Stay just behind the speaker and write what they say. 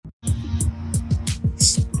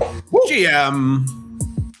GM.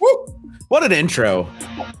 Woo. What an intro.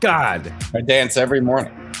 God. I dance every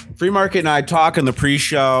morning. Free Market and I talk in the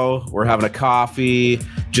pre-show. We're having a coffee,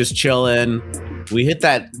 just chilling. We hit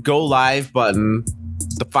that go live button,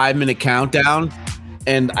 the 5-minute countdown,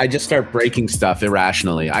 and I just start breaking stuff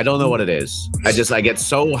irrationally. I don't know what it is. I get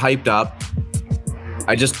so hyped up.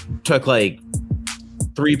 I just took like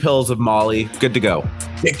 3 pills of Molly. Good to go.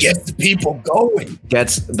 It gets the people going.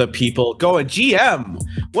 Gets the people going. GM,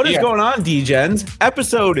 what is going on, D-Gens?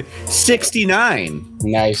 Episode 69.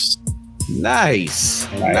 Nice.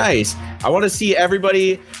 I want to see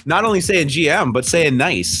everybody not only saying GM, but saying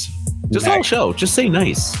nice. Just the whole show. Just say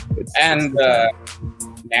nice. And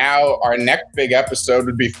now our next big episode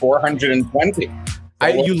would be 420.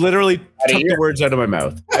 You literally took the words out of my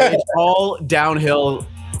mouth. It's all downhill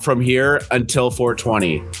from here until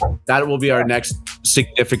 420. That will be our next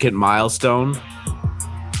significant milestone.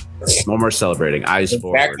 No more celebrating. Eyes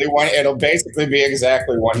forward. It'll basically be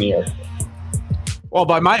exactly 1 year. Well,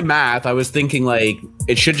 by my math, I was thinking like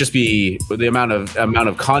it should just be the amount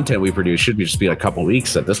of content we produce should just be a couple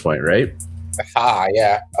weeks at this point, right?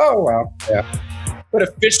 Yeah. Oh well, yeah. But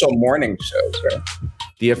official morning shows, right?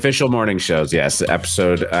 The official morning shows, yes.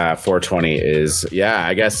 Episode 420 is,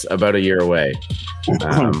 I guess about a year away.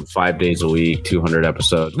 5 days a week, 200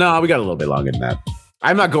 episodes. No, we got a little bit longer than that.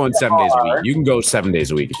 I'm not going 7 days a week. You can go 7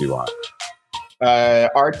 days a week if you want.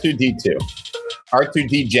 R2D2.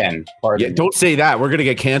 R2D Gen. Yeah, don't say that. We're going to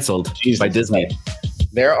get canceled by Disney.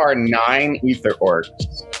 There are 9 ether orcs.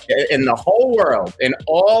 In the whole world, in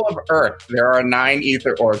all of Earth, there are 9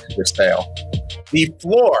 ether orcs for sale. The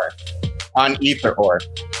floor on ether orc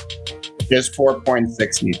is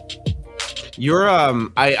 4.6 ether. You're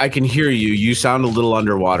I can hear you. You sound a little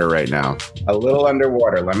underwater right now. A little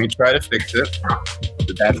underwater. Let me try to fix it.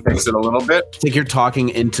 Did that fix it a little bit? I think you're talking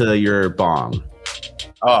into your bong.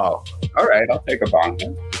 Oh, all right. I'll take a bong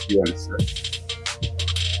then, if you insist.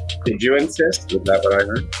 Did you insist? Was that what I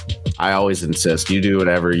heard? I always insist. You do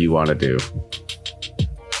whatever you want to do.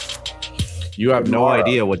 You have no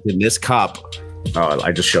idea what's in this cup. Oh,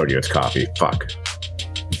 I just showed you it's coffee. Fuck.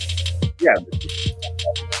 Yeah.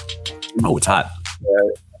 Oh, it's hot.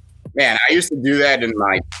 Man, I used to do that in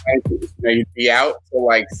my 20s. You'd be out till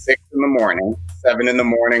like 6 in the morning, 7 in the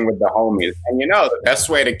morning with the homies. And the best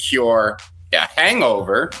way to cure a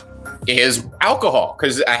hangover is alcohol,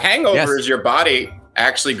 because a hangover is your body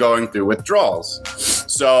actually going through withdrawals.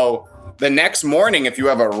 So the next morning, if you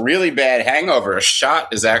have a really bad hangover, a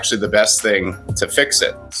shot is actually the best thing to fix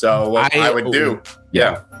it. So what I would do,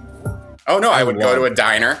 I would go to a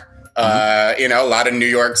diner. A lot of New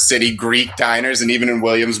York City Greek diners, and even in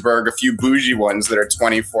Williamsburg, a few bougie ones that are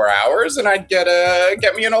 24 hours, and I'd get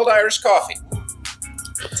me an old Irish coffee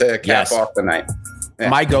to cap off the night. Yeah.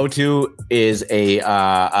 My go-to is a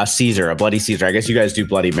Caesar, a Bloody Caesar. I guess you guys do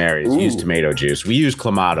Bloody Marys. You use tomato juice. We use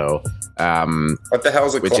Clamato. What the hell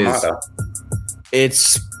is a Clamato?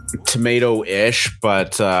 It's tomato-ish,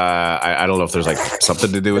 but I don't know if there's like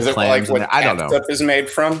something to do with clams. Like I don't know. Stuff is made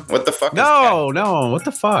from? What the fuck? No. What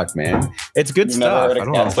the fuck, man? It's good stuff. I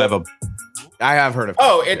don't know if I have heard of.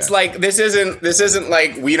 Oh, it's like this isn't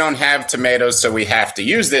like we don't have tomatoes, so we have to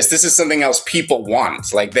use this. This is something else people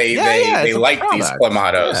want. Like they like these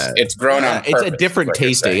Clamatos. Yeah. It's grown on purpose. It's a different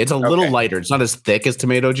tasting. It's a little lighter. It's not as thick as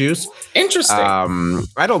tomato juice. Interesting.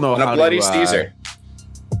 I don't know how a Bloody Caesar.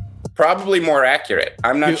 Probably more accurate.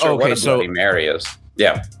 I'm not sure what a Bloody Mary is.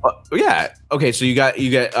 Yeah. Okay, so you get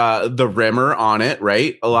the rimmer on it,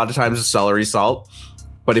 right? A lot of times it's celery salt.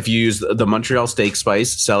 But if you use the Montreal steak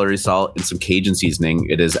spice, celery salt, and some Cajun seasoning,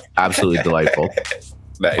 it is absolutely delightful.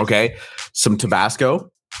 Nice. Okay. Some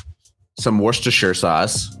Tabasco, some Worcestershire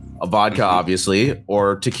sauce, a vodka, obviously,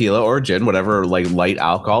 or tequila or gin, whatever, like light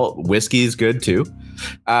alcohol. Whiskey is good too.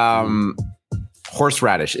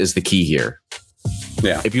 Horseradish is the key here.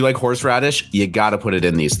 Yeah. If you like horseradish, you got to put it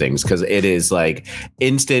in these things because it is like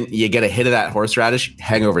instant. You get a hit of that horseradish,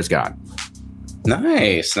 hangover's gone.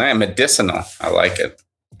 Nice. Medicinal. I like it.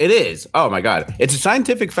 It is. Oh my God. It's a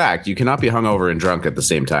scientific fact. You cannot be hungover and drunk at the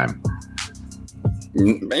same time.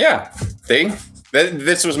 Yeah. See?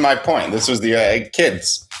 This was my point. This was the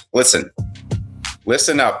kids. Listen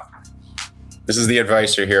up. This is the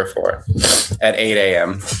advice you're here for at 8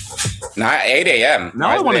 a.m. Not 8 a.m. Now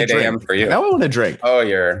I want to drink. For you. Now I want to drink. Oh,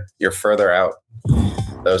 you're further out.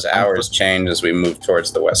 Those hours change as we move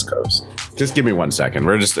towards the West Coast. Just give me 1 second.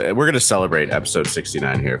 We're going to celebrate episode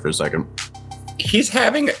 69 here for a second. He's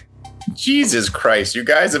having Jesus Christ. You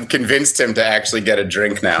guys have convinced him to actually get a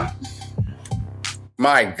drink now.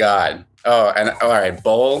 My God. Oh, and all right,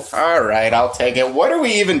 bowl. All right, I'll take it. What are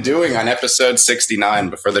we even doing on episode 69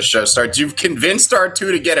 before the show starts? You've convinced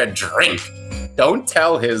R2 to get a drink. Don't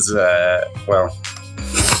tell his. Well.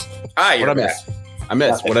 What I miss? I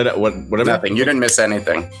missed. What did Nothing. You didn't miss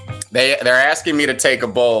anything. They're asking me to take a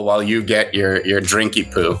bowl while you get your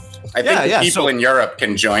drinky poo. I think people in Europe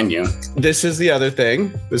can join you. This is the other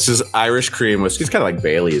thing. This is Irish cream whiskey. It's kind of like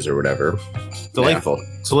Bailey's or whatever. Delightful.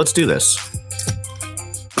 Yeah. So let's do this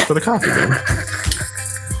for the coffee, man.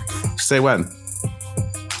 Say when.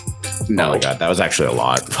 No. Oh my God, that was actually a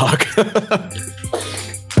lot. Fuck.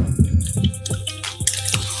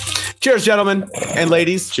 Cheers, gentlemen and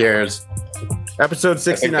ladies. Cheers. Episode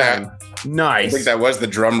 69. Nice. I think that was the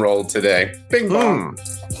drum roll today. Bing bong.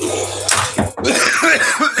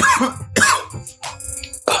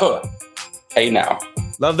 Hey now.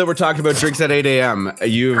 Love that we're talking about drinks at 8 a.m.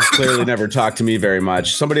 You've clearly never talked to me very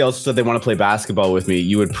much. Somebody else said they want to play basketball with me.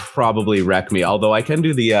 You would probably wreck me. Although I can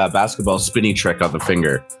do the basketball spinny trick on the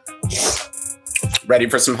finger. Ready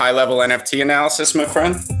for some high-level NFT analysis, my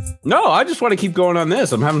friend? No, I just want to keep going on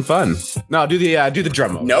this. I'm having fun. No, do the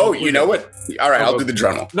drum roll. No, you know what? All right, I'll do the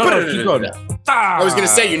drum roll. No, keep going. I was going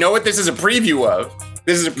to say, you know what this is a preview of?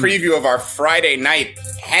 This is a preview of our Friday night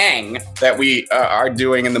hang that we are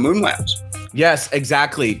doing in the Moon Lounge. Yes,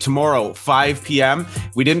 exactly. Tomorrow, 5 p.m.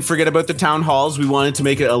 We didn't forget about the town halls. We wanted to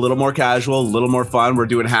make it a little more casual, a little more fun. We're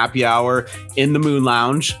doing happy hour in the Moon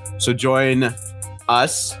Lounge. So join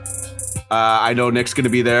us. I know Nick's going to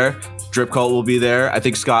be there. Drip Cult will be there. I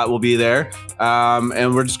think Scott will be there.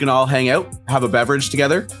 And we're just going to all hang out, have a beverage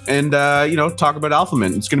together, and, talk about Alpha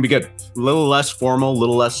Mint. It's going to be good. A little less formal, a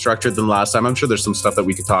little less structured than last time. I'm sure there's some stuff that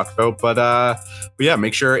we could talk about. But yeah,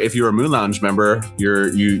 make sure if you're a Moon Lounge member,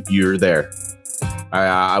 you're there.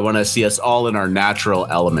 I want to see us all in our natural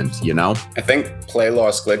element, you know? I think Play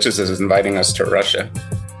Lost Glitches is inviting us to Russia.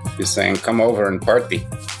 He's saying, come over and party.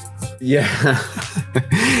 Yeah.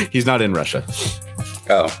 He's not in Russia.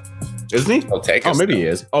 Oh. Isn't he? He'll take us. Oh, maybe he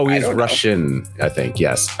is. Oh, he's Russian, I think.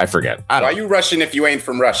 Yes. I forget. Why are you Russian if you ain't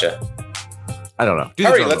from Russia? I don't know.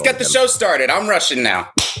 Hurry, let's get the show started. I'm Russian now.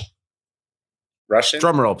 Russian?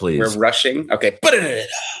 Drum roll, please. We're rushing. Okay.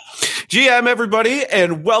 GM, everybody,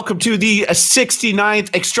 and welcome to the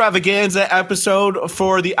 69th extravaganza episode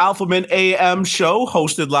for the Alpha Mint AM show,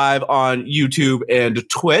 hosted live on YouTube and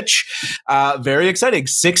Twitch. Very exciting.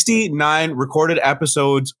 69 recorded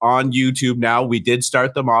episodes on YouTube now. We did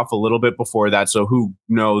start them off a little bit before that, so who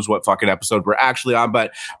knows what fucking episode we're actually on.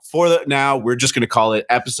 But for now, we're just going to call it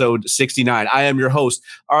episode 69. I am your host,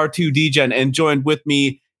 R2Degen, and joined with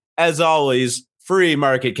me, as always, Free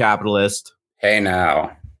Market Capitalist. Hey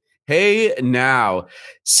now.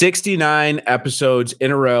 69 episodes in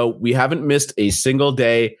a row. We haven't missed a single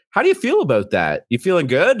day. How do you feel about that? You feeling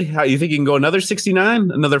good? How you think you can go another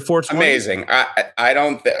 69, another 420? Amazing. I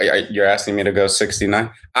don't. You're asking me to go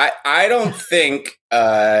 69. I don't think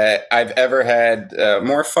I've ever had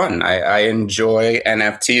more fun. I enjoy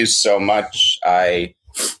NFTs so much. I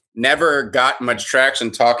never got much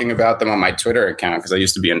traction talking about them on my Twitter account because I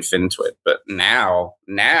used to be in FinTwit. But now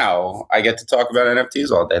I get to talk about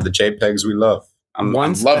NFTs all day. The JPEGs we love. I'm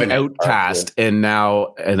loving an outcast and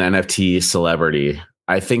now an NFT celebrity.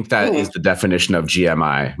 I think that is the definition of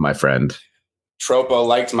GMI, my friend. Tropo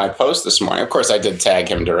liked my post this morning. Of course, I did tag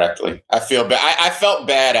him directly. I feel bad. I felt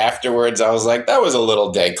bad afterwards. I was like, that was a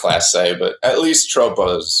little déclassé, but at least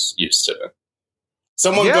Tropo's used to it.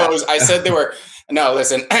 Someone goes, I said there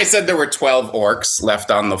were 12 orcs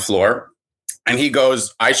left on the floor. And he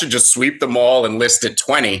goes, I should just sweep them all and list at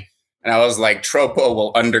 20. And I was like, Tropo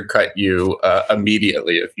will undercut you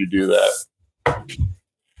immediately if you do that.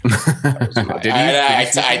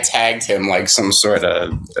 I tagged him like some sort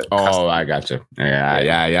of. I gotcha.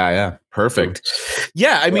 Yeah. Perfect.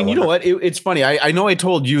 Yeah, I mean, you know what? It's funny. I know I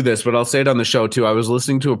told you this, but I'll say it on the show too. I was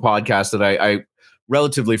listening to a podcast that I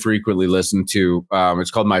relatively frequently listen to.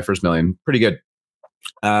 It's called My First Million. Pretty good.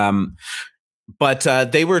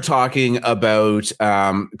 But they were talking about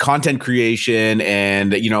content creation,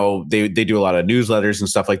 and they do a lot of newsletters and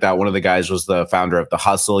stuff like that. One of the guys was the founder of The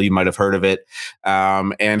Hustle. You might have heard of it.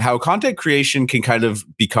 And how content creation can kind of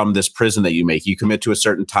become this prison that you make. You commit to a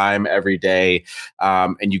certain time every day,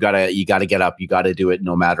 and you gotta get up. You gotta do it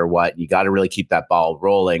no matter what. You gotta really keep that ball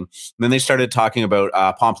rolling. And then they started talking about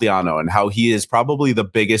Pompliano and how he is probably the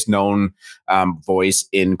biggest known voice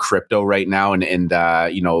in crypto right now, and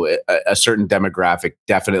a certain demographic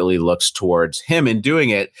definitely looks towards him in doing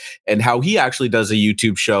it, and how he actually does a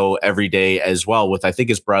YouTube show every day as well with, I think,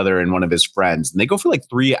 his brother and one of his friends. And they go for like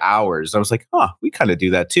 3 hours. I was like, we kind of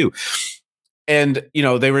do that too. And, you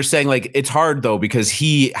know, they were saying like, it's hard though, because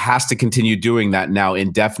he has to continue doing that now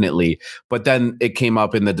indefinitely. But then it came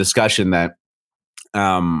up in the discussion that,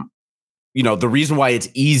 you know, the reason why it's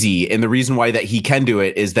easy and the reason why that he can do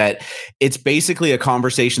it is that it's basically a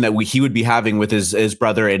conversation that he would be having with his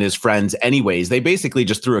brother and his friends anyways. They basically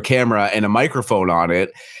just threw a camera and a microphone on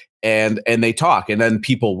it and they talk and then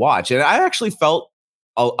people watch. And I actually felt,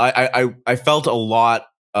 I felt a lot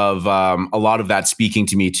of that speaking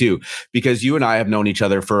to me too, because you and I have known each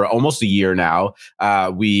other for almost a year now.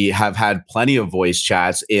 We have had plenty of voice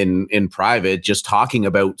chats in private, just talking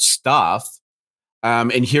about stuff.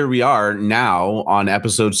 And here we are now on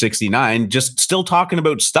episode 69, just still talking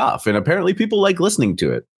about stuff. And apparently people like listening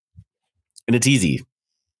to it. And it's easy.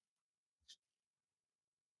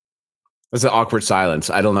 That's an awkward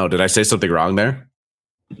silence. I don't know. Did I say something wrong there?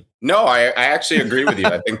 No, I actually agree with you.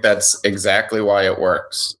 I think that's exactly why it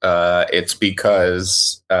works. It's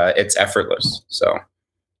because it's effortless. So,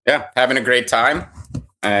 yeah, having a great time.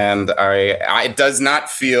 And it does not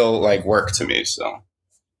feel like work to me. So.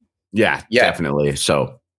 Yeah, definitely.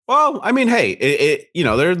 So, well, I mean, hey, it you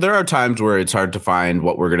know, there are times where it's hard to find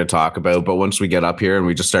what we're going to talk about, but once we get up here and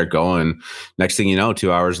we just start going, next thing you know,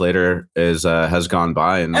 2 hours later has gone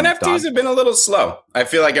by, and NFTs have been a little slow. I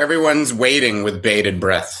feel like everyone's waiting with bated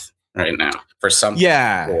breath right now for something.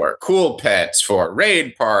 Yeah, for Cool Pets, for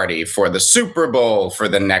Raid Party, for the Super Bowl, for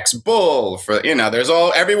the next bull, for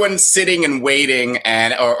everyone's sitting and waiting,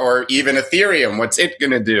 and or even Ethereum. What's it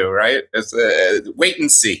going to do? Right? It's wait and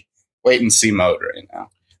see mode right now.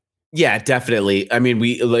 Yeah, definitely. I mean,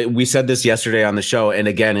 we said this yesterday on the show, and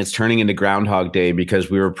again, it's turning into Groundhog Day because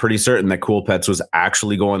we were pretty certain that Cool Pets was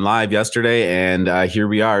actually going live yesterday, and here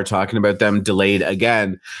we are talking about them delayed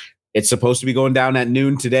again. It's supposed to be going down at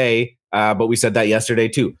noon today, but we said that yesterday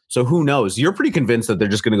too. So who knows? You're pretty convinced that they're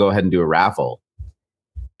just going to go ahead and do a raffle.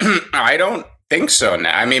 I don't think so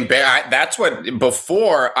now. I mean, that's what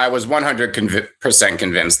before I was 100%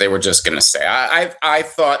 convinced they were just going to say. I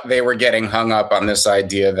thought they were getting hung up on this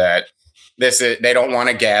idea that they don't want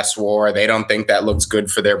a gas war. They don't think that looks good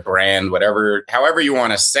for their brand, however you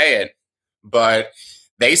want to say it. But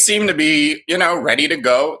they seem to be, ready to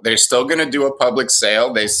go. They're still going to do a public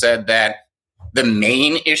sale. They said that the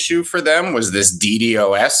main issue for them was this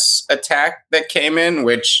DDoS attack that came in,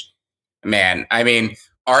 which, man, I mean,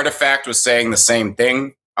 Artifact was saying the same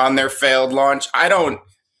thing on their failed launch. I'm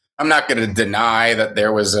not going to deny that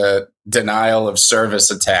there was a denial of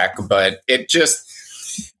service attack, but it just,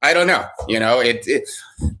 I don't know.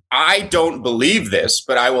 I don't believe this,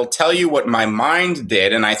 but I will tell you what my mind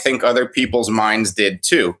did, and I think other people's minds did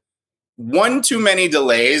too. One too many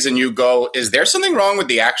delays, and you go, is there something wrong with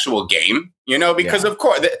the actual game? Because of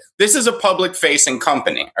course, this is a public-facing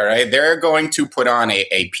company, all right? They're going to put on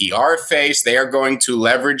a PR face. They are going to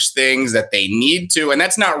leverage things that they need to, and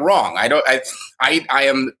that's not wrong. I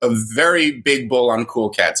am a very big bull on Cool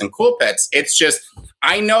Cats and Cool Pets. It's just,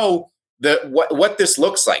 I know what this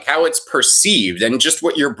looks like, how it's perceived, and just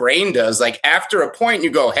what your brain does. Like, after a point,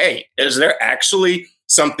 you go, hey, is there actually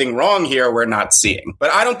something wrong here we're not seeing?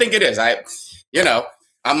 But I don't think it is.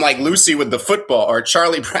 I'm like Lucy with the football, or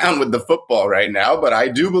Charlie Brown with the football right now, but I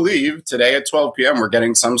do believe today at 12 p.m. we're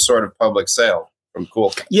getting some sort of public sale from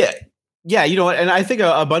Cool Cats. Yeah, and I think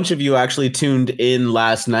a bunch of you actually tuned in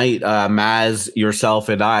last night. Maz, yourself,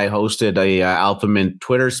 and I hosted a Alpha Mint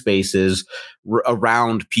Twitter Spaces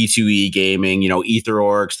around P2E gaming. Ether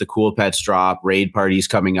Orcs, the Cool Pets drop, Raid Parties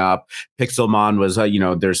coming up. Pixelmon was,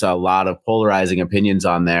 there's a lot of polarizing opinions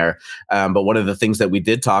on there. But one of the things that we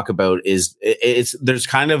did talk about is there's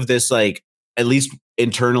kind of this, like, at least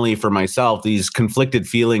internally for myself, these conflicted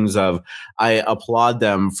feelings of, I applaud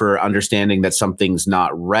them for understanding that something's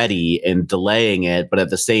not ready and delaying it. But at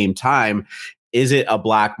the same time, is it a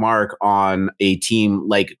black mark on a team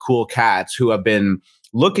like Cool Cats, who have been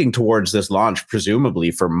looking towards this launch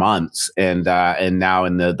presumably for months, and now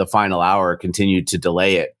in the final hour continued to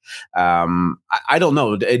delay it? I don't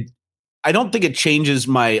know. I don't think it changes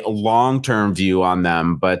my long-term view on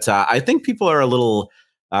them, but I think people are a little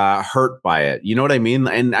hurt by it. You know what I mean?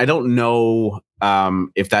 And I don't know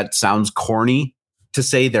if that sounds corny to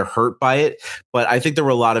say they're hurt by it, but I think there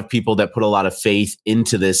were a lot of people that put a lot of faith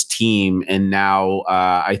into this team. And now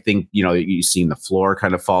I think, you've seen the floor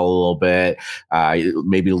kind of fall a little bit,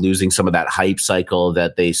 maybe losing some of that hype cycle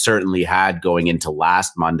that they certainly had going into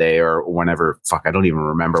last Monday, or whenever, I don't even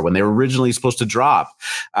remember when they were originally supposed to drop.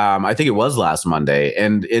 I think it was last Monday.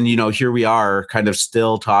 And here we are kind of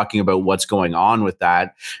still talking about what's going on with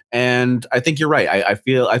that. And I think you're right. I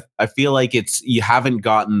feel like you haven't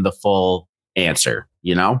gotten the full answer,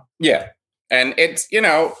 Yeah. And it's,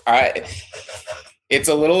 it's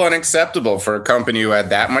a little unacceptable for a company who had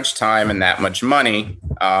that much time and that much money,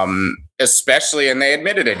 especially, and they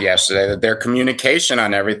admitted it yesterday, that their communication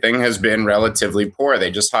on everything has been relatively poor. They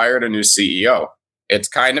just hired a new CEO. It's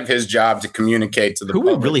kind of his job to communicate to the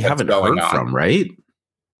public we really haven't heard from, right?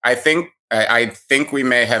 I think we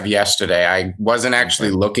may have yesterday. I wasn't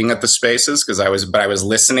actually looking at the spaces but I was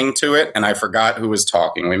listening to it, and I forgot who was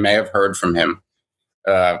talking. We may have heard from him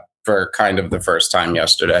for kind of the first time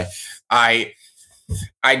yesterday.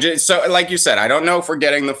 I just, so like you said, I don't know if we're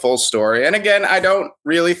getting the full story. And again, I don't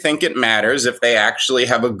really think it matters if they actually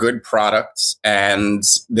have a good product and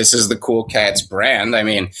this is the Cool Cats brand. I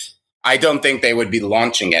mean, I don't think they would be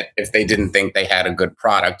launching it if they didn't think they had a good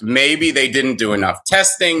product. Maybe they didn't do enough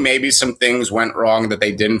testing. Maybe some things went wrong that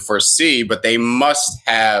they didn't foresee, but they must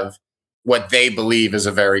have what they believe is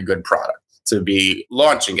a very good product to be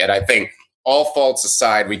launching it. I think all faults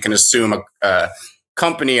aside, we can assume a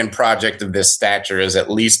company and project of this stature is at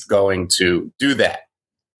least going to do that.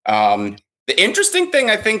 The interesting thing,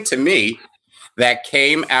 I think, to me, that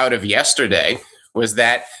came out of yesterday was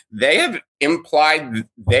that they have implied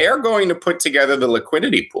they're going to put together the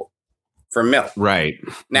liquidity pool for Milk. Right.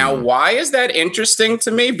 Now, why is that interesting to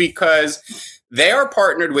me? Because they are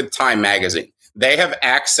partnered with Time Magazine. They have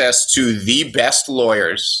access to the best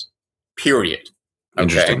lawyers, period.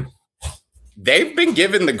 Okay. They've been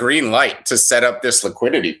given the green light to set up this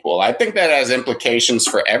liquidity pool. I think that has implications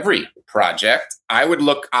for every project.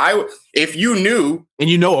 If you knew. And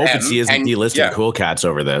OpenSea isn't delisting Cool Cats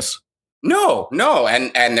over this. No.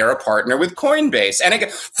 And they're a partner with Coinbase. And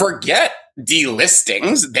again, forget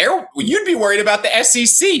delistings. You'd be worried about the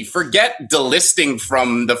SEC. Forget delisting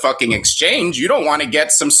from the fucking exchange. You don't want to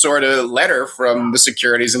get some sort of letter from the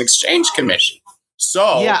Securities and Exchange Commission.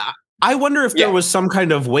 So yeah. I wonder if there was some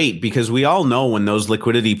kind of weight, because we all know when those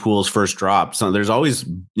liquidity pools first drop, so there's always,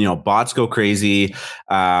 bots go crazy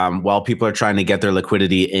while people are trying to get their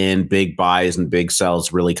liquidity in. Big buys and big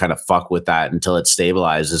sells really kind of fuck with that until it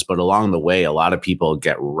stabilizes. But along the way, a lot of people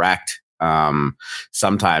get wrecked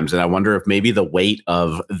sometimes. And I wonder if maybe the weight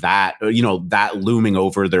of that, that looming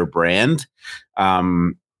over their brand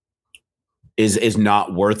is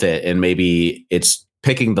not worth it. And maybe it's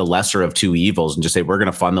picking the lesser of two evils and just say, we're going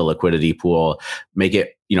to fund the liquidity pool, make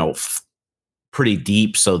it, pretty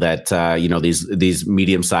deep so that, these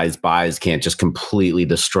medium-sized buys can't just completely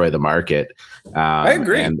destroy the market. I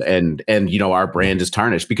agree. And our brand is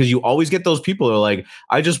tarnished, because you always get those people who are like,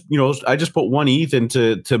 I just put one ETH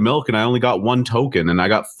into Milk and I only got one token and I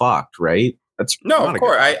got fucked. Right. That's of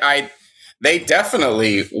course. They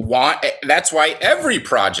definitely want. That's why every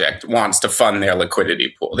project wants to fund their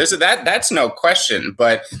liquidity pool. That's no question.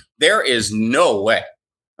 But there is no way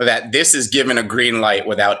that this is given a green light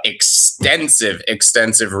without extensive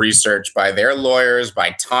research by their lawyers,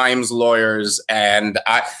 by Time's lawyers,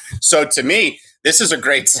 so to me, this is a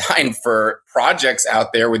great sign for projects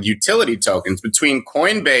out there with utility tokens. Between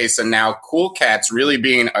Coinbase and now Cool Cats really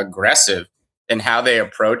being aggressive and how they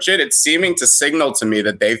approach it, it's seeming to signal to me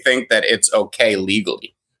that they think that it's okay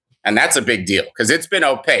legally. And that's a big deal, because it's been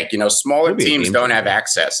opaque. Smaller teams don't have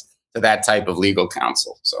access to that type of legal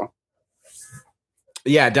counsel. So,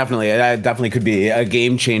 yeah, definitely. That definitely could be a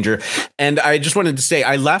game changer. And I just wanted to say,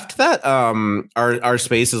 I left that our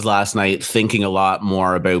spaces last night thinking a lot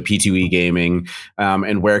more about P2E gaming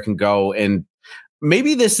and where it can go. And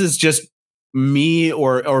maybe this is just me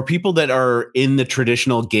or people that are in the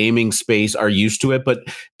traditional gaming space are used to it, but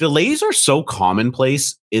delays are so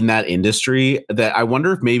commonplace in that industry that I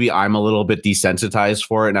wonder if maybe I'm a little bit desensitized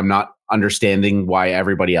for it and I'm not understanding why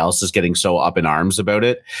everybody else is getting so up in arms about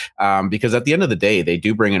it. Because at the end of the day, they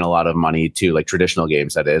do bring in a lot of money to, like, traditional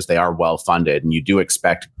games. That is, they are well funded and you do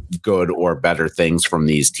expect good or better things from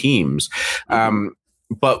these teams.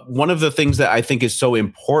 But one of the things that I think is so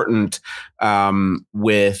important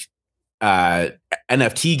with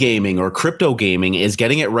NFT gaming or crypto gaming is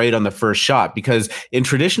getting it right on the first shot, because in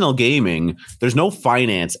traditional gaming, there's no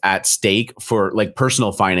finance at stake for, like,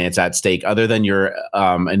 personal finance at stake other than your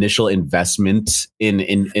initial investment in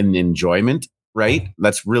enjoyment. Right?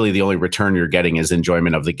 That's really the only return you're getting is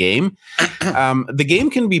enjoyment of the game. The game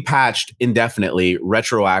can be patched indefinitely, not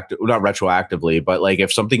retroactively, but like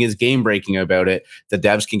if something is game breaking about it, the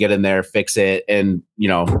devs can get in there, fix it, and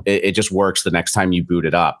it just works the next time you boot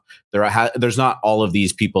it up. There's not all of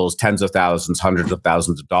these people's tens of thousands, hundreds of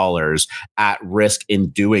thousands of dollars at risk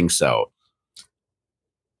in doing so.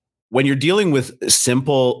 When you're dealing with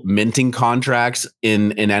simple minting contracts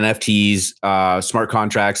in NFTs, smart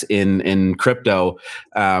contracts in crypto,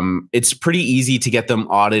 it's pretty easy to get them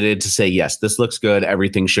audited to say, yes, this looks good,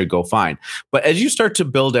 everything should go fine. But as you start to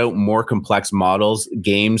build out more complex models,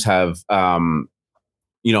 games have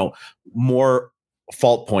more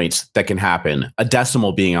fault points that can happen. A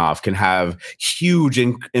decimal being off can have huge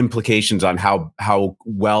implications on how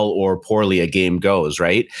well or poorly a game goes,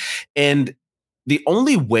 right? And the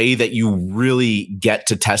only way that you really get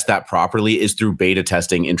to test that properly is through beta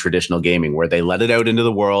testing in traditional gaming, where they let it out into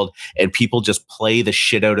the world and people just play the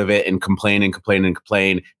shit out of it and complain and complain and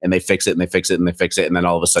complain, and they fix it and they fix it and they fix it, and then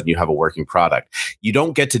all of a sudden you have a working product. You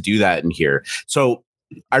don't get to do that in here. So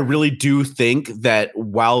I really do think that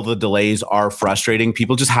while the delays are frustrating,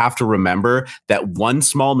 people just have to remember that one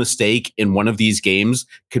small mistake in one of these games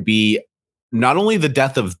could be not only the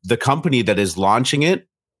death of the company that is launching it,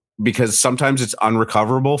 because sometimes it's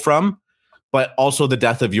unrecoverable from, but also the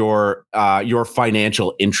death of your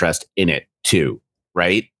financial interest in it too,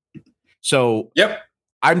 right? So yep.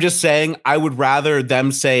 I'm just saying I would rather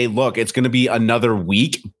them say, look, it's going to be another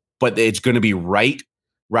week, but it's going to be right,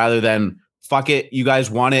 rather than fuck it, you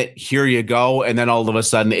guys want it, here you go. And then all of a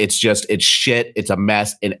sudden it's shit, it's a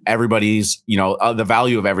mess, and everybody's, the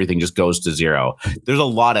value of everything just goes to zero. There's a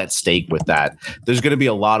lot at stake with that. There's going to be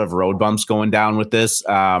a lot of road bumps going down with this,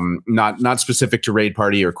 not specific to Raid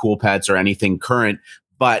Party or Cool Pets or anything current.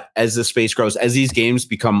 But as the space grows, as these games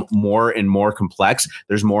become more and more complex,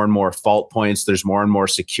 there's more and more fault points. There's more and more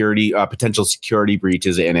potential security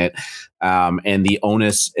breaches in it. And the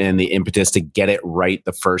onus and the impetus to get it right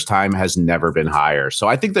the first time has never been higher. So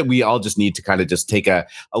I think that we all just need to kind of just take a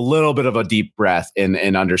little bit of a deep breath and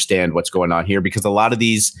understand what's going on here, because a lot of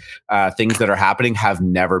these things that are happening have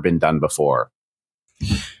never been done before.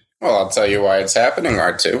 Well, I'll tell you why it's happening,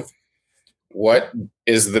 R2. What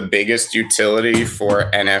is the biggest utility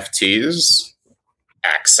for NFTs?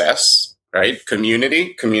 Access, right?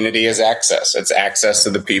 Community. Community is access. It's access to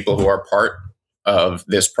the people who are part of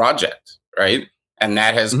this project, right? And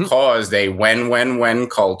that has caused a when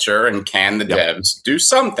culture, and can the devs do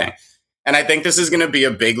something? And I think this is going to be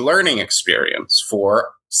a big learning experience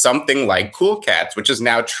for something like Cool Cats, which has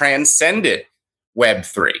now transcended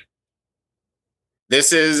Web3.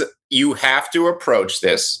 You have to approach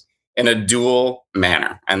this in a dual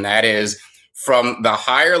manner. And that is from the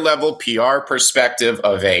higher level PR perspective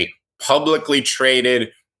of a publicly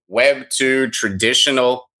traded Web2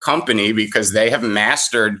 traditional company, because they have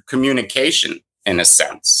mastered communication in a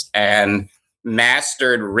sense and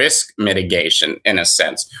mastered risk mitigation in a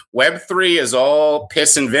sense. Web3 is all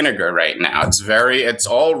piss and vinegar right now. It's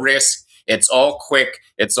all risk. It's all quick.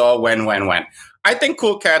 It's all when. I think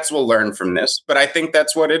Cool Cats will learn from this, but I think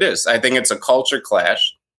that's what it is. I think it's a culture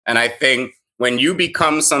clash. And I think when you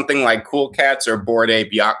become something like Cool Cats or Bored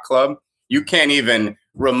Ape Yacht Club, you can't even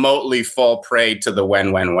remotely fall prey to the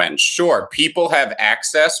when. Sure, people have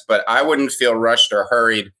access, but I wouldn't feel rushed or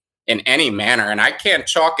hurried in any manner. And I can't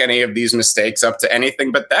chalk any of these mistakes up to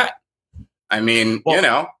anything but that. I mean,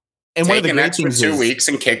 and take an extra 2 weeks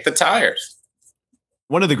and kick the tires.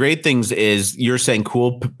 One of the great things is you're saying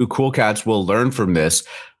Cool Cats will learn from this.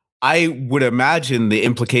 I would imagine the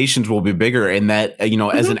implications will be bigger, in that,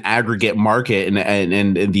 as an aggregate market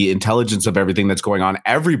and the intelligence of everything that's going on,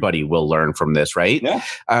 everybody will learn from this, right? Yeah.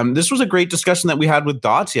 This was a great discussion that we had with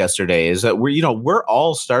Dots yesterday, is that we're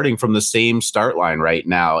all starting from the same start line right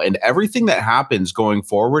now, and everything that happens going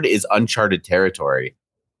forward is uncharted territory.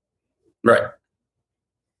 Right.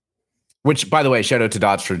 Which, by the way, shout out to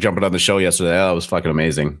Dots for jumping on the show yesterday. That was fucking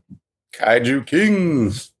amazing. Kaiju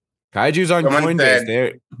Kings. Kaiju's on Coinbase.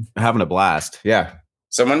 They're having a blast. Yeah.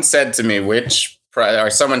 Someone said to me, or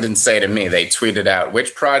someone didn't say to me, they tweeted out,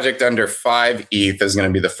 which project under 5 ETH is going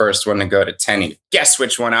to be the first one to go to 10 ETH? Guess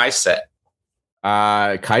which one I said?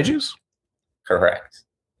 Kaiju's? Correct.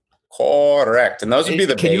 And those would be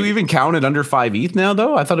the Can you even count it under 5 ETH now,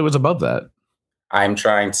 though? I thought it was above that. I'm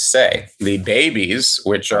trying to say the babies,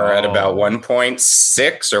 which are at about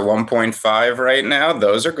 1.6 or 1.5 right now,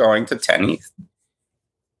 those are going to 10 ETH.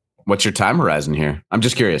 What's your time horizon here? I'm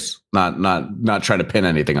just curious. Not trying to pin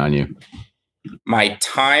anything on you. My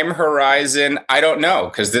time horizon, I don't know,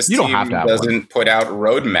 because this team doesn't put out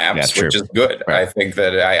roadmaps, which is good. Right. I think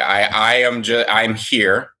that I'm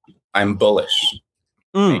here. I'm bullish.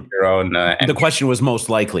 Make your own. The question was most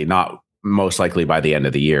likely, not most likely by the end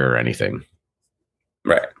of the year or anything.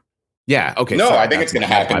 Right. Yeah. Okay. No, I think it's going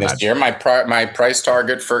to happen this year. My price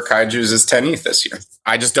target for Kaiju's is 10 ETH this year.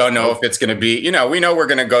 I just don't know if it's going to be, we know we're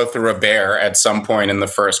going to go through a bear at some point in the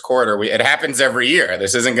first quarter. It happens every year.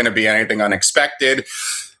 This isn't going to be anything unexpected.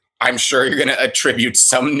 I'm sure you're going to attribute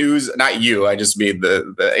some news, not you, I just mean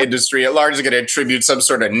the industry at large is going to attribute some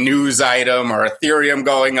sort of news item or Ethereum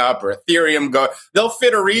going up or Ethereum go. They'll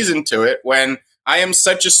fit a reason to it when I am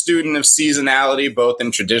such a student of seasonality, both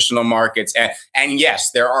in traditional markets and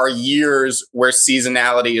yes, there are years where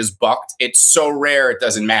seasonality is bucked. It's so rare it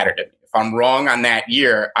doesn't matter to me. If I'm wrong on that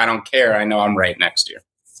year, I don't care. I know I'm right next year.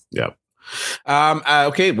 Yep.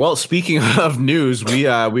 Okay. Well, speaking of news,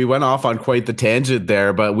 we went off on quite the tangent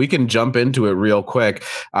there, but we can jump into it real quick.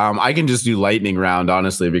 I can just do lightning round,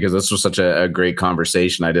 honestly, because this was such a great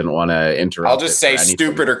conversation. I didn't want to interrupt. I'll just say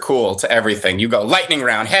stupid or cool to everything. You go lightning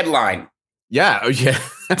round headline. Yeah. Yeah.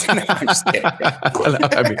 No, I'm just kidding.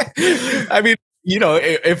 I mean, you know,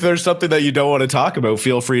 if there's something that you don't want to talk about,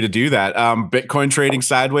 feel free to do that. Bitcoin trading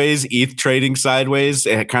sideways, ETH trading sideways.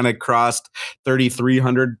 It kind of crossed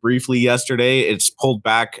 3,300 briefly yesterday. It's pulled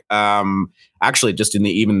back. Actually, just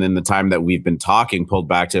even in the time that we've been talking, pulled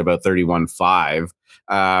back to about 31.5.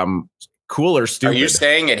 Cool or stupid? Are you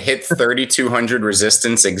saying it hit 3,200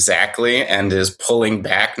 resistance exactly and is pulling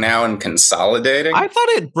back now and consolidating? I thought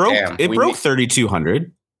it broke. It broke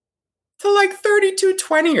 3,200. To like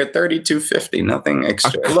 3220 or 3250, nothing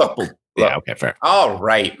extra. Look, yeah, okay, fair. All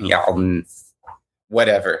right, y'all.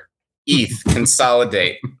 Whatever. ETH,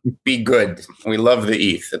 consolidate, be good. We love the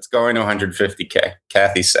ETH. It's going to 150K.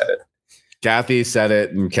 Kathy said it. Kathy said it,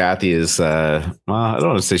 and Kathy is, well, I don't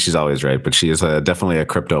want to say she's always right, but she is definitely a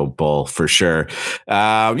crypto bull for sure.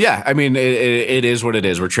 Yeah, I mean, it is what it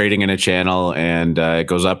is. We're trading in a channel, and it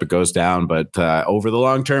goes up, it goes down, but over the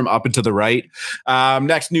long term, up and to the right.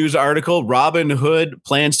 Next news article, Robinhood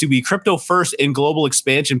plans to be crypto first in global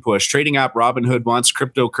expansion push. Trading app Robinhood wants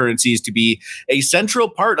cryptocurrencies to be a central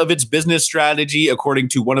part of its business strategy, according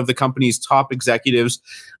to one of the company's top executives.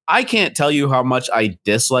 I can't tell you how much I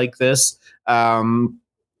dislike this.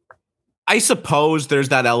 I suppose there's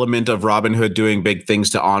that element of Robinhood doing big things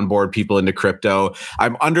to onboard people into crypto.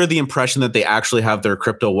 I'm under the impression that they actually have their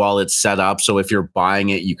crypto wallets set up. So if you're buying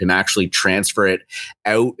it, you can actually transfer it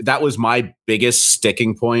out. That was my biggest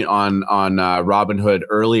sticking point on Robinhood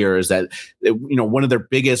earlier, is that, you know, one of their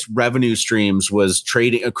biggest revenue streams was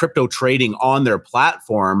crypto trading on their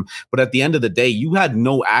platform. But at the end of the day, you had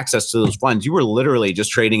no access to those funds. You were literally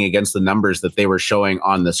just trading against the numbers that they were showing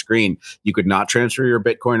on the screen. You could not transfer your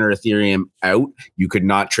Bitcoin or Ethereum out. You could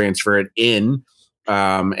not transfer it in.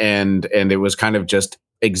 And it was kind of just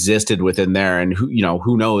existed within there. And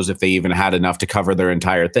who knows if they even had enough to cover their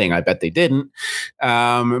entire thing. I bet they didn't.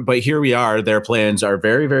 But here we are. Their plans are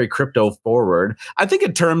very, very crypto forward. I think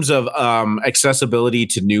in terms of accessibility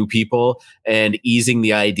to new people and easing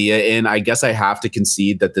the idea in, I guess I have to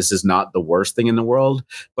concede that this is not the worst thing in the world.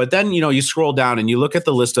 But then, you scroll down and you look at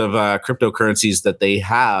the list of cryptocurrencies that they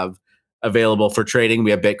have available for trading.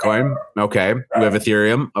 We have Bitcoin. Okay. We have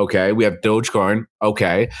Ethereum. Okay. We have Dogecoin.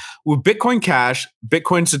 Okay. With Bitcoin Cash,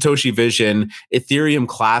 Bitcoin Satoshi Vision, Ethereum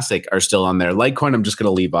Classic are still on there. Litecoin, I'm just going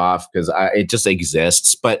to leave off because it just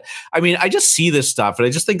exists. But I mean, I just see this stuff and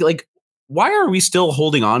I just think, like, why are we still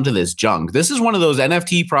holding on to this junk? This is one of those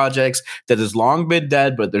NFT projects that has long been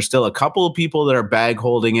dead, but there's still a couple of people that are bag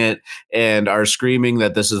holding it and are screaming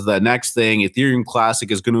that this is the next thing. Ethereum Classic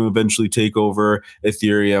is going to eventually take over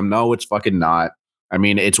Ethereum. No, it's fucking not. I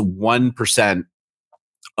mean, it's 1%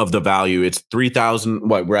 of the value. It's 3,000.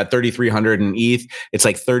 We're at 3,300 in ETH. It's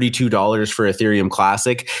like $32 for Ethereum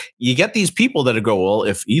Classic. You get these people that go, well,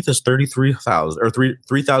 if ETH is 33,000 or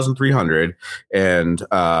 3,300 and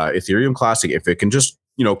Ethereum Classic, if it can just,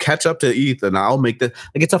 catch up to ETH, then I'll make the,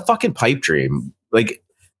 like, it's a fucking pipe dream. Like,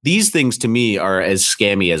 these things to me are as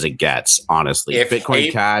scammy as it gets, honestly. If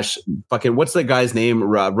Bitcoin Cash, fucking, what's the guy's name?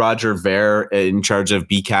 Roger Ver in charge of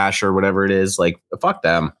Bcash or whatever it is. Like, fuck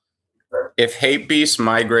them. If Hatebeast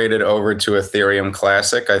migrated over to Ethereum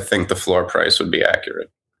Classic, I think the floor price would be accurate.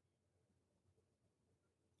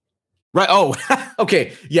 Right. Oh,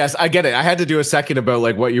 okay. Yes, I get it. I had to do a second about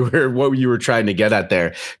like what you were trying to get at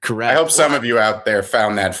there. Correct. I hope some of you out there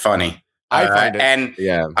found that funny. I find it. And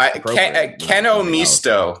yeah, Keno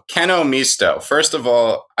Misto. First of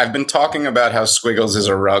all, I've been talking about how Squiggles is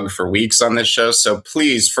a rug for weeks on this show. So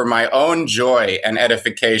please, for my own joy and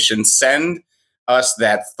edification, send us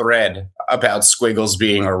that thread about Squiggles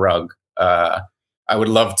being a rug. I would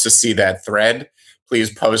love to see that thread.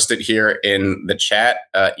 Please post it here in the chat.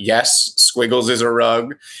 Yes, Squiggles is a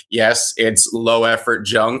rug. Yes, it's low effort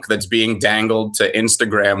junk that's being dangled to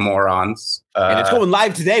Instagram morons. And it's going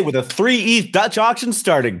live today with a 3 ETH Dutch auction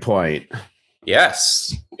starting point.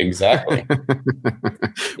 Yes, exactly.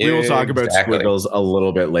 We will talk about Squiggles a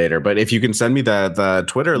little bit later, but if you can send me the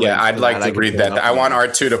Twitter link. Yeah, I'd like to read that. I want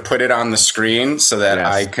R2 to put it on the screen so that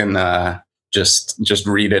I can just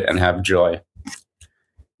read it and have joy.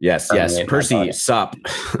 Yes. Percy, sup.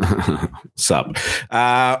 Sup.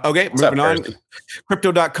 Okay, moving on.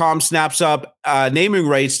 Crypto.com snaps up naming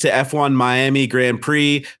rights to F1 Miami Grand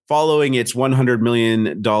Prix following its $100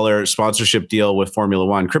 million sponsorship deal with Formula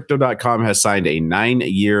One. Crypto.com has signed a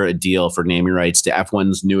 9-year deal for naming rights to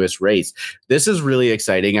F1's newest race. This is really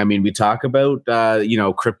exciting. I mean, we talk about,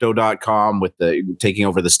 Crypto.com with the taking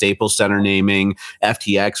over the Staples Center naming,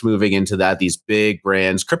 FTX moving into that, these big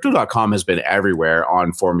brands. Crypto.com has been everywhere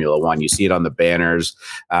on Formula One. You see it on the banners.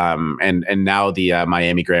 And now the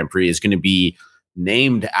Miami Grand Prix is going to be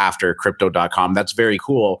named after Crypto.com. That's very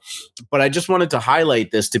cool. But I just wanted to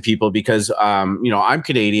highlight this to people because, I'm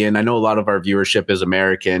Canadian. I know a lot of our viewership is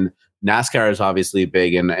American. NASCAR is obviously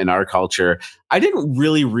big in our culture. I didn't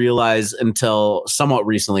really realize until somewhat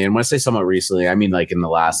recently, and when I say somewhat recently, I mean like in the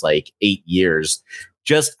last 8 years,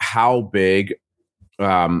 just how big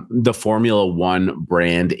the Formula One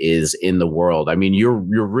brand is in the world. I mean, you're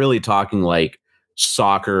really talking like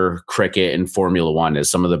soccer, cricket, and Formula One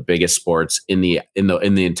is some of the biggest sports in the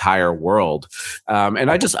entire world.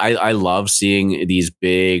 And I love seeing these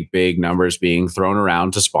big numbers being thrown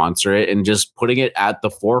around to sponsor it and just putting it at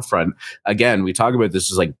the forefront. Again, we talk about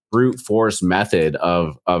this as like brute force method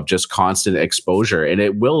of just constant exposure, and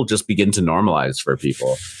it will just begin to normalize for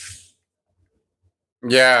people.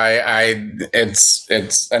 Yeah,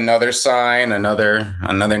 it's another sign, another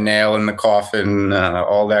nail in the coffin,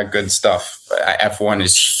 all that good stuff. F1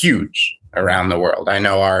 is huge around the world. I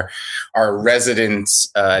know our resident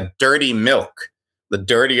dirty milk, the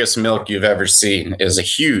dirtiest milk you've ever seen, is a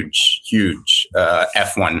huge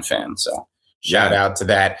F1 fan. So shout out to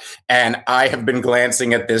that. And I have been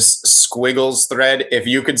glancing at this Squiggles thread. If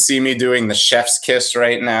you could see me doing the chef's kiss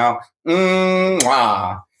right now,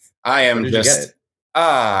 I am just.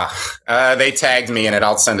 They tagged me in it.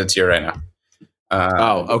 I'll send it to you right now.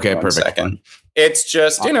 Okay, perfect. Second. It's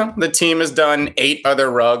just, the team has done 8 other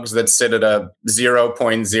rugs that sit at a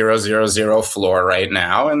 0.000 floor right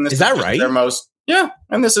now. And this is that right?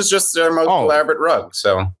 And this is just their most elaborate rug.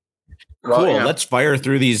 So cool. Let's fire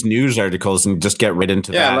through these news articles and just get right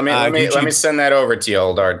into that. Let me send that over to you,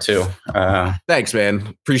 Oldard, too. Thanks,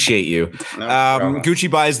 man. Appreciate you.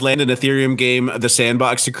 Gucci buys land in Ethereum game The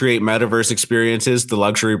Sandbox to create metaverse experiences. The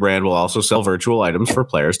luxury brand will also sell virtual items for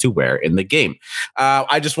players to wear in the game.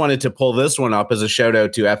 I just wanted to pull this one up as a shout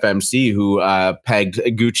out to FMC, who pegged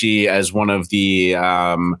Gucci as one of the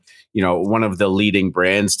one of the leading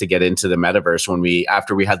brands to get into the metaverse.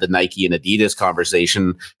 After we had the Nike and Adidas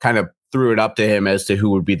conversation, kind of threw it up to him as to who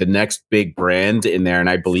would be the next big brand in there. And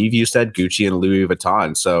I believe you said Gucci and Louis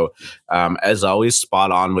Vuitton. So as always,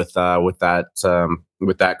 spot on with that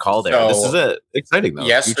call there. So, this is it. Exciting though.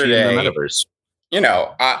 Yesterday, Gucci in the metaverse.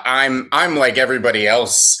 I'm like everybody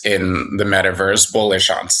else in the metaverse, bullish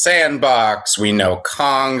on Sandbox. We know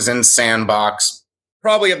Kong's in Sandbox.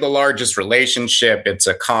 Probably have the largest relationship. It's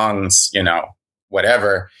a Kong's,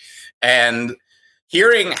 whatever. And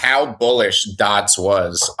hearing how bullish Dots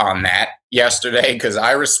was on that yesterday, because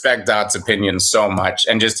I respect Dots' opinion so much,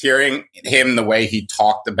 and just hearing him the way he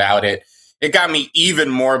talked about it, it got me even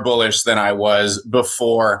more bullish than I was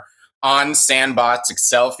before on Sandbox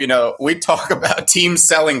itself. We talk about teams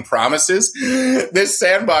selling promises. This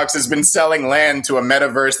Sandbox has been selling land to a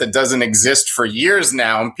metaverse that doesn't exist for years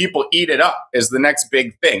now, and people eat it up is the next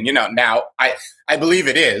big thing. Now I believe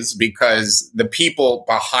it is, because the people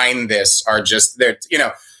behind this are just there.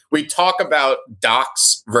 We talk about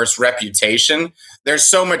docs versus reputation. There's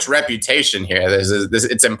so much reputation here.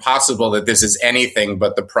 It's impossible that this is anything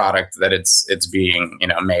but the product that it's being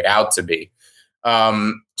made out to be.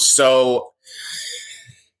 So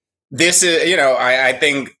this is, I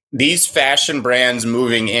think these fashion brands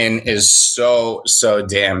moving in is so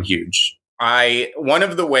damn huge. One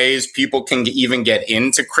of the ways people can even get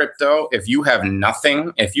into crypto, if you have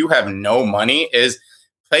nothing, if you have no money, is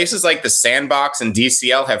places like the Sandbox and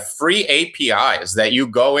DCL have free APIs that you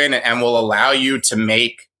go in and will allow you to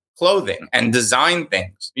make clothing and design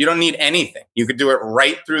things. You don't need anything. You could do it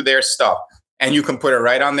right through their stuff, and you can put it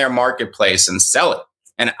right on their marketplace and sell it.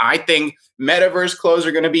 And I think metaverse clothes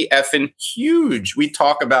are going to be effing huge. We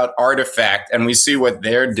talk about Artifact and we see what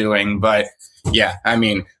they're doing, but yeah, I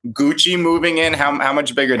mean, Gucci moving in, how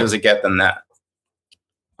much bigger does it get than that?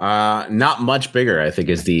 Not much bigger, I think,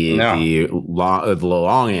 is the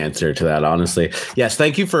long answer to that, honestly. Yes,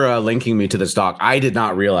 thank you for linking me to this doc. I did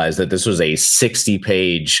not realize that this was a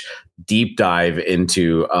 60-page deep dive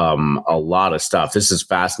into a lot of stuff. This is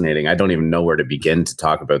fascinating. I don't even know where to begin to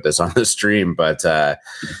talk about this on the stream, but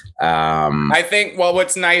I think,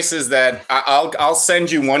 what's nice is that I'll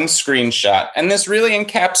send you one screenshot, and this really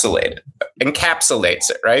encapsulates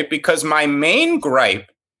it, right? Because my main gripe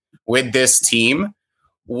with this team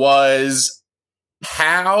was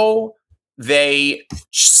how they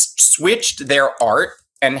switched their art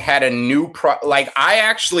and had a new like I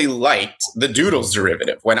actually liked the Doodles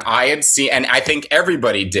derivative when I had seen, and I think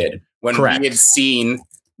everybody did when we had seen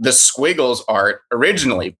the Squiggles art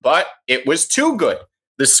originally, but it was too good.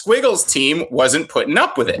 The Squiggles team wasn't putting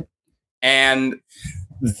up with it. And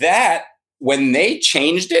that when they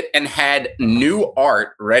changed it and had new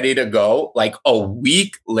art ready to go like a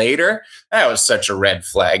week later, that was such a red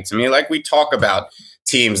flag to me. Like we talk about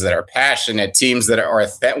teams that are passionate, teams that are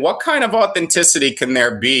what kind of authenticity can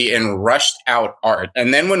there be in rushed out art?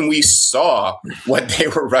 And then when we saw what they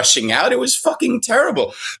were rushing out, it was fucking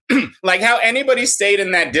terrible. Like how anybody stayed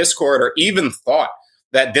in that Discord or even thought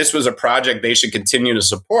that this was a project they should continue to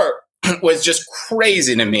support was just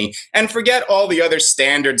crazy to me. And forget all the other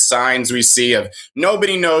standard signs we see of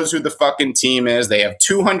nobody knows who the fucking team is. They have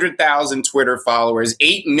 200,000 Twitter followers,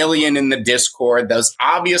 8 million in the Discord. Those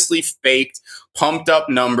obviously faked, pumped up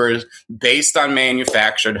numbers based on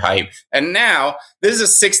manufactured hype. And now this is a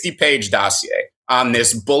 60-page dossier on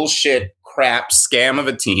this bullshit crap scam of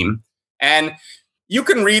a team. And you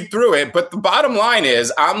can read through it, but the bottom line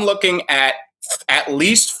is I'm looking at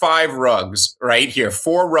least 5 rugs right here,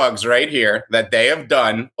 4 rugs right here that they have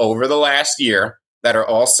done over the last year that are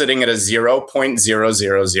all sitting at a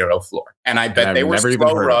 0.000 floor. And I bet they were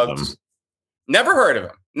slow rugs. Never heard of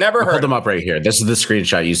them. Never heard Hold them up right here. This is the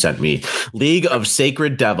screenshot you sent me. League of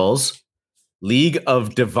Sacred Devils, League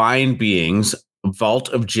of Divine Beings, Vault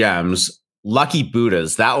of Gems, Lucky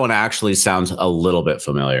Buddhas. That one actually sounds a little bit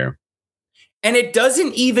familiar. And it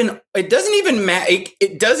doesn't even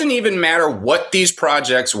matter what these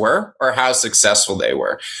projects were or how successful they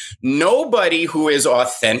were. Nobody who is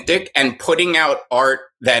authentic and putting out art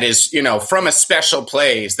that is, from a special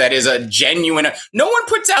place, that is a genuine, no one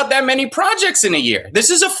puts out that many projects in a year.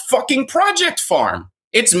 This is a fucking project farm.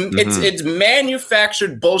 It's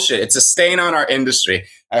manufactured bullshit. It's a stain on our industry.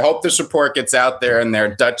 I hope this report gets out there and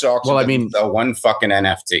their Dutch auction. Well, I mean, one fucking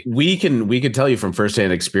NFT. We can tell you from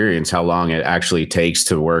firsthand experience how long it actually takes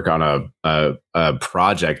to work on a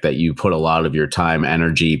project that you put a lot of your time,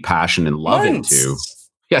 energy, passion, and love into.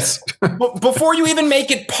 Yes, before you even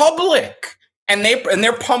make it public, and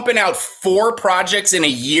they're pumping out 4 projects in a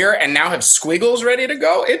year, and now have Squiggles ready to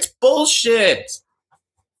go. It's bullshit.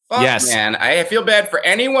 Fuck, yes, man. I feel bad for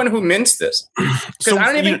anyone who mints this because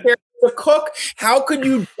I don't even care to cook. How could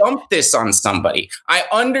you dump this on somebody? I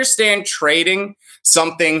understand trading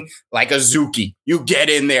something like a Zuki. You get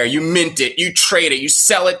in there, you mint it, you trade it, you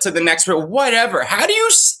sell it to the next person, whatever. How do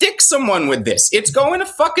you stick someone with this? It's going to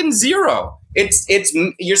fucking zero. It's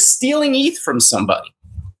you're stealing ETH from somebody.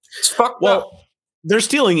 It's fucked up. They're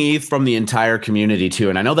stealing ETH from the entire community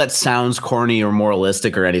too. And I know that sounds corny or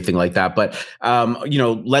moralistic or anything like that, but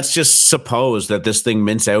let's just suppose that this thing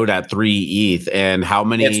mints out at 3 ETH and how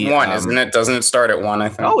many? It's 1, isn't it? Doesn't it start at 1, I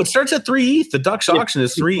think? Oh, it starts at 3 ETH. The Dutch auction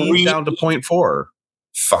is 3 ETH down to 0.4.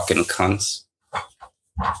 Fucking cunts.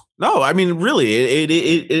 No, I mean, really,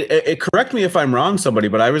 it correct me if I'm wrong, somebody,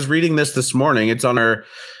 but I was reading this morning. It's on our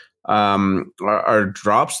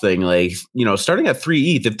drops thing, like, starting at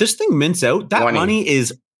 3 ETH. If this thing mints out, that money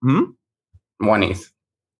is 1 ETH.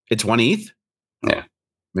 It's 1 ETH. Yeah,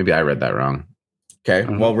 maybe I read that wrong. Okay,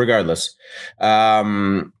 well, regardless,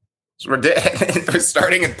 starting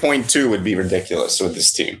at 0.2 would be ridiculous with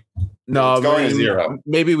this team. No, it's going to 0.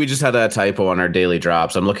 Maybe we just had a typo on our daily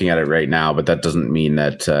drops. I'm looking at it right now, but that doesn't mean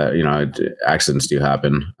that accidents do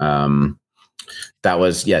happen. That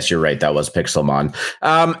was, yes, you're right. That was Pixelmon.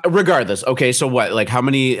 Regardless. Okay. So what, like how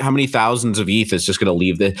many thousands of ETH is just going to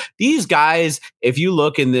leave these guys? If you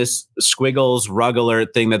look in this Squiggles rug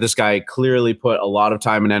alert thing that this guy clearly put a lot of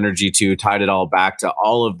time and energy to, tied it all back to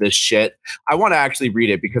all of this shit. I want to actually read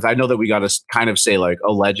it because I know that we got to kind of say like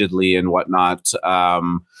allegedly and whatnot.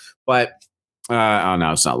 But oh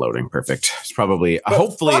no, it's not loading. Perfect. It's probably,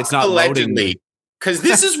 hopefully it's not allegedly. Loading. Because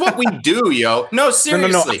this is what we do, yo. No,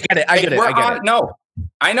 seriously. No, I get it. No,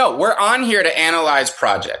 I know. We're on here to analyze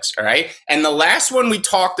projects, all right? And the last one we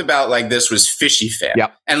talked about like this was Fishy Fam.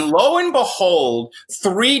 Yep. And lo and behold,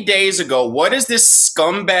 3 days ago, what does this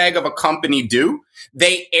scumbag of a company do?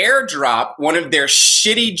 They airdrop one of their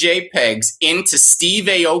shitty JPEGs into Steve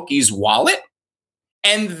Aoki's wallet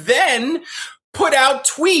and then put out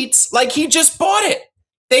tweets like he just bought it.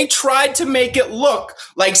 They tried to make it look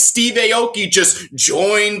like Steve Aoki just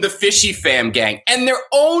joined the Fishy Fam gang, and their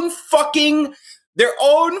own fucking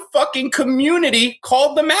community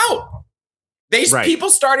called them out. People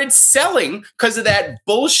started selling because of that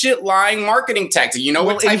bullshit lying marketing tactic. You know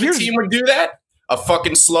what type of team would do that? A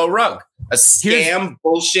fucking slow rug, a scam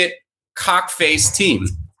bullshit cock-faced team.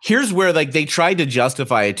 Here's where like they tried to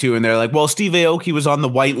justify it too, and they're like, "Well, Steve Aoki was on the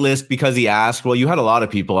whitelist because he asked." Well, you had a lot of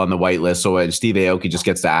people on the whitelist, so Steve Aoki just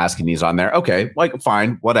gets to ask, and he's on there. Okay, like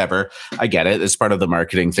fine, whatever. I get it. It's part of the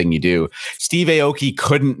marketing thing you do. Steve Aoki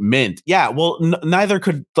couldn't mint. Yeah, well, neither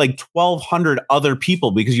could like 1,200 other people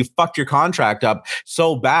because you fucked your contract up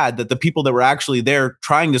so bad that the people that were actually there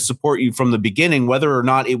trying to support you from the beginning, whether or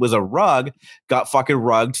not it was a rug, got fucking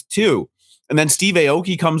rugged too. And then Steve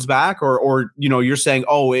Aoki comes back, or you're saying,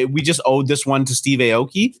 oh, we just owed this one to Steve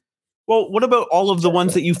Aoki. Well, what about all of the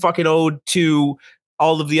ones that you fucking owed to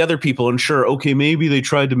all of the other people? And sure, okay, maybe they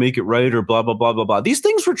tried to make it right or blah, blah, blah, blah, blah. These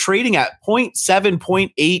things were trading at 0.7,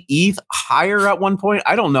 0.8 ETH higher at one point.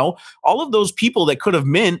 I don't know. All of those people that could have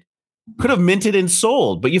minted and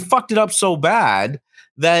sold, but you fucked it up so bad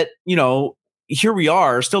that, here we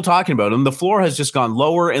are still talking about him. The floor has just gone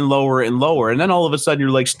lower and lower and lower. And then all of a sudden you're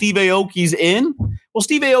like, Steve Aoki's in? Well,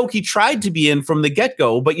 Steve Aoki tried to be in from the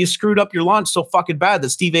get-go, but you screwed up your launch so fucking bad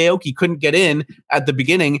that Steve Aoki couldn't get in at the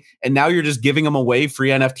beginning. And now you're just giving him away free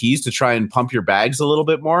NFTs to try and pump your bags a little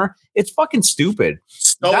bit more. It's fucking stupid.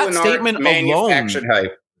 Stolen that statement alone,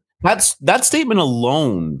 hype. That statement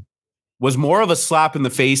alone was more of a slap in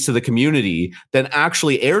the face to the community than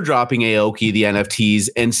actually airdropping Aoki the NFTs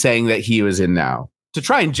and saying that he was in now to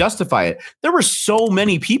try and justify it. There were so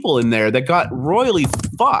many people in there that got royally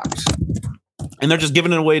fucked. And they're just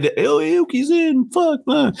giving it away to Aoki's in. Fuck.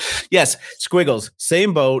 Yes, Squiggles,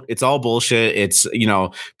 same boat. It's all bullshit. It's,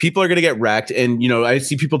 people are going to get wrecked. And, I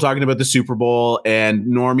see people talking about the Super Bowl and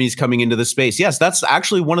normies coming into the space. Yes, that's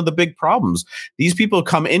actually one of the big problems. These people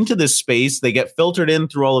come into this space. They get filtered in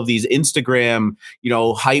through all of these Instagram,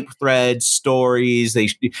 hype threads, stories.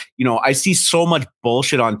 I see so much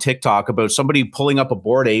bullshit on TikTok about somebody pulling up a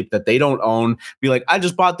Bored Ape that they don't own. Be like, I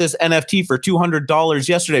just bought this NFT for $200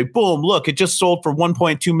 yesterday. Boom, look, it just sold for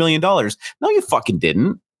 $1.2 million. No, you fucking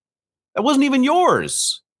didn't. That wasn't even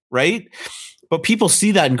yours, right? But people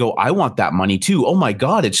see that and go, I want that money too. Oh my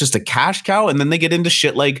God, it's just a cash cow. And then they get into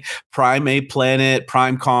shit like Prime Ape Planet,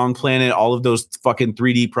 Prime Kong Planet, all of those fucking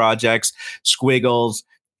 3D projects, Squiggles,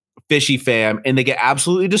 Fishy Fam, and they get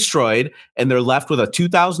absolutely destroyed, and they're left with a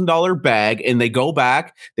 $2,000 bag, and they go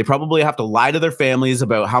back. They probably have to lie to their families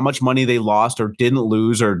about how much money they lost or didn't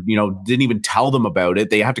lose, or didn't even tell them about it.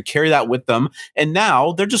 They have to carry that with them, and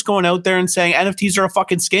now they're just going out there and saying NFTs are a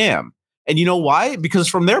fucking scam. And you know why? Because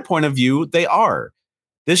from their point of view, they are.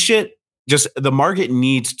 This shit, just the market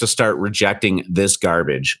needs to start rejecting this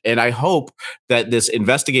garbage, and I hope that this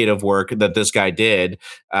investigative work that this guy did,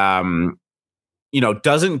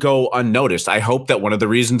 doesn't go unnoticed. I hope that one of the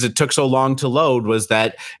reasons it took so long to load was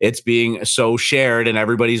that it's being so shared and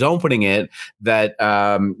everybody's opening it that,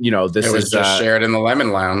 this it was just shared in the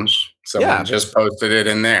Lemon Lounge. Someone just posted it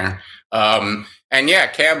in there. And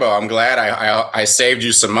yeah, Cambo, I'm glad I saved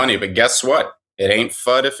you some money, but guess what? It ain't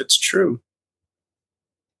FUD if it's true.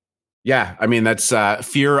 Yeah, I mean, that's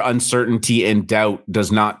fear, uncertainty, and doubt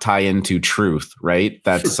does not tie into truth, right?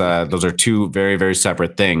 That's those are two very, very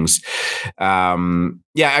separate things. I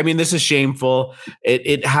mean, this is shameful.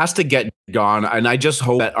 It has to get gone. And I just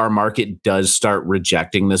hope that our market does start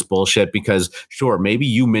rejecting this bullshit because, sure, maybe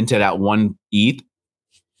you mint it at 1 ETH.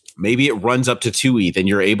 Maybe it runs up to 2 ETH and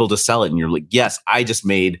you're able to sell it. And you're like, yes, I just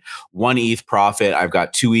made 1 ETH profit. I've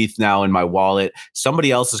got 2 ETH now in my wallet.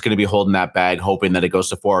 Somebody else is going to be holding that bag, hoping that it goes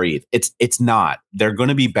to 4 ETH. It's not. They're going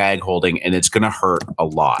to be bag holding and it's going to hurt a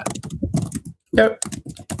lot. Yep.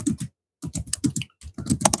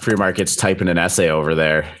 Free Market's typing an essay over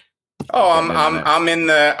there. Oh, I'm in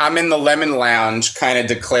the Lemon Lounge, kind of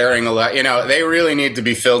declaring a lot. They really need to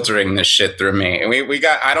be filtering this shit through me.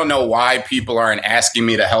 I don't know why people aren't asking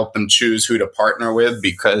me to help them choose who to partner with,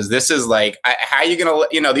 because this is like, how you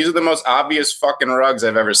gonna, these are the most obvious fucking rugs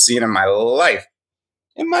I've ever seen in my life.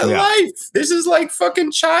 This is like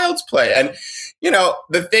fucking child's play. And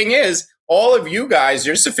the thing is, all of you guys,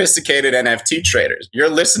 you're sophisticated NFT traders. You're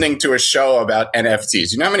listening to a show about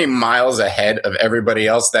NFTs. You know how many miles ahead of everybody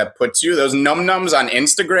else that puts you? Those num-nums on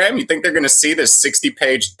Instagram, you think they're going to see this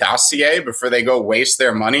 60-page dossier before they go waste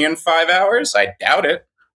their money in 5 hours? I doubt it.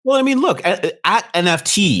 Well, I mean, look, at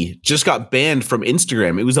NFT just got banned from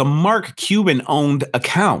Instagram. It was a Mark Cuban owned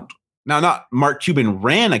account. Now, not Mark Cuban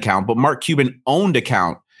ran account, but Mark Cuban owned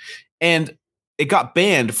account. And it got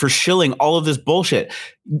banned for shilling all of this bullshit.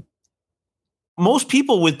 Most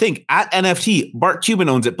people would think at NFT, Mark Cuban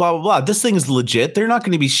owns it, blah, blah, blah. This thing is legit. They're not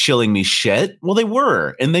going to be shilling me shit. Well, they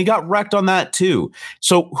were, and they got wrecked on that too.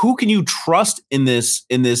 So who can you trust in this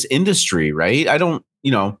industry, right? I don't,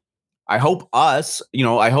 I hope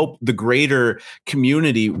I hope the greater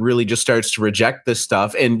community really just starts to reject this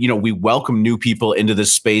stuff. And, we welcome new people into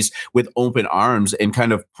this space with open arms and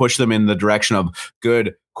kind of push them in the direction of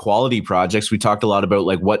good quality projects. We talked a lot about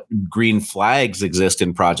like what green flags exist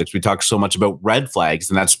in projects. We talked so much about red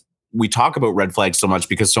flags, and we talk about red flags so much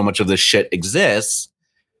because so much of this shit exists.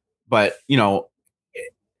 But,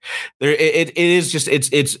 it is just,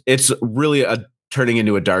 it's really turning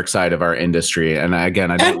into a dark side of our industry. And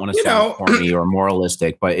again, I don't want to sound corny or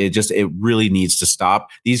moralistic, but it really needs to stop.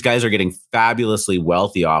 These guys are getting fabulously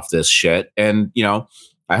wealthy off this shit. And,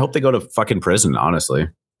 I hope they go to fucking prison, honestly.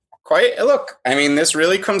 Look, I mean, this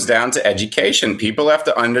really comes down to education. People have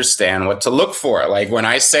to understand what to look for. Like when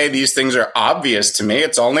I say these things are obvious to me,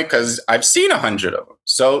 it's only because I've seen 100 of them.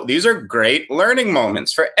 So these are great learning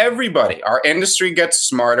moments for everybody. Our industry gets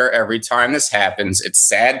smarter every time this happens. It's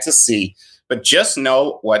sad to see. But just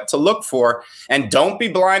know what to look for and don't be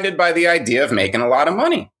blinded by the idea of making a lot of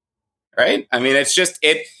money, right? I mean,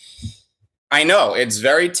 I know it's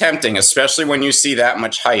very tempting, especially when you see that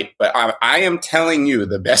much hype. But I am telling you,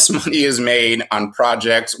 the best money is made on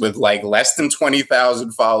projects with like less than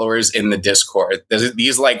 20,000 followers in the Discord.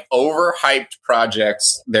 These like overhyped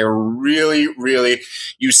projects. They're really, really,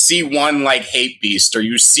 you see one like Hate Beast or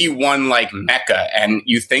you see one like Mecha and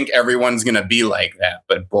you think everyone's going to be like that.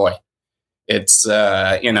 But boy. It's,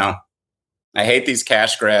 I hate these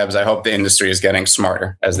cash grabs. I hope the industry is getting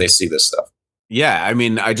smarter as they see this stuff. Yeah, I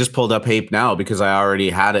mean, I just pulled up Hape now because I already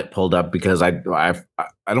had it pulled up because I don't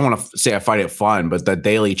want to say I find it fun, but the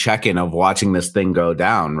daily check-in of watching this thing go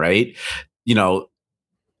down, right?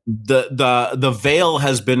 The veil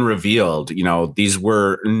has been revealed. These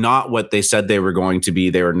were not what they said they were going to be.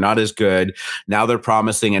 They were not as good. Now they're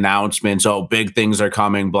promising announcements. Oh, big things are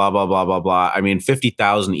coming, blah, blah, blah, blah, blah. I mean,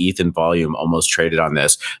 50,000 ETH in volume almost traded on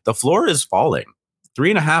this. The floor is falling.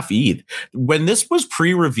 3.5 ETH. When this was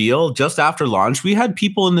pre-reveal, just after launch, we had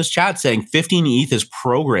people in this chat saying 15 ETH is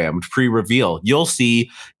programmed pre-reveal. You'll see.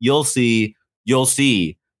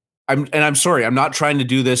 I'm sorry, I'm not trying to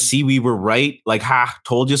do this. See, we were right. Like,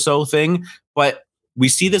 told you so thing. But we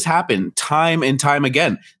see this happen time and time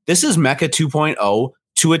again. This is Mecha 2.0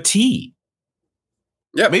 to a T.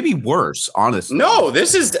 Yeah, maybe worse, honestly. No,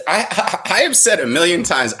 this is, I have said a million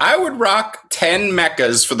times, I would rock 10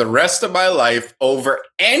 mechas for the rest of my life over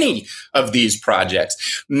any of these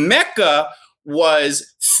projects. Mecha was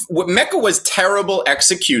terrible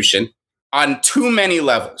execution on too many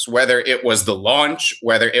levels, whether it was the launch,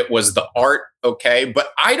 whether it was the art, okay?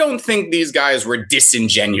 But I don't think these guys were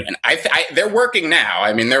disingenuous. They're working now.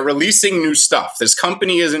 I mean, they're releasing new stuff. This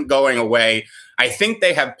company isn't going away. I think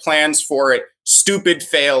they have plans for it, stupid,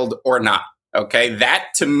 failed, or not. Okay, that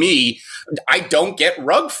to me, I don't get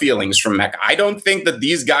rug feelings from Mecha. I don't think that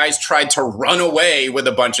these guys tried to run away with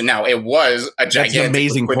a bunch of. Now, it was a gigantic. That's an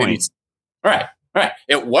amazing point. Right.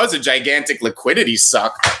 It was a gigantic liquidity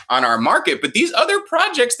suck on our market, but these other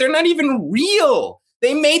projects, they're not even real.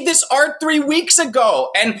 They made this art 3 weeks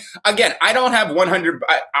ago. And again, I don't have 100.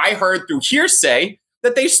 I heard through hearsay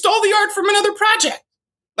that they stole the art from another project.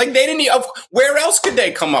 Like they didn't. Where else could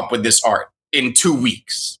they come up with this art in 2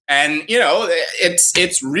 weeks? And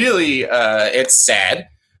it's really it's sad.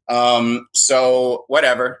 So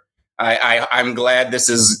whatever. I'm glad this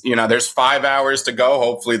is. There's 5 hours to go.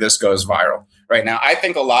 Hopefully this goes viral. Right now, I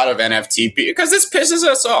think a lot of NFT, because this pisses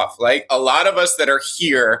us off. Like a lot of us that are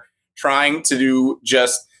here trying to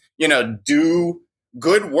do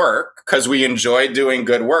good work because we enjoy doing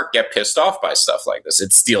good work, get pissed off by stuff like this.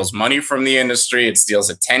 It steals money from the industry. It steals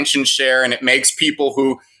attention share, and it makes people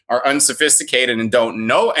who are unsophisticated and don't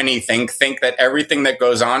know anything think that everything that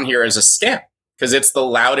goes on here is a scam because it's the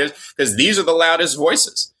loudest. Because these are the loudest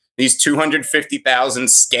voices. These 250,000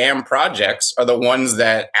 scam projects are the ones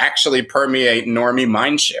that actually permeate normie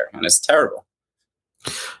mindshare, and it's terrible.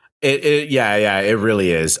 It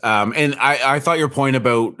really is. And I thought your point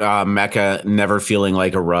about Mecha never feeling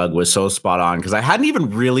like a rug was so spot on because I hadn't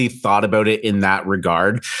even really thought about it in that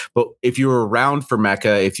regard. But if you were around for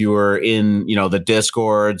Mecha, if you were in the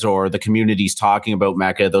Discords or the communities talking about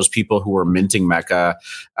Mecha, those people who were minting Mecha,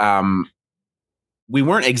 we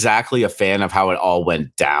weren't exactly a fan of how it all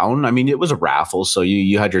went down. I mean, it was a raffle, so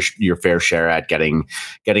you had your fair share at getting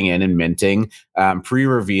in and minting.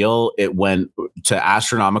 Pre-reveal, it went to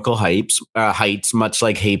astronomical heights, much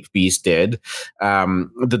like Hape Beast did.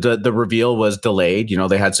 The reveal was delayed.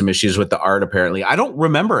 They had some issues with the art, apparently. I don't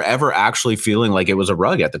remember ever actually feeling like it was a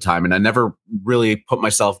rug at the time, and I never really put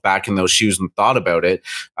myself back in those shoes and thought about it.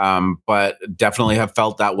 But definitely have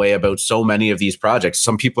felt that way about so many of these projects.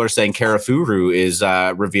 Some people are saying Karafuru is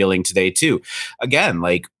is revealing today too. Again,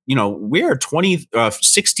 like, we are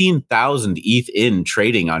 16,000 ETH in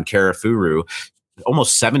trading on Karafuru,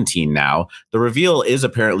 almost 17 now. The reveal is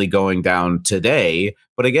apparently going down today.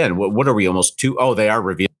 But again, what are we almost to? Oh, they are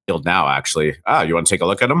revealed now, actually. You want to take a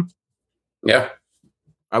look at them? Yeah.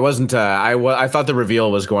 I wasn't. I thought the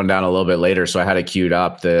reveal was going down a little bit later, so I had it queued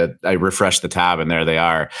up. I refreshed the tab, and there they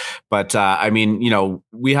are. But I memean,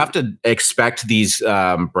 we have to expect these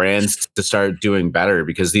brands to start doing better,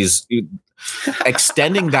 because these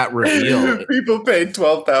extending that reveal. People paid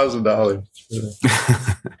 $12,000.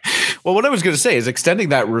 Well, what I was going to say is extending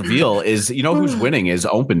that reveal is, who's winning is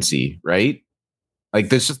OpenSea, right? Like,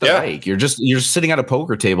 this is the break. You're sitting at a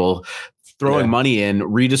poker table, throwing money in,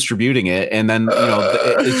 redistributing it, and then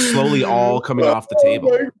it's slowly all coming off the table.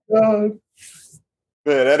 Oh my God.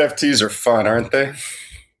 Man, NFTs are fun, aren't they?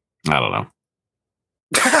 I don't know.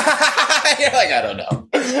 You're like, I don't know.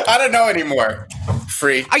 I don't know anymore.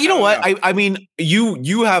 Free. You know what? I mean,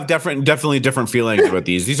 you have definitely different feelings about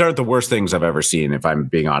these. These aren't the worst things I've ever seen, if I'm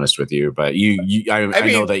being honest with you. But I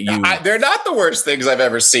know that you. They're not the worst things I've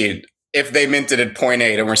ever seen. If they minted at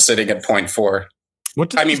 0.8 and we're sitting at 0.4.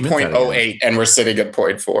 0.08 and we're sitting at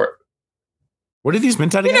 0.4. What are these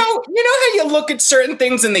mint at again? You know how you look at certain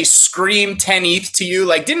things and they scream 10 ETH to you?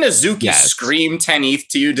 Like, didn't Azuki scream 10 ETH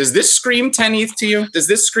to you? Does this scream 10 ETH to you? Does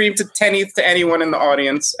this scream to 10 ETH to anyone in the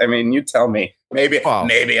audience? I mean, you tell me. Maybe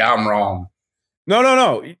I'm wrong.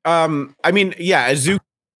 No. I mean, yeah, Azuki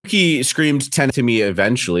screamed 10 to me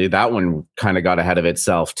eventually. That one kind of got ahead of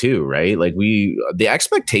itself too, right? Like, the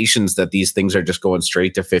expectations that these things are just going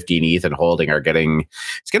straight to 15 ETH and holding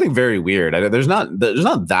it's getting very weird. There's not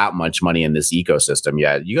that much money in this ecosystem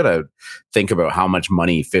yet. You got to think about how much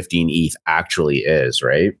money 15 ETH actually is,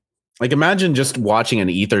 right? Like, imagine just watching an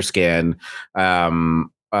Etherscan,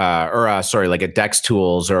 like a DEX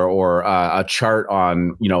tools or a chart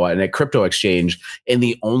on, a crypto exchange, and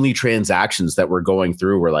the only transactions that we're going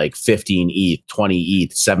through were like 15 ETH, 20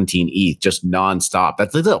 ETH, 17 ETH, just nonstop.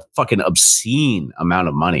 That's a fucking obscene amount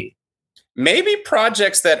of money. Maybe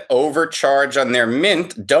projects that overcharge on their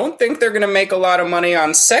mint don't think they're going to make a lot of money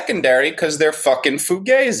on secondary because they're fucking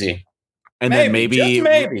fugazi. And then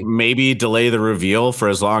maybe delay the reveal for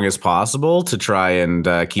as long as possible to try and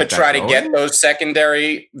keep to get those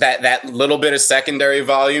secondary, that little bit of secondary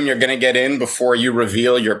volume you're going to get in before you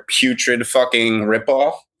reveal your putrid fucking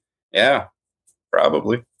ripoff. Yeah,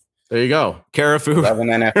 probably. There you go. Karafuru. 11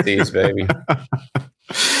 NFTs, baby.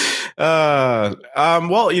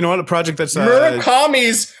 Well, you know what? A project that's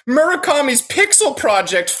Murakami's Pixel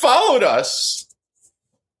project followed us.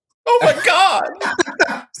 Oh my God.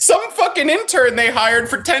 Some fucking intern they hired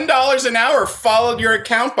for $10 an hour followed your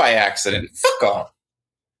account by accident. Fuck off.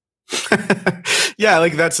 Yeah,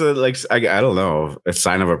 like that's I don't know, a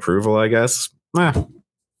sign of approval, I guess. That's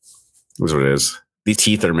what it is. These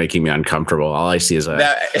teeth are making me uncomfortable. All I see is a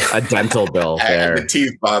dental bill there. The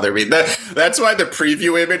teeth bother me. That's why the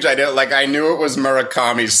preview image, I knew it was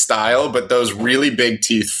Murakami's style, but those really big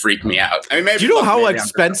teeth freak me out. I mean, maybe. Do you know how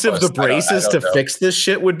expensive the braces to fix this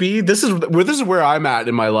shit would be? This is where I'm at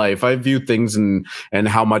in my life. I view things and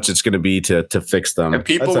how much it's going to be to fix them. And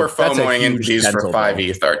people were FOMOing into these for 5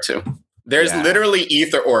 ETH R2. There's literally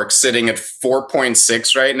EtherOrc sitting at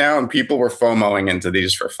 4.6 right now, and people were FOMOing into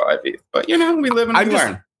these for 5 ETH. But, we live and we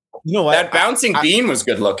learn. You know what? That bouncing bean was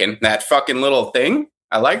good looking. That fucking little thing.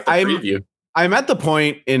 I like the preview. I'm at the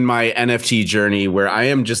point in my NFT journey where I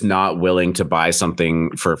am just not willing to buy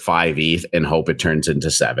something for 5 ETH and hope it turns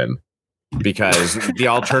into 7. Because the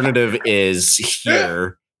alternative is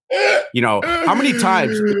here. How many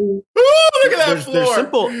times? Ooh, look at that floor.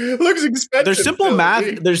 Looks expensive. There's simple math.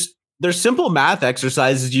 There's simple math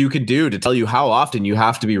exercises you could do to tell you how often you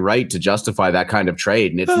have to be right to justify that kind of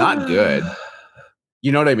trade, and it's not good.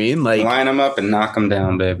 You know what I mean? Like, line them up and knock them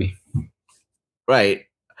down, baby. Right.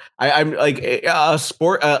 I'm like a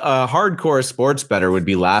hardcore sports bettor would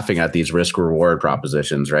be laughing at these risk reward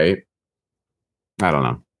propositions, right? I don't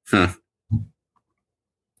know.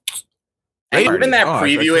 And even that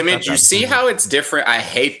preview image, you see how it's different? I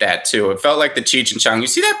hate that too. It felt like the Cheech and Chong. You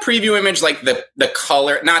see that preview image, like the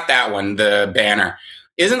color, not that one, the banner.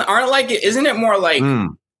 Isn't it more like,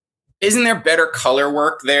 isn't there better color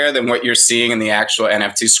work there than what you're seeing in the actual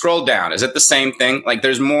NFT? Scroll down. Is it the same thing? Like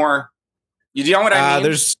there's more, you know what I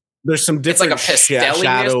mean? There's some different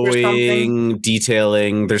shadowing,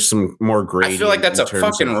 detailing. There's some more gradient. I feel like that's a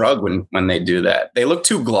fucking rug when they do that. They look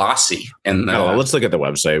too glossy. Let's look at the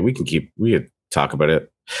website. We could talk about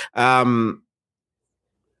it. I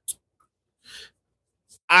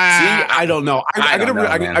don't know.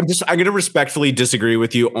 I'm gonna respectfully disagree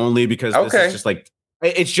with you only because this is just like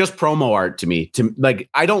It's just promo art to me. To like,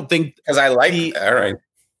 I don't think because I like. All right.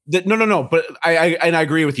 No. But I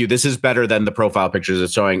agree with you. This is better than the profile pictures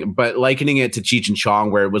it's showing. But likening it to Cheech and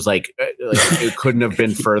Chong, where it was like it couldn't have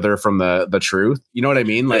been further from the truth. You know what I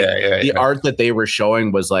mean? Like the art that they were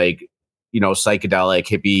showing was like, psychedelic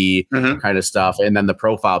hippie kind of stuff, and then the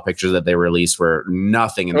profile pictures that they released were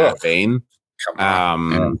nothing in that vein.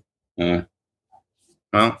 Come on.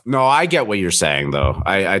 Well, no, I get what you're saying, though.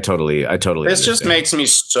 I totally. This understand. Just makes me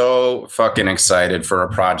so fucking excited for a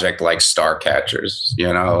project like Starcatchers.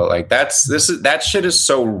 Like that shit is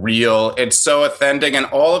so real. It's so authentic, and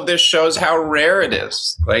all of this shows how rare it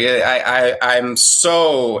is. Like I'm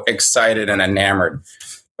so excited and enamored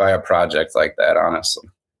by a project like that. Honestly.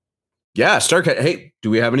 Yeah, Starcatcher. Hey, do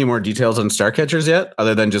we have any more details on Starcatchers yet,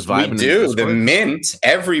 other than just vibing? We do. The Mint,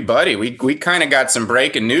 everybody. We kind of got some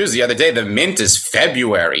breaking news the other day. The Mint is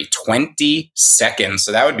February 22nd,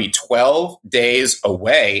 so that would be 12 days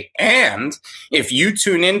away. And if you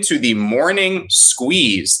tune into the Morning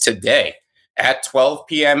Squeeze today at 12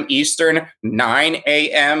 p.m. Eastern, 9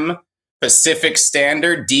 a.m. Pacific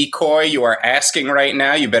Standard, Decoy, you are asking right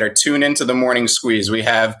now, you better tune into the Morning Squeeze. We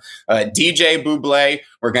have DJ Buble.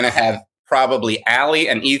 We're going to have probably Allie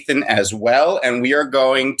and Ethan as well. And we are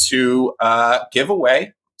going to give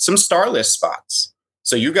away some Starlist spots.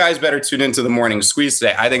 So you guys better tune into the Morning Squeeze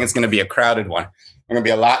today. I think it's going to be a crowded one. There's going to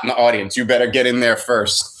be a lot in the audience. You better get in there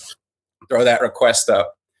first. Throw that request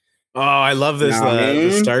up. Oh, I love this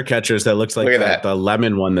the Starcatchers that looks like the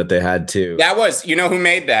lemon one that they had too. That was, who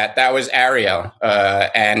made that? That was Ariel,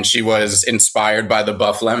 and she was inspired by the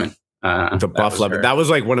Buff Lemon. The Buff Lemon. That was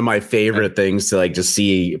like one of my favorite things to like just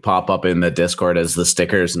see pop up in the Discord as the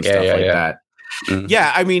stickers and stuff like that. Mm-hmm.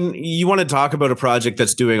 Yeah, I mean, you want to talk about a project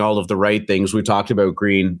that's doing all of the right things. We talked about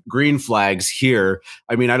green flags here.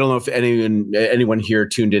 I mean, I don't know if anyone here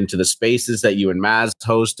tuned into the spaces that you and Maz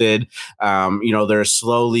hosted. They're a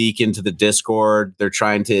slow leak into the Discord. They're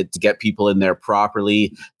trying to get people in there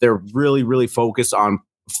properly. They're really, really focused on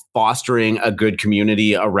fostering a good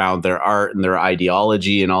community around their art and their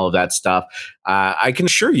ideology and all of that stuff. I can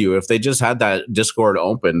assure you, if they just had that Discord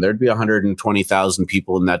open, there'd be 120,000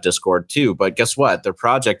 people in that Discord too. But guess what? Their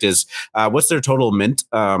project is, what's their total mint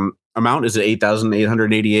amount? Is it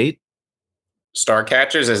 8,888?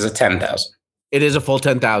 Starcatchers is a 10,000. It is a full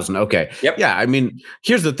 10,000. Okay. Yep. Yeah. I mean,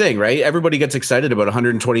 here's the thing, right? Everybody gets excited about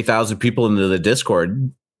 120,000 people into the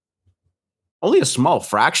Discord. Only a small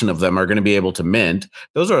fraction of them are going to be able to mint.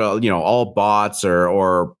 Those are, all bots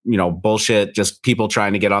or bullshit, just people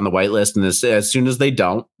trying to get on the whitelist. And as soon as they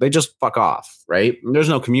don't, they just fuck off, right? There's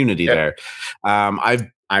no community there.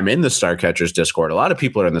 I'm in the Starcatchers Discord. A lot of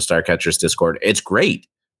people are in the Starcatchers Discord. It's great.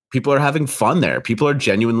 People are having fun there. People are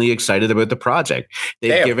genuinely excited about the project.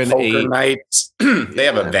 They have poker nights. They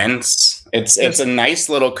have events. It's a nice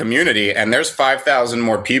little community, and there's 5,000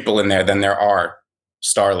 more people in there than there are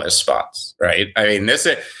Starlist spots, right? I mean, this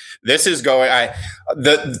is going.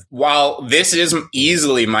 While this is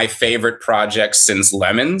easily my favorite project since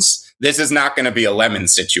Lemons, this is not going to be a Lemon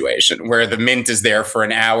situation where the mint is there for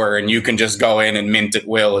an hour and you can just go in and mint at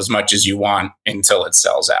will as much as you want until it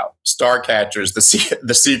sells out. Starcatchers,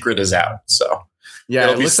 the secret is out, so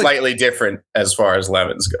it'll be slightly different as far as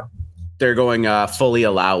Lemons go. They're going fully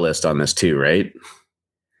allow list on this too, right?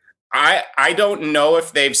 I don't know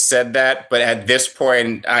if they've said that, but at this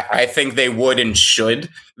point, I think they would and should.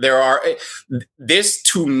 This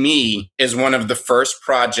to me is one of the first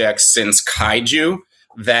projects since Kaiju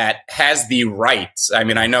that has the right. I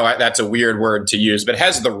mean, I know that's a weird word to use, but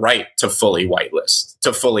has the right to fully whitelist,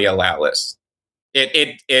 to fully allow list.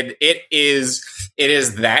 It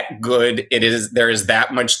is that good. There is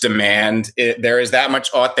that much demand. There is that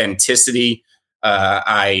much authenticity.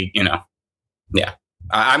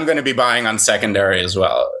 I'm going to be buying on secondary as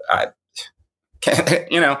well. I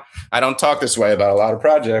don't talk this way about a lot of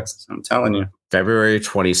projects. I'm telling you. February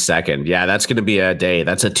 22nd. Yeah, that's going to be a day.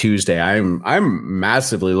 That's a Tuesday. I'm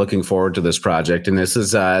massively looking forward to this project, and this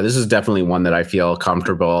is definitely one that I feel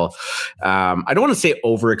comfortable. I don't want to say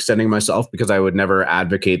overextending myself because I would never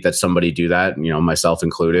advocate that somebody do that, myself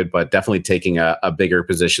included, but definitely taking a bigger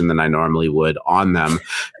position than I normally would on them,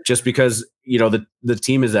 just because the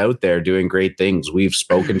team is out there doing great things. We've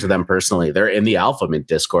spoken to them personally. They're in the Alpha Mint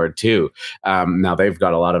Discord too. Now they've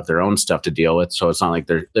got a lot of their own stuff to deal with, so it's not like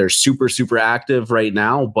they're super, super active right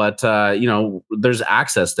now, but there's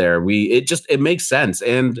access there. It makes sense.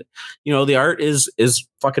 And the art is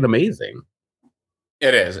fucking amazing.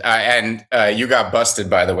 It is. And you got busted,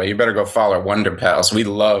 by the way. You better go follow Wonder Pals. We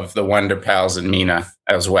love the Wonder Pals and Mina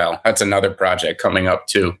as well. That's another project coming up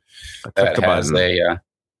too. That has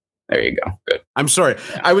There you go. Good. I'm sorry.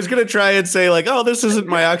 I was going to try and say like, oh, this isn't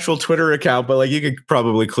my actual Twitter account, but like you could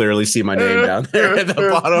probably clearly see my name down there at the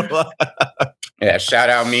bottom. Yeah, shout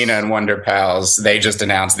out Mina and Wonder Pals. They just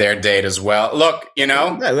announced their date as well. Look,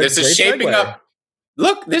 this is shaping up.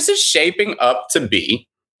 Look, this is shaping up to be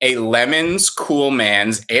a Lemons Cool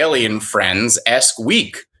Man's Alien Friends-esque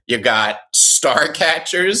week. You got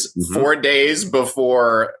Starcatchers 4 days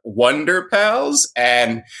before Wonder Pals.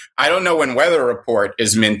 And I don't know when Weather Report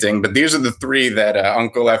is minting, but these are the three that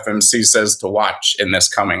Uncle FMC says to watch in this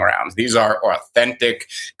coming round. These are authentic,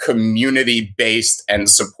 community-based and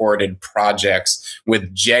supported projects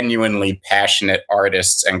with genuinely passionate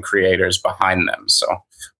artists and creators behind them. So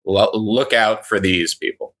look out for these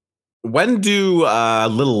people. When do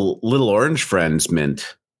little orange friends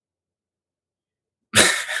mint?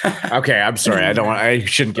 Okay, I'm sorry. I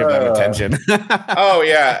shouldn't give them attention. Oh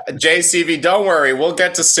yeah, JCV, don't worry. We'll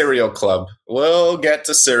get to Cereal Club.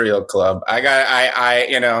 This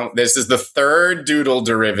is the third Doodle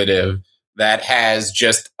derivative that has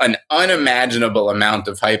just an unimaginable amount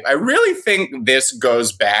of hype. I really think this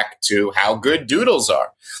goes back to how good doodles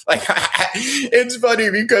are. Like, it's funny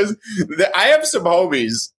because I have some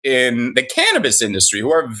homies in the cannabis industry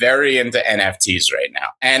who are very into NFTs right now.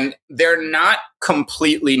 And they're not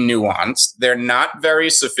completely nuanced. They're not very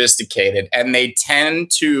sophisticated. And they tend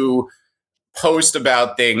to post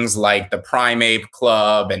about things like the Prime Ape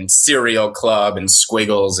Club and Cereal Club and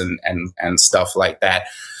Squiggles and stuff like that.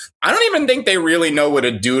 I don't even think they really know what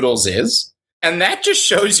a Doodles is. And that just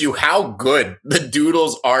shows you how good the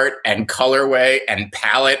Doodles art and colorway and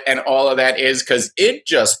palette and all of that is, because it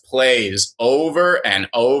just plays over and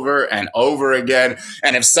over and over again.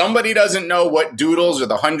 And if somebody doesn't know what Doodles or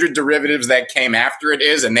the 100 derivatives that came after it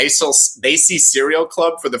is, and they see Cereal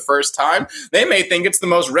Club for the first time, they may think it's the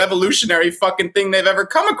most revolutionary fucking thing they've ever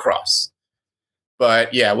come across.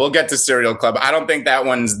 But yeah, we'll get to Cereal Club. I don't think that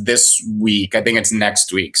one's this week. I think it's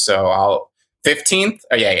next week. So 15th?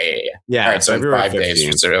 Oh, yeah. Yeah. All right, so in 5 days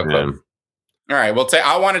for Cereal Club. All right,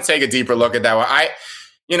 I want to take a deeper look at that one.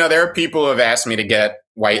 There are people who have asked me to get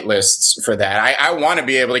whitelists for that. I want to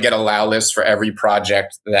be able to get a allow list for every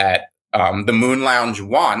project that the Moon Lounge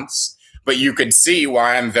wants. But you could see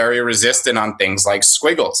why I'm very resistant on things like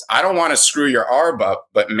Squiggles. I don't want to screw your arb up,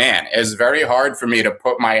 but man, it's very hard for me to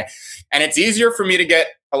and it's easier for me to get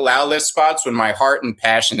allow list spots when my heart and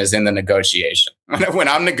passion is in the negotiation. When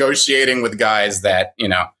I'm negotiating with guys that,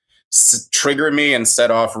 trigger me and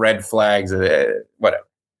set off red flags, whatever.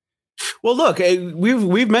 Well, look,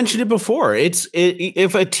 we've mentioned it before.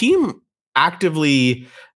 If a team actively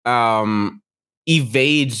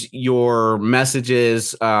evades your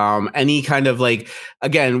messages, any kind of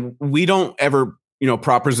again, we don't ever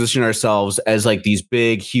proposition ourselves as like these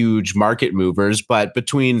big, huge market movers, but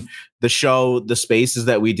between the show, the spaces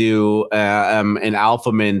that we do, and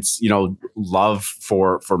Alpha Mint's, love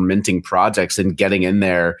for minting projects and getting in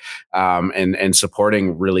there, and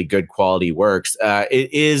supporting really good quality works,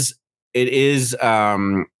 it is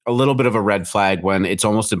a little bit of a red flag when it's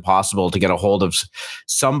almost impossible to get a hold of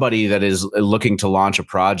somebody that is looking to launch a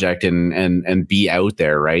project and be out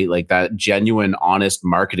there, right? Like that genuine, honest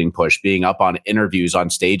marketing push, being up on interviews, on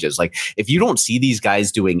stages. Like if you don't see these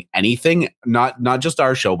guys doing anything, not just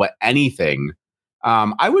our show, but anything,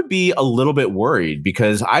 I would be a little bit worried,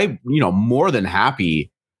 because I, more than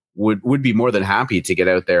happy would be more than happy to get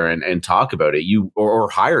out there and talk about it. Or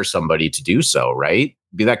hire somebody to do so, right?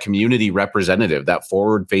 Be that community representative, that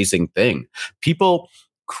forward-facing thing. People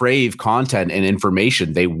crave content and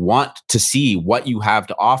information. They want to see what you have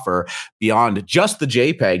to offer beyond just the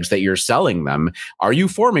JPEGs that you're selling them. Are you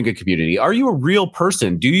forming a community? Are you a real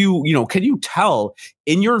person? Do you, can you tell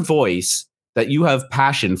in your voice that you have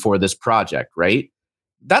passion for this project, right?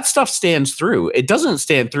 That stuff stands through. It doesn't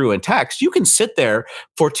stand through in text. You can sit there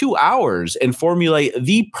for 2 hours and formulate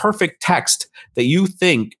the perfect text that you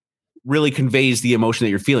think really conveys the emotion that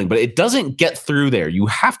you're feeling, but it doesn't get through there. You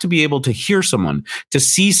have to be able to hear someone, to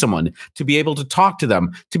see someone, to be able to talk to them,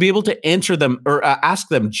 to be able to answer them or ask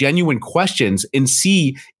them genuine questions and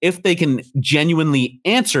see if they can genuinely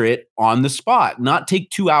answer it on the spot, not take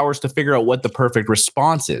 2 hours to figure out what the perfect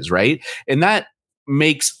response is, right? And that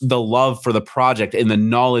makes the love for the project and the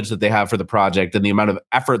knowledge that they have for the project and the amount of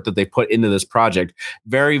effort that they put into this project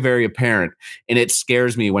very, very apparent. And it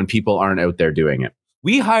scares me when people aren't out there doing it.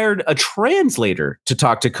 We hired a translator to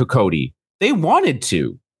talk to Cocody. They wanted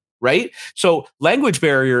to, right? So language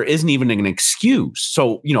barrier isn't even an excuse.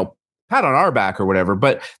 So, pat on our back or whatever,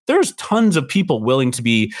 but there's tons of people willing to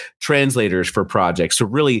be translators for projects to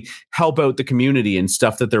really help out the community and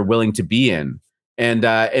stuff that they're willing to be in. And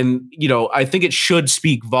I think it should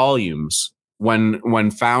speak volumes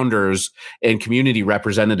when founders and community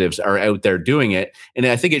representatives are out there doing it. And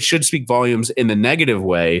I think it should speak volumes in the negative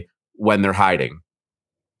way when they're hiding.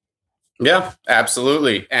 Yeah,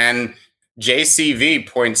 absolutely. And JCV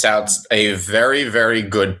points out a very, very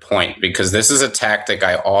good point, because this is a tactic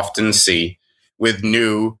I often see with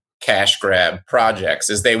new cash grab projects,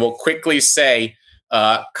 is they will quickly say,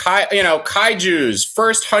 Kaiju's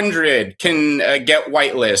first 100 can get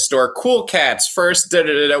whitelist, or Cool Cats first,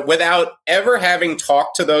 without ever having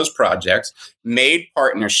talked to those projects, made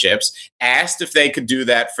partnerships, asked if they could do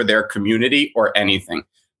that for their community or anything.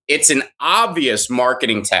 It's an obvious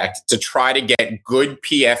marketing tactic to try to get good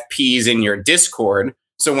PFPs in your Discord.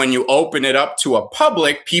 So when you open it up to a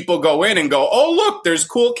public, people go in and go, oh, look, there's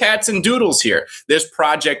Cool Cats and Doodles here. This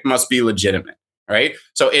project must be legitimate, right?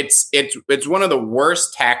 So it's one of the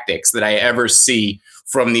worst tactics that I ever see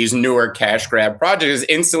from these newer cash grab projects, is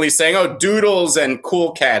instantly saying, oh, Doodles and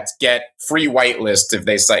Cool Cats get free whitelist if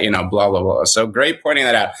they say, blah, blah, blah. So great pointing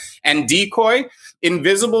that out. And Decoy,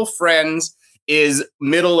 Invisible Friends, is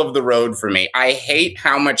middle of the road for me. I hate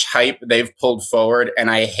how much hype they've pulled forward,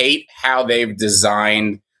 and I hate how they've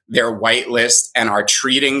designed their whitelist and are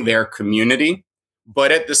treating their community.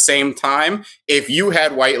 But at the same time, if you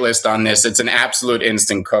had whitelist on this, it's an absolute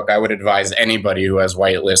instant cook. I would advise anybody who has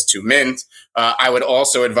whitelist to mint. I would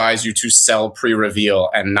also advise you to sell pre-reveal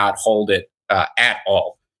and not hold it at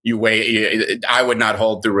all. I would not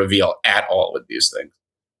hold the reveal at all with these things.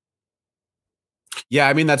 Yeah,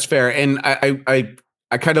 I mean, that's fair. And I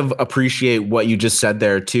kind of appreciate what you just said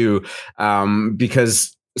there too,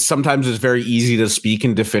 because sometimes it's very easy to speak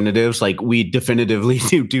in definitives. Like, we definitively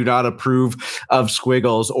do not approve of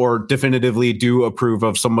Squiggles, or definitively do approve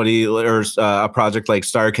of somebody or a project like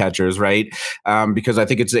Starcatchers, right? Because I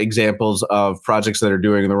think it's examples of projects that are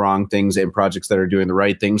doing the wrong things and projects that are doing the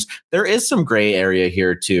right things. There is some gray area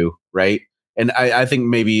here too, right? And I think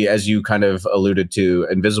maybe, as you kind of alluded to,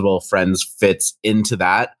 Invisible Friends fits into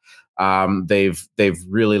that. They've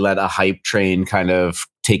really let a hype train kind of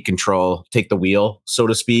take the wheel, so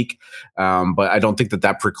to speak. But I don't think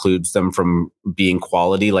that precludes them from being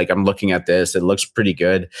quality. Like, I'm looking at this, it looks pretty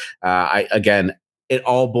good. Again, it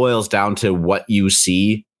all boils down to what you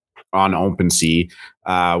see on OpenSea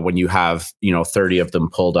when you have 30 of them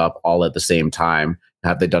pulled up all at the same time.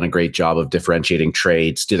 Have they done a great job of differentiating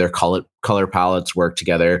traits? Do their color palettes work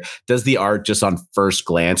together? Does the art just on first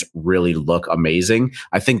glance really look amazing?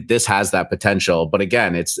 I think this has that potential, but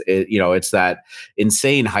again, it's that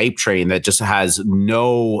insane hype train that just has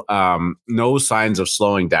no signs of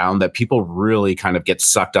slowing down, that people really kind of get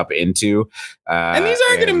sucked up into. And these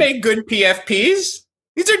aren't going to make good PFPs.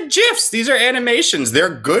 These are GIFs. These are animations. They're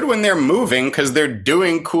good when they're moving because they're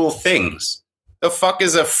doing cool things. The fuck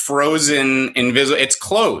is a frozen invisible? It's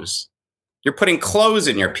clothes. You're putting clothes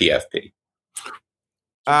in your PFP.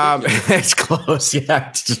 It's clothes. Yeah,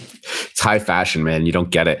 it's high fashion, man. You don't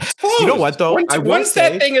get it. You know what though? Once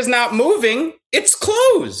that thing is not moving, it's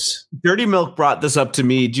clothes. Dirty Milk brought this up to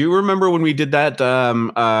me. Do you remember when we did that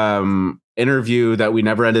interview that we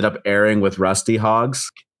never ended up airing with Rusty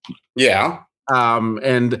Hogs? Yeah.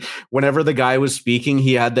 And whenever the guy was speaking,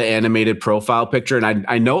 he had the animated profile picture, and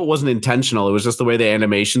I know it wasn't intentional. It was just the way the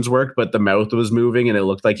animations worked, but the mouth was moving and it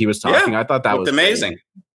looked like he was talking. I thought that was amazing. Great.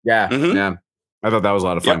 Yeah. Mm-hmm. Yeah. I thought that was a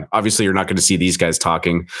lot of fun. Yep. Obviously, you're not going to see these guys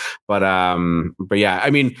talking, but yeah,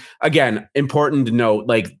 I mean, again, important to note,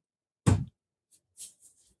 like,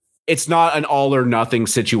 it's not an all or nothing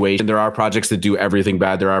situation. There are projects that do everything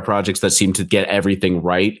bad. There are projects that seem to get everything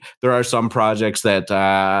right. There are some projects that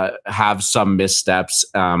have some missteps,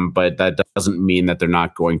 but that doesn't mean that they're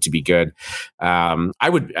not going to be good. I'm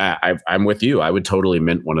with you. I would totally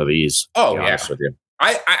mint one of these. Oh, yeah. With you.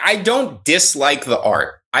 I don't dislike the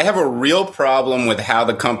art. I have a real problem with how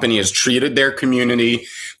the company has treated their community,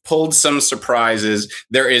 pulled some surprises.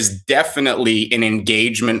 There is definitely an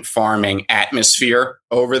engagement farming atmosphere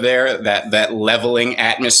over there, that leveling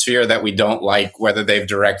atmosphere that we don't like, whether they've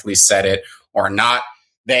directly said it or not.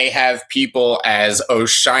 They have people, as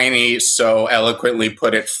O'Shiny so eloquently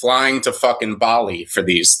put it, flying to fucking Bali for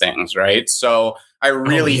these things, right? So I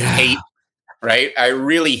really hate right? I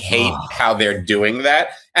really hate how they're doing that.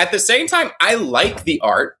 At the same time, I like the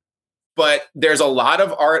art, but there's a lot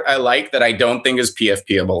of art I like that I don't think is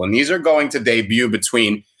PFPable. And these are going to debut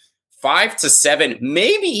between 5 to 7,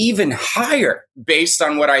 maybe even higher, based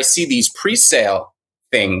on what I see these pre-sale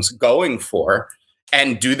things going for.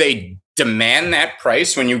 And do they demand that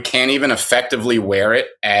price when you can't even effectively wear it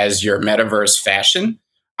as your metaverse fashion?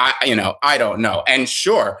 I don't know. And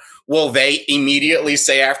sure, will they immediately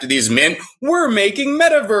say after these mint, we're making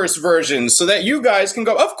metaverse versions so that you guys can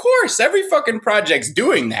go, of course, every fucking project's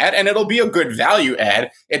doing that and it'll be a good value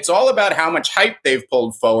add. It's all about how much hype they've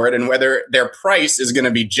pulled forward and whether their price is going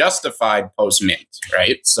to be justified post mint,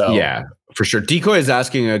 right? So yeah. For sure. Decoy is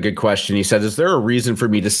asking a good question. He said, is there a reason for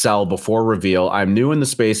me to sell before reveal? I'm new in the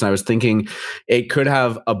space and I was thinking it could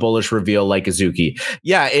have a bullish reveal like Azuki.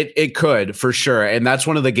 Yeah, it could for sure. And that's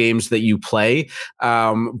one of the games that you play.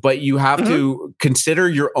 But you have to consider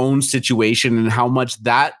your own situation and how much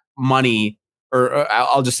that money, or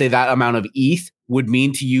I'll just say that amount of ETH would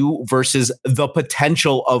mean to you versus the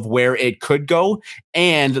potential of where it could go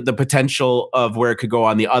and the potential of where it could go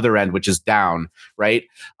on the other end, which is down, right?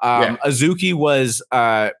 Azuki was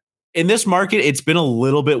in this market, it's been a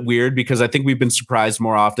little bit weird because I think we've been surprised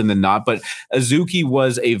more often than not, but Azuki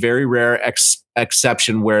was a very rare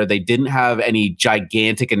exception where they didn't have any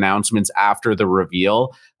gigantic announcements after the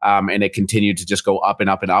reveal, and it continued to just go up and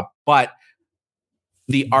up and up. But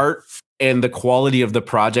the art and the quality of the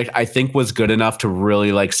project, I think, was good enough to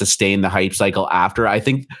really like sustain the hype cycle after. I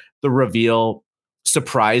think the reveal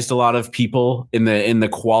surprised a lot of people in the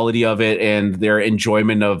quality of it and their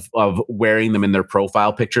enjoyment of wearing them in their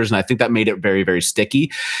profile pictures. And I think that made it very, very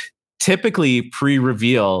sticky. Typically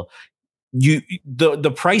pre-reveal,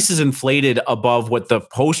 the price is inflated above what the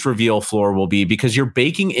post-reveal floor will be because you're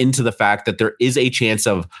baking into the fact that there is a chance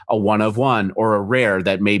of a one of one or a rare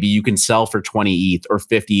that maybe you can sell for 20 ETH or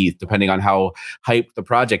 50 ETH, depending on how hyped the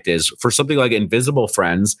project is. For something like Invisible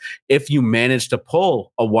Friends, if you manage to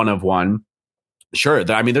pull a one of one, sure.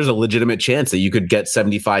 I mean, there's a legitimate chance that you could get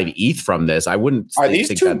 75 ETH from this. I wouldn't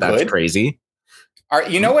think that that's crazy.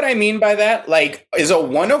 You know what I mean by that? Like, is a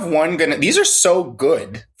one of one gonna? These are so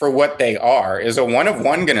good for what they are. Is a one of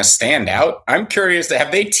one gonna stand out? I'm curious. Have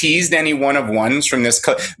they teased any one of ones from this?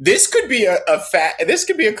 This could be This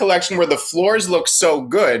could be a collection where the floors look so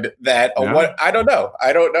good that what? I don't know.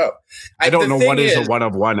 I don't know what is a one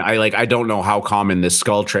of one. I don't know how common this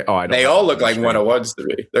skull tray. They all look like one of ones to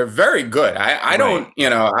me. They're very good. I don't.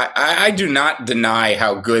 I do not deny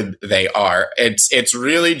how good they are. It's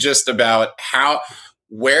really just about how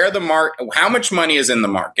much money is in the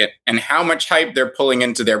market and how much hype they're pulling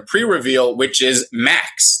into their pre-reveal, which is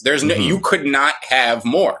max. There's no, you could not have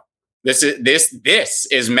more. This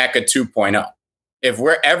is Mecca 2.0. If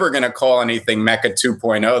we're ever going to call anything Mecca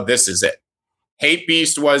 2.0, this is it. Hate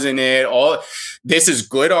Beast wasn't it. This is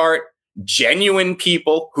good art, genuine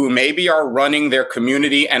people who maybe are running their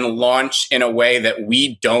community and launch in a way that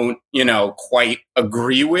we don't, quite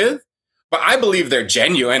agree with. But I believe they're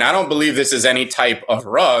genuine. I don't believe this is any type of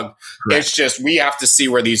rug. Correct. It's just we have to see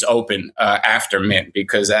where these open after mint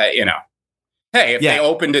because, hey, if they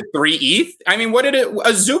opened at 3 ETH, I mean, what did it?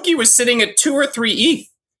 Azuki was sitting at 2 or 3 ETH.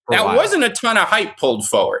 That wasn't a ton of hype pulled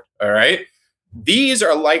forward. All right. These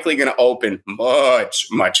are likely going to open much,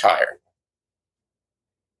 much higher.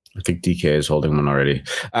 I think DK is holding one already.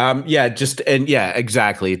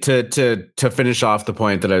 Exactly. To finish off the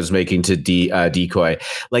point that I was making to Decoy,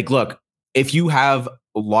 like, look, if you have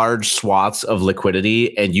large swaths of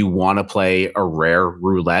liquidity and you want to play a rare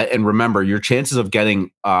roulette, and remember, your chances of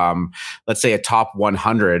getting, let's say, a top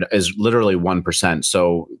 100 is literally 1%.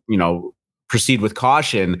 So, proceed with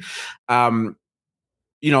caution. Are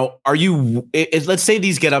you? Let's say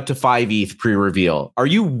these get up to 5 ETH pre-reveal. Are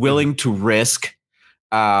you willing to risk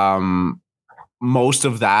most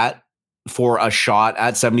of that for a shot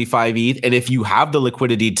at 75 ETH? And if you have the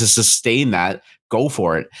liquidity to sustain that, go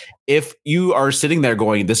for it. If you are sitting there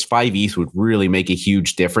going, this 5 ETH would really make a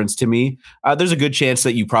huge difference to me, there's a good chance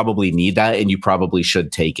that you probably need that and you probably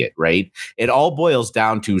should take it, right? It all boils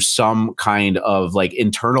down to some kind of like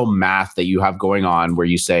internal math that you have going on where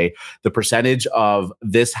you say the percentage of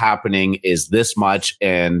this happening is this much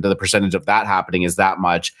and the percentage of that happening is that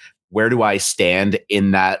much. Where do I stand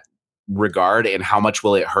in that regard and how much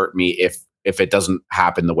will it hurt me if it doesn't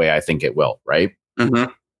happen the way I think it will, right?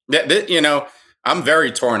 Mm-hmm. I'm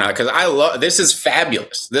very torn out because I love, this is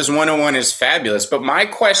fabulous. This 101 is fabulous. But my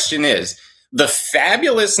question is the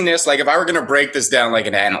fabulousness, like if I were going to break this down like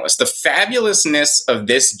an analyst, the fabulousness of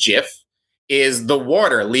this GIF is the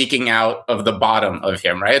water leaking out of the bottom of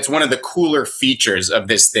him, right? It's one of the cooler features of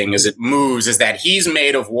this thing as it moves is that he's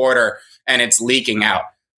made of water and it's leaking out.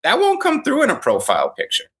 That won't come through in a profile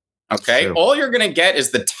picture. Okay. Sure. All you're going to get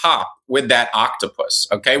is the top with that octopus.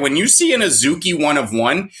 Okay. When you see an Azuki one of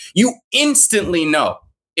one, you instantly know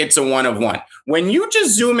it's a one of one. When you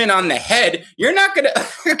just zoom in on the head, you're not going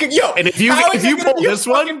to, and if you pull this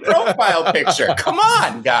one profile picture, come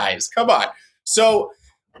on, guys, come on. So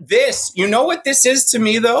this, you know what this is to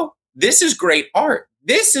me though? This is great art.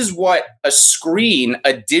 This is what a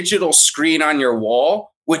digital screen on your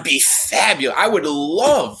wall would be fabulous. I would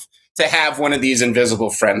love to have one of these invisible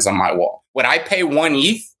friends on my wall. Would I pay 1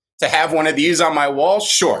 ETH to have one of these on my wall?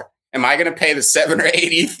 Sure. Am I going to pay the 7 or 8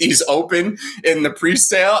 ETH these open in the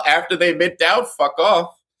pre-sale after they mint out? Fuck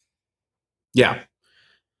off.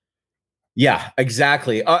 Yeah,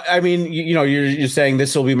 exactly. I mean, you're saying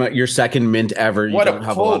this will be your second mint ever. What a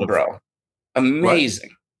pull, bro.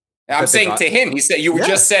 Amazing. I'm saying to him, he said,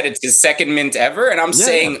 just said it's his second mint ever. And I'm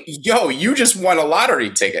saying, yo, you just won a lottery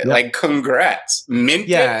ticket. Yeah. Like, congrats. Mint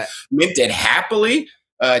it happily.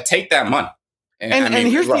 Take that money. And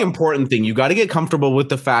here's the important thing. You got to get comfortable with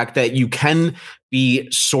the fact that you can be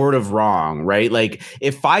sort of wrong, right? Like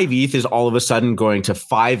if 5 ETH is all of a sudden going to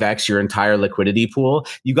 5x your entire liquidity pool,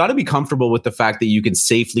 you got to be comfortable with the fact that you can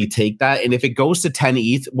safely take that. And if it goes to 10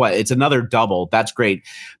 ETH, it's another double. That's great.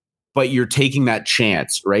 But you're taking that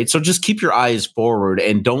chance, right? So just keep your eyes forward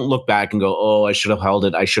and don't look back and go, oh, I should have held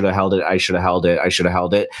it. I should have held it. I should have held it. I should have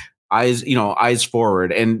held it. Eyes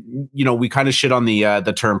forward. And, we kind of shit on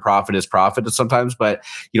the term profit is profit sometimes, but,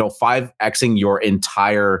 5xing your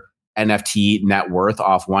entire NFT net worth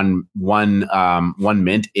off one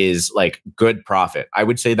mint is like good profit. I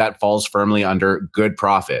would say that falls firmly under good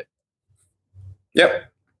profit. Yep.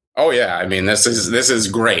 Oh yeah. I mean, this is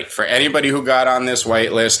great for anybody who got on this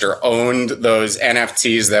whitelist or owned those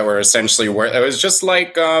NFTs that were essentially worth. It was just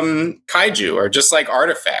like Kaiju or just like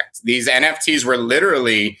Artifact. These NFTs were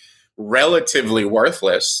literally relatively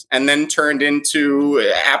worthless and then turned into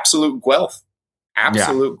absolute wealth.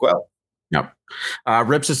 Wealth. Yep.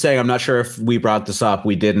 Rips is saying, I'm not sure if we brought this up.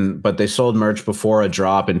 We didn't, but they sold merch before a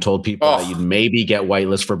drop and told people that you'd maybe get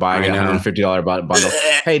whitelist for buying a $150 bundle.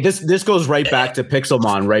 Hey, this goes right back to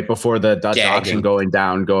Pixelmon right before the Dutch auction going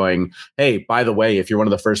down, going, hey, by the way, if you're one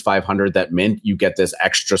of the first 500 that mint, you get this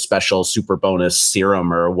extra special super bonus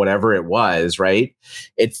serum or whatever it was, right?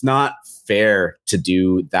 It's not fair to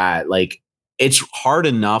do that. Like, it's hard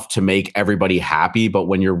enough to make everybody happy, but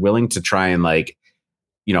when you're willing to try and make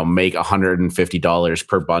 $150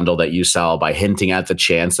 per bundle that you sell by hinting at the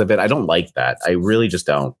chance of it, I don't like that. I really just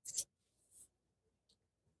don't.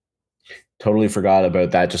 Totally forgot about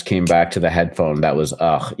that. Just came back to the headphone. That was,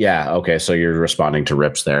 yeah. Okay. So you're responding to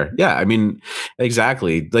Rips there. Yeah. I mean,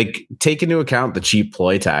 exactly. Like, take into account the cheap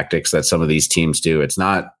ploy tactics that some of these teams do. It's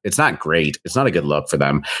not great. It's not a good look for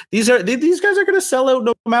them. These guys are going to sell out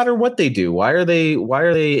no matter what they do. Why are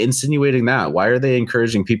they insinuating that? Why are they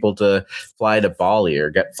encouraging people to fly to Bali or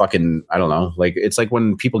get fucking, I don't know. Like, it's like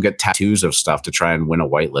when people get tattoos of stuff to try and win a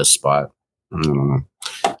whitelist spot. I don't know.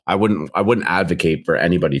 I wouldn't advocate for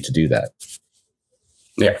anybody to do that.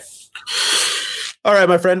 Yeah. All right,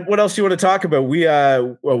 my friend. What else do you want to talk about?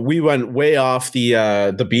 We went way off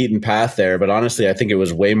the beaten path there, but honestly, I think it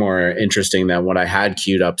was way more interesting than what I had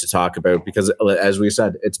queued up to talk about because, as we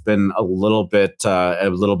said, it's been a little bit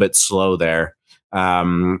slow there.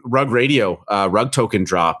 Rug Radio, Rug Token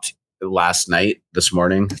dropped this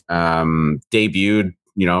morning. Debuted.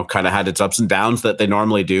 Kind of had its ups and downs that they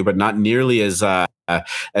normally do, but not nearly as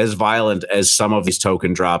violent as some of these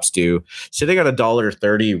token drops do. Sitting at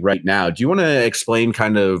 $1.30 right now. Do you want to explain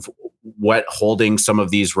kind of what holding some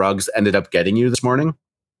of these rugs ended up getting you this morning?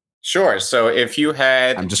 Sure. So if you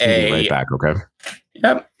had, I'm just going to be right back. Okay.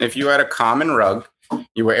 Yep. If you had a common rug,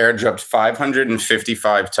 you were airdropped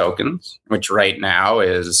 555 tokens, which right now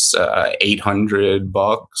is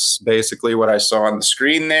 $800, basically what I saw on the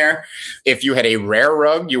screen there. If you had a rare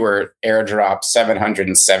rug, you were airdropped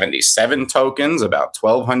 777 tokens, about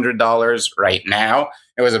 $1,200 right now.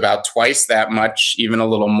 It was about twice that much, even a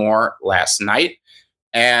little more last night.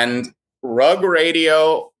 And Rug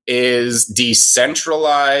Radio is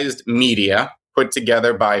decentralized media put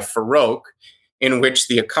together by Farouk, in which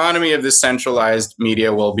the economy of the centralized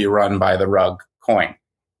media will be run by the Rug coin.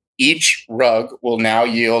 Each rug will now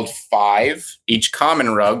yield 5. Each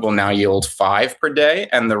common rug will now yield 5 per day,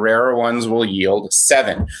 and the rarer ones will yield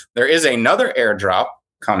 7. There is another airdrop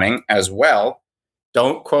coming as well.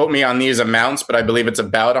 Don't quote me on these amounts, but I believe it's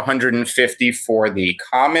about 150 for the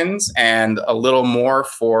commons and a little more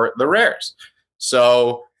for the rares.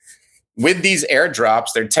 So with these airdrops,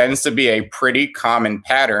 there tends to be a pretty common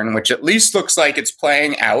pattern, which at least looks like it's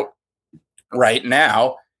playing out right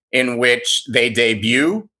now, in which they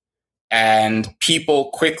debut and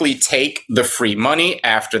people quickly take the free money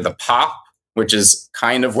after the pop, which is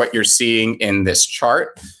kind of what you're seeing in this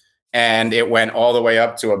chart. And it went all the way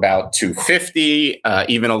up to about $2.50,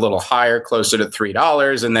 even a little higher, closer to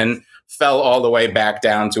 $3, and then fell all the way back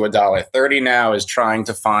down to $1.30 now, is trying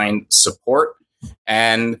to find support.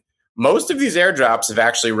 And most of these airdrops have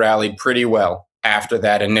actually rallied pretty well after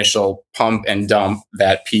that initial pump and dump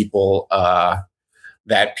that people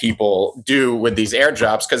do with these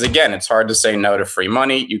airdrops. Because again, it's hard to say no to free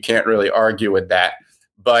money. You can't really argue with that.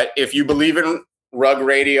 But if you believe in rug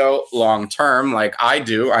radio long term, like I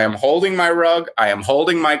do, I am holding my rug, I am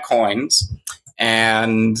holding my coins,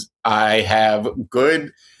 and I have a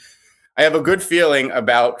good feeling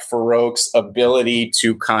about Farouk's ability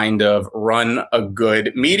to kind of run a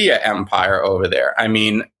good media empire over there. I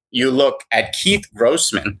mean, you look at Keith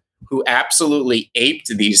Grossman, who absolutely aped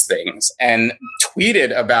these things and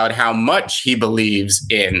tweeted about how much he believes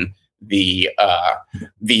in the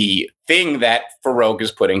thing that Farouk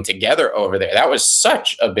is putting together over there. That was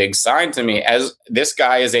such a big sign to me, as this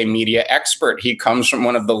guy is a media expert. He comes from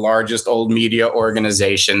one of the largest old media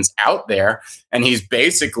organizations out there, and he's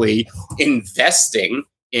basically investing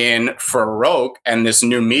in Farouk and this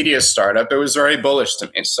new media startup. It was very bullish to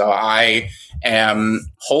me. So I am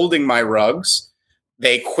holding my rugs.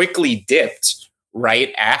 They quickly dipped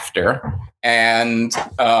right after, and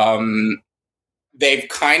they've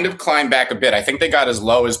kind of climbed back a bit. I think they got as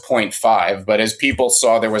low as 0.5, but as people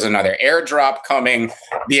saw there was another airdrop coming,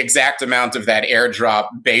 the exact amount of that airdrop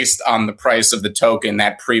based on the price of the token,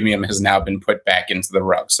 that premium has now been put back into the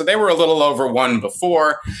rug. So they were a little over 1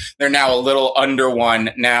 before. They're now a little under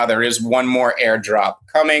 1 now. There is one more airdrop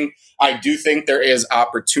coming. I do think there is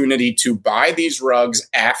opportunity to buy these rugs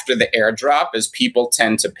after the airdrop, as people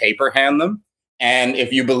tend to paper hand them. And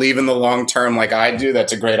if you believe in the long term like I do,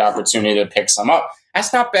 that's a great opportunity to pick some up.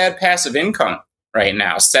 That's not bad passive income right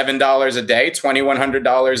now. $7 a day,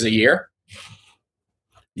 $2,100 a year.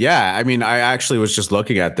 Yeah, I mean, I actually was just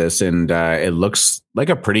looking at this, and it looks like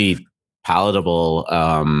a pretty palatable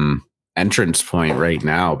entrance point right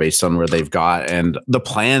now based on where they've got and the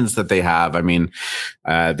plans that they have. I mean,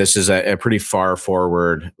 this is a pretty far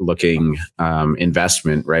forward looking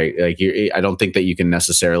investment, right? Like, I don't think that you can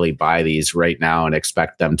necessarily buy these right now and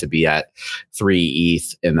expect them to be at 3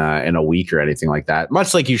 ETH in a week or anything like that.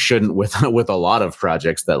 Much like you shouldn't with a lot of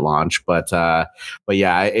projects that launch. But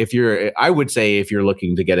yeah, I would say if you're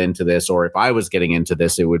looking to get into this, or if I was getting into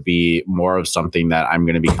this, it would be more of something that I'm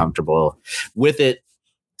going to be comfortable with it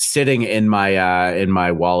sitting in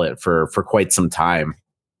my wallet for quite some time.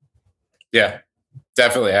 Yeah,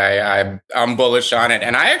 definitely. I'm bullish on it,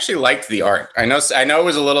 and I actually liked the art. I know it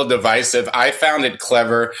was a little divisive. I found it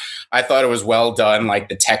clever. I thought it was well done, like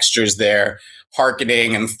the textures there,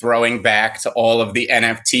 hearkening and throwing back to all of the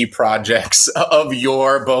NFT projects of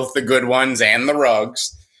yore, both the good ones and the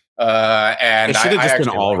rugs. And it should have just been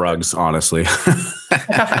all rugs, honestly.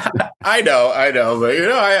 I know,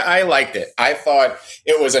 but I liked it. I thought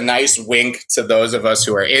it was a nice wink to those of us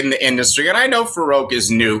who are in the industry. And I know Farouk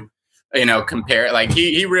is new, like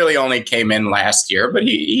he really only came in last year, but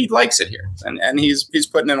he likes it here, and he's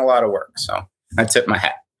putting in a lot of work. So I tip my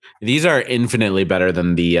hat. These are infinitely better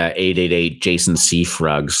than the 888 Jason Seif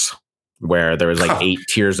rugs, where there was like 8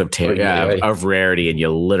 tiers of rarity, and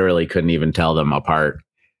you literally couldn't even tell them apart.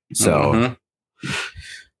 So,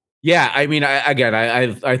 yeah, I mean, I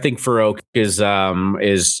think Farouk is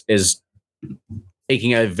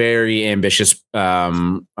taking a very ambitious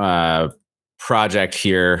project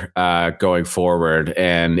here going forward,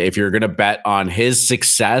 and if you're going to bet on his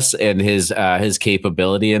success and his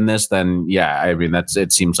capability in this, then yeah, I mean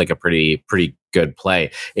it seems like a pretty good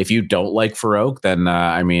play. If you don't like Farouk, then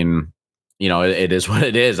I mean, it is what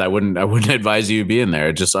it is. I wouldn't advise you be in there.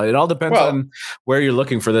 It all depends on where you're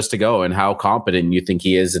looking for this to go and how competent you think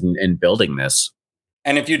he is in building this.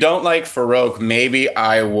 And if you don't like Farouk, maybe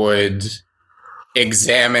I would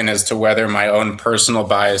examine as to whether my own personal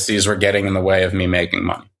biases were getting in the way of me making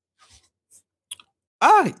money.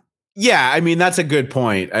 Yeah, I mean, that's a good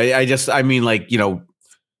point. I mean, like,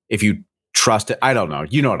 if you trust it, I don't know.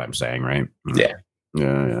 You know what I'm saying, right? Yeah.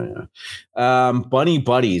 Yeah. Bunny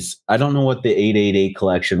Buddies. I don't know what the 888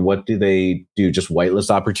 collection. What do they do? Just whitelist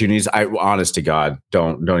opportunities? Honest to God,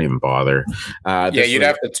 don't even bother. You'd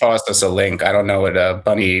have to toss us a link. I don't know what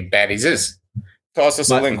Bunny Baddies is. Toss us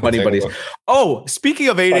a link. Bunny Buddies. Oh, speaking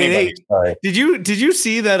of 888, did you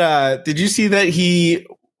see that? Did you see that he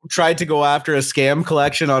tried to go after a scam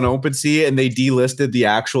collection on OpenSea and they delisted the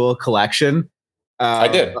actual collection? I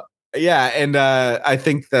did. Yeah, and I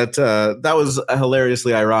think that that was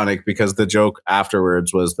hilariously ironic because the joke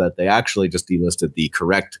afterwards was that they actually just delisted the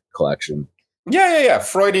correct collection. Yeah.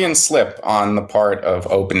 Freudian slip on the part of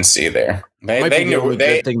OpenSea there. They knew the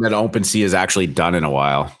good thing that OpenSea has actually done in a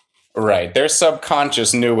while. Right. Their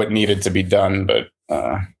subconscious knew what needed to be done, but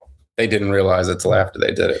they didn't realize it till after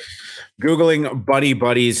they did it. Googling Bunny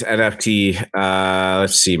Buddies NFT.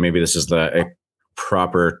 Let's see. Maybe this is the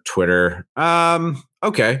proper Twitter.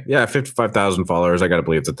 Okay. Yeah. 55,000 followers. I got to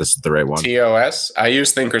believe that this is the right one. TOS. I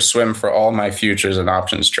use Thinkorswim for all my futures and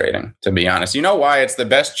options trading, to be honest. You know why? It's the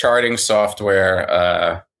best charting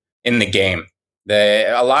software in the game.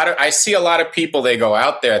 I see a lot of people, they go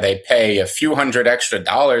out there, they pay a few $100 extra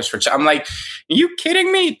for. I'm like, are you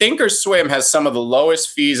kidding me? Thinkorswim has some of the lowest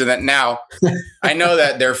fees, and that now I know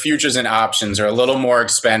that their futures and options are a little more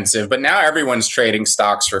expensive, but now everyone's trading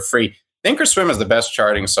stocks for free. Thinkorswim is the best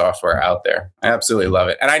charting software out there. I absolutely love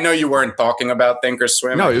it. And I know you weren't talking about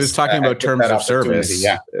Thinkorswim. No, he was talking about terms of service.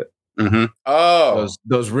 Yeah. Mm-hmm. Oh,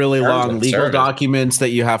 those really long legal documents that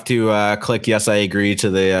you have to click. Yes, I agree to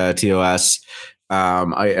the TOS.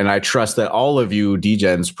 I trust that all of you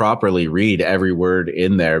DGens properly read every word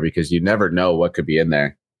in there, because you never know what could be in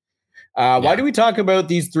there. Why do we talk about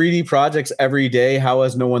these 3D projects every day? How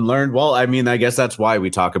has no one learned? Well, I mean, I guess that's why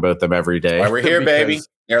we talk about them every day. Why we're here, baby.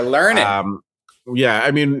 You're learning. Yeah,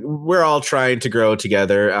 I mean, we're all trying to grow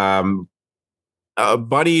together.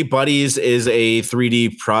 Buddies is a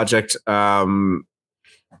 3D project. I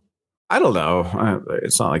don't know.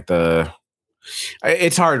 It's not like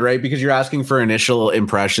it's hard, right? Because you're asking for initial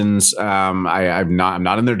impressions. I'm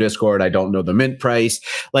not in their Discord. I don't know the mint price.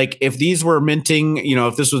 Like, if these were minting,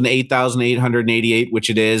 if this was an 8,888, which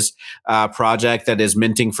it is, project that is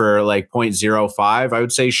minting for like 0.05, I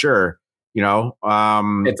would say sure.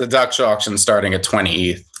 It's a Dutch auction starting at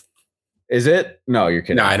 20 ETH. Is it? No, you're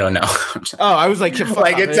kidding. No, I don't know. Oh, I was like,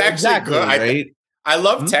 like it's actually good. Right? I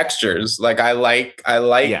love textures. Like I like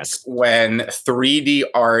when 3D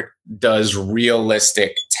art does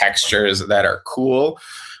realistic textures that are cool.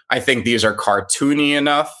 I think these are cartoony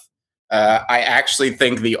enough. I actually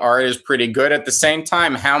think the art is pretty good. At the same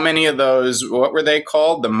time, how many of those, what were they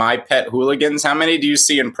called? The My Pet Hooligans? How many do you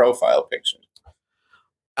see in profile pictures?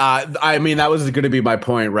 I mean, that was going to be my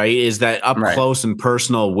point, right? Is that up close and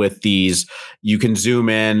personal with these, you can zoom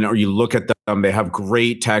in or you look at them. They have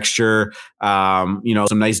great texture, some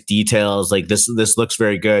nice details. Like this looks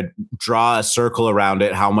very good. Draw a circle around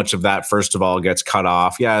it. How much of that, first of all, gets cut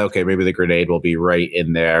off? Yeah, okay, maybe the grenade will be right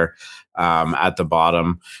in there at the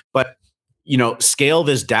bottom. But, scale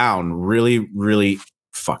this down really, really.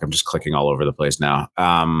 Fuck, I'm just clicking all over the place now.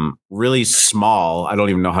 Really small. I don't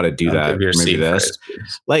even know how to do that. Maybe this.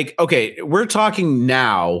 Like, okay, we're talking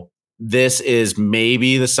now. This is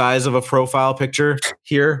maybe the size of a profile picture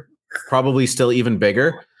here. Probably still even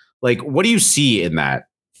bigger. Like, what do you see in that?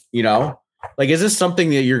 Like, is this something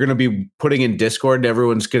that you're going to be putting in Discord and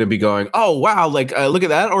everyone's going to be going, oh, wow, like, look at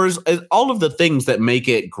that? Or is all of the things that make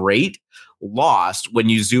it great lost when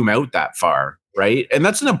you zoom out that far? Right. And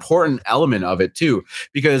that's an important element of it, too,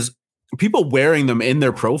 because people wearing them in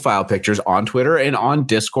their profile pictures on Twitter and on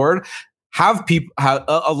Discord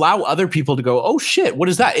allow other people to go, oh, shit, what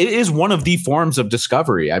is that? It is one of the forms of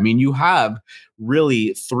discovery. I mean, you have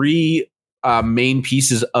really three main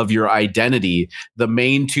pieces of your identity, the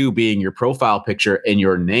main two being your profile picture and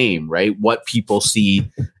your name, right? What people see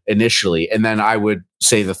initially. And then I would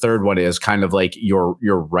say the third one is kind of like your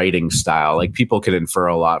writing style. Like, people can infer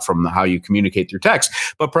a lot from how you communicate through text,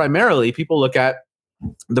 but primarily people look at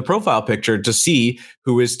the profile picture to see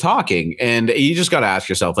who is talking. And you just got to ask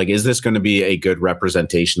yourself, like, is this going to be a good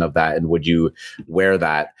representation of that? And would you wear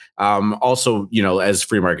that? Also, as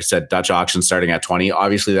Free Market said, Dutch auction starting at 20.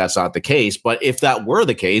 Obviously, that's not the case. But if that were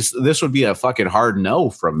the case, this would be a fucking hard no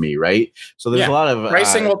from me, right? So there's a lot of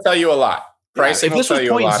pricing will tell you a lot. Pricing if this was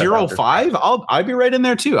 0.05, I'd be right in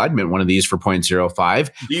there too. I'd mint one of these for 0.05.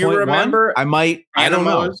 Do you remember? I might. I don't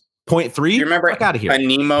know. 0.3. Do you remember out of here.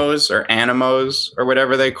 Animos or Animos or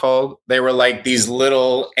whatever they called? They were like these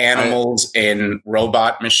little animals in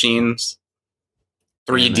robot machines.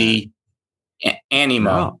 3D.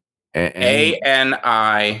 Animo.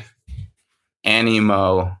 ANI.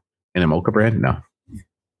 Animo. Animoca brand? No.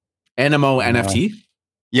 Animo NFT?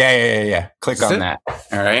 Yeah. Click on that.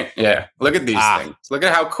 All right. Yeah. Look at these things. Look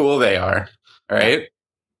at how cool they are. All right.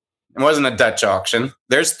 It wasn't a Dutch auction.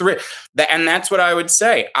 There's three. And that's what I would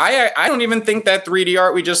say. I don't even think that 3D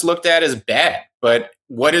art we just looked at is bad. But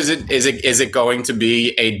what is it? Is it going to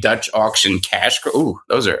be a Dutch auction cash? Ooh,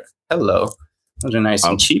 those are nice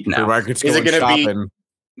and cheap now. Is it going to be?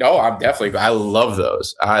 No, I love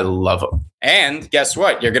those. I love them. And guess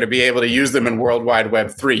what? You're going to be able to use them in World Wide Web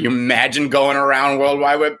 3. You imagine going around World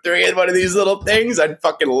Wide Web 3 in one of these little things? I'd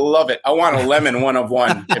fucking love it. I want a lemon 1 of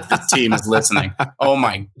 1 if this team is listening. Oh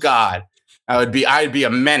my God. I'd be a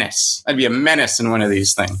menace. I'd be a menace in one of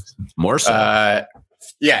these things. More so.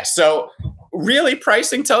 Yeah. So really,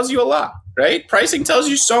 pricing tells you a lot, right? Pricing tells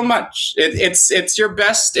you so much. It's your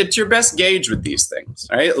best gauge with these things,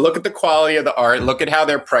 right? Look at the quality of the art, look at how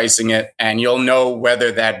they're pricing it, and you'll know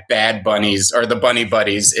whether that Bad Bunnies or the Bunny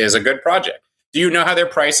Buddies is a good project. Do you know how they're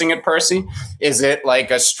pricing it, Percy? Is it like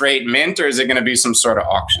a straight mint, or is it going to be some sort of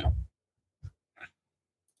auction?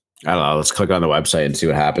 I don't know. Let's click on the website and see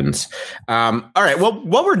what happens. All right. Well,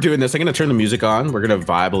 while we're doing this, I'm going to turn the music on. We're going to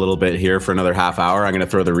vibe a little bit here for another half hour. I'm going to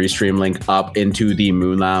throw the Restream link up into the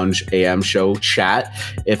Moon Lounge AM show chat.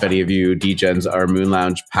 If any of you DGens are Moon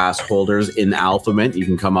Lounge pass holders in Alpha Mint, you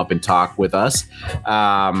can come up and talk with us.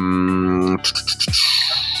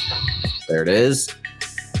 There it is.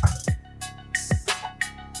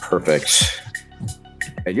 Perfect.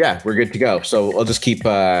 And yeah, we're good to go. So I'll just keep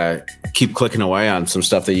clicking away on some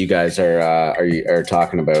stuff that you guys are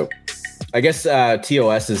talking about. I guess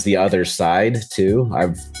TOS is the other side too.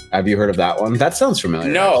 Have you heard of that one? That sounds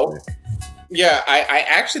familiar. No. Actually. Yeah, I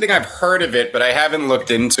actually think I've heard of it, but I haven't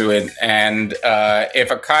looked into it. And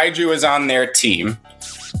if a kaiju is on their team,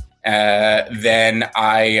 then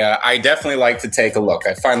I definitely like to take a look.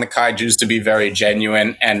 I find the kaijus to be very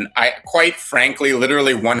genuine, and I quite frankly,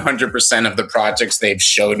 literally 100% of the projects they've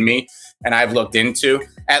showed me and I've looked into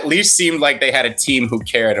at least seemed like they had a team who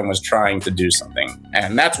cared and was trying to do something.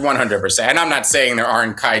 And that's 100%. And I'm not saying there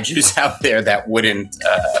aren't kaijus out there that wouldn't,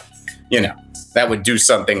 that would do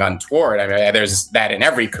something untoward. I mean, there's that in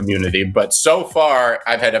every community, but so far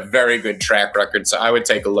I've had a very good track record. So I would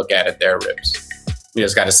take a look at it there, Ribs. You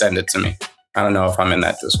just got to send it to me. I don't know if I'm in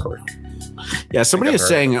that Discord. Yeah, somebody is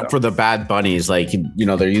saying for the Bad Bunnies, like,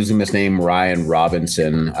 they're using this name Ryan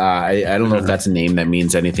Robinson. I don't know if that's a name that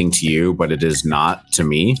means anything to you, but it is not to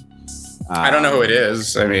me. I don't know who it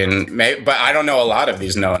is. I mean, but I don't know a lot of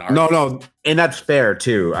these known artists. No, and that's fair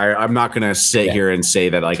too. I'm not going to sit here and say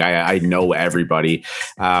that like I know everybody.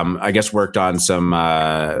 I guess worked on some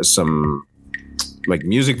like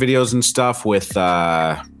music videos and stuff with.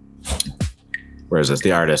 Where is this?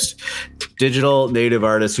 The artist. Digital native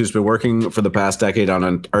artist who's been working for the past decade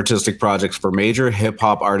on artistic projects for major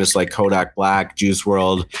hip-hop artists like Kodak Black, Juice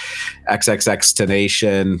WRLD,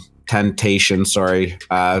 Temptation, sorry.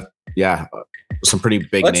 Some pretty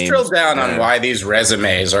big names. Let's drill down on why these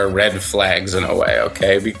resumes are red flags in a way,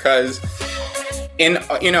 okay? Because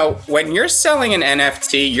when you're selling an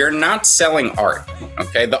NFT, you're not selling art,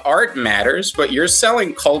 okay? The art matters, but you're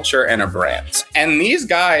selling culture and a brand. And these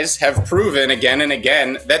guys have proven again and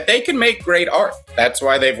again that they can make great art. That's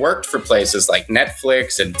why they've worked for places like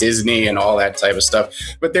Netflix and Disney and all that type of stuff.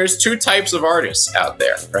 But there's two types of artists out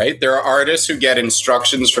there, right? There are artists who get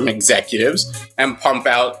instructions from executives and pump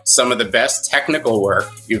out some of the best technical work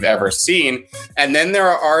you've ever seen. And then there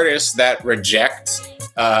are artists that reject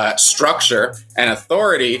structure and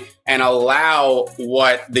authority and allow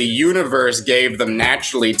what the universe gave them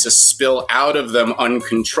naturally to spill out of them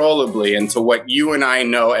uncontrollably into what you and I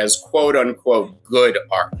know as quote unquote good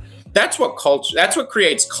art. That's what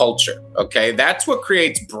creates culture, okay? That's what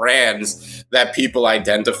creates brands that people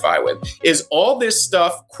identify with. Is all this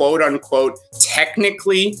stuff, quote unquote,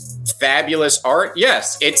 technically fabulous art?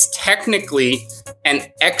 Yes, it's technically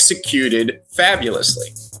and executed fabulously.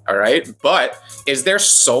 All right. But is there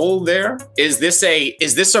soul there? Is this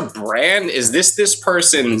a brand? Is this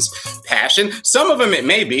person's passion? Some of them it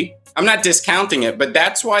may be. I'm not discounting it, but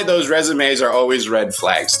that's why those resumes are always red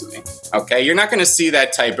flags to me. Okay. You're not going to see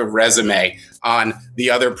that type of resume on the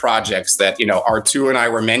other projects that, R2 and I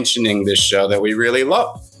were mentioning this show that we really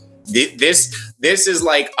love. This is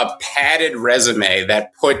like a padded resume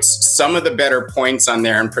that puts some of the better points on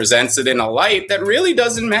there and presents it in a light that really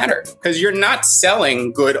doesn't matter because you're not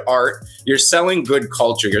selling good art. You're selling good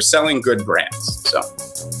culture. You're selling good brands. So.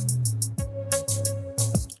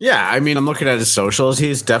 Yeah, I mean, I'm looking at his socials.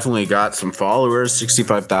 He's definitely got some followers,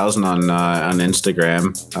 65,000 on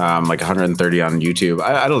Instagram, like 130 on YouTube.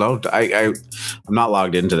 I don't know. I'm not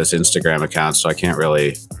logged into this Instagram account, so I can't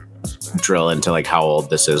really drill into like how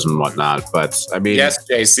old this is and whatnot. But I mean, yes,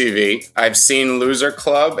 JCV, I've seen Loser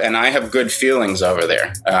Club and I have good feelings over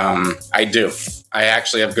there. I do. I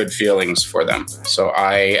actually have good feelings for them. So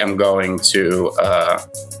I am going to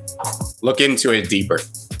look into it deeper.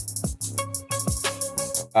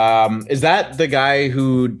 Is that the guy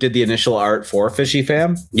who did the initial art for Fishy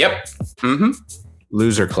Fam? Yep. Mm-hmm.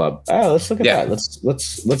 Loser Club. Oh, let's look at that.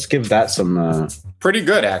 Let's give that some pretty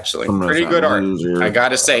good, actually. Pretty good art. I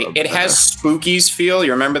gotta say, it has Spookies feel.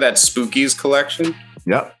 You remember that Spookies collection?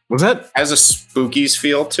 Yep. Was that? Has a Spookies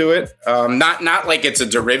feel to it. Not like it's a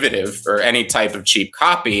derivative or any type of cheap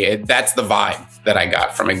copy. That's the vibe that I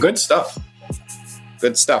got from it. Good stuff.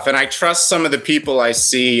 Good stuff. And I trust some of the people I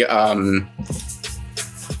see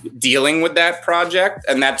dealing with that project,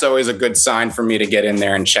 and that's always a good sign for me to get in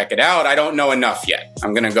there and check it out. I don't know enough yet.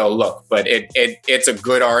 I'm gonna go look, but it's a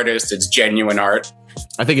good artist. It's genuine art.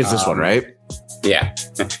 I think it's this one, right? Yeah,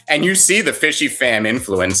 and you see the Fishy Fam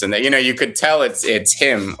influence, and that you could tell it's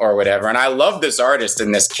him or whatever. And I love this artist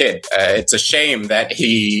and this kid. It's a shame that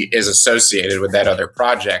he is associated with that other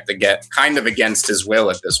project again, kind of against his will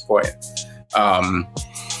at this point.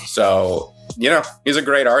 So he's a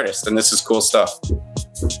great artist, and this is cool stuff.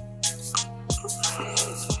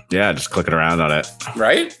 Yeah, just clicking around on it.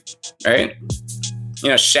 Right.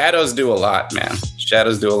 Shadows do a lot, man.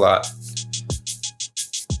 Shadows do a lot.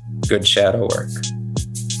 Good shadow work.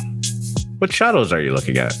 What shadows are you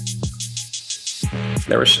looking at?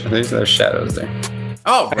 There's shadows there.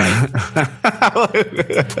 Oh,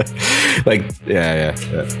 right. Yeah.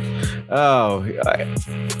 Oh,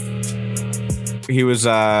 he was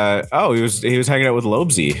hanging out with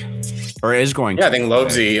Lobesy, or is going. Yeah, I think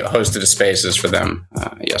Lobesy hosted a Spaces for them.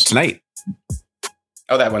 Yes, tonight.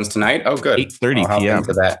 Oh, that one's tonight. Oh, good. 8:30 p.m.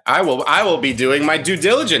 For that, I will be doing my due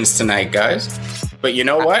diligence tonight, guys. But you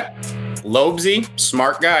know what? Lobesy,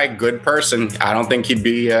 smart guy, good person. I don't think he'd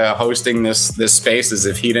be hosting this Spaces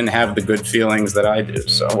if he didn't have the good feelings that I do.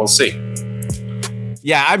 So we'll see.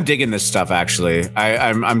 Yeah, I'm digging this stuff. Actually,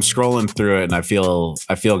 I'm scrolling through it and I feel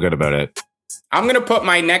good about it. I'm gonna put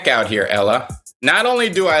my neck out here, Ella. Not only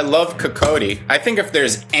do I love Cocody, I think if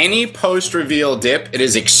there's any post-reveal dip, it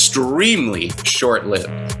is extremely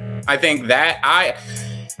short-lived. I think that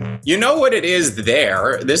you know what it is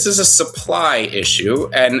there? This is a supply issue,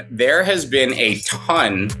 and there has been a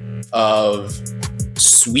ton of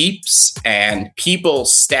sweeps and people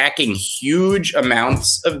stacking huge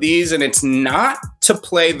amounts of these, and it's not to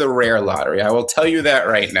play the rare lottery. I will tell you that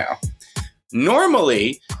right now.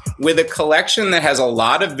 Normally, with a collection that has a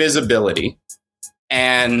lot of visibility,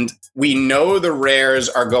 and we know the rares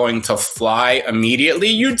are going to fly immediately,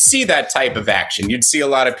 you'd see that type of action. You'd see a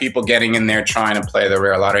lot of people getting in there trying to play the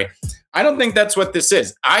rare lottery. I don't think that's what this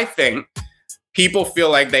is. I think people feel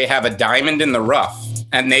like they have a diamond in the rough,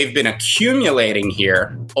 and they've been accumulating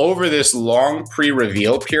here over this long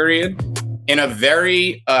pre-reveal period in a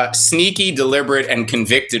very sneaky, deliberate, and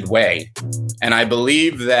convicted way. And I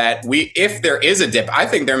believe that if there is a dip, I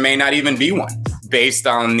think there may not even be one, based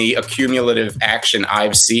on the accumulative action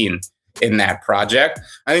I've seen in that project.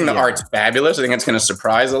 I think the art's fabulous. I think it's going to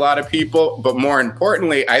surprise a lot of people. But more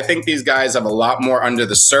importantly, I think these guys have a lot more under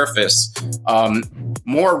the surface,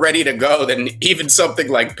 more ready to go than even something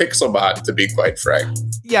like Pixelbot, to be quite frank.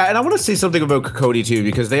 Yeah, and I want to say something about Cocody too,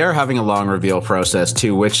 because they are having a long reveal process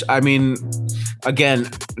too, which, I mean, again,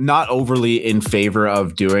 not overly in favor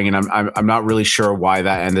of doing, and I'm not really sure why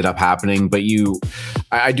that ended up happening. But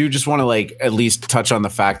I do just want to at least touch on the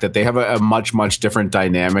fact that they have a much different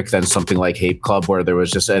dynamic than something like Hape Club, where there was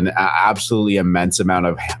just an absolutely immense amount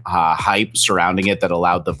of hype surrounding it that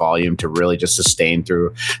allowed the volume to really just sustain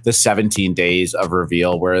through the 17 days of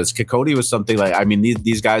reveal. Whereas Cocody was something like, I mean,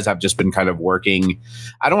 these guys have just been kind of working,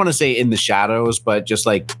 I don't want to say in the shadows, but just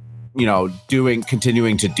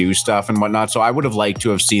continuing to do stuff and whatnot. So I would have liked to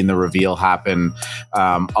have seen the reveal happen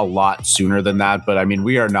a lot sooner than that. But I mean,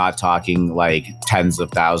 we are not talking like tens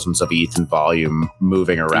of thousands of ETH in volume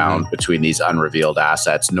moving around between these unrevealed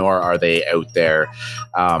assets, nor are they out there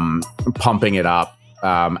pumping it up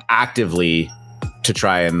actively to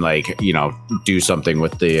try and do something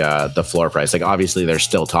with the floor price. Obviously they're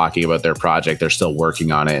still talking about their project, they're still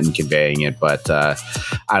working on it and conveying it, but I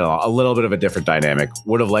don't know, a little bit of a different dynamic.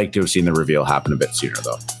 Would have liked to have seen the reveal happen a bit sooner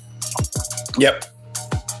though. Yep.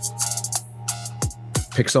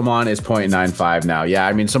 Pixelmon is 0.95 now. Yeah,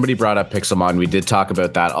 I mean, somebody brought up Pixelmon. We did talk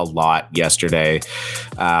about that a lot yesterday.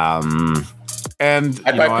 And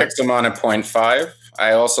I'd buy Pixelmon at 0.5.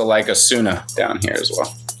 I also like Asuna down here as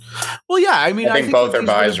well. Well, yeah, I mean, I think both are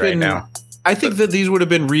buys right now. I think that these would have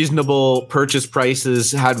been reasonable purchase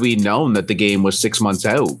prices had we known that the game was 6 months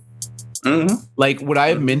out. Mm-hmm. Would I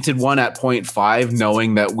have minted one at 0.5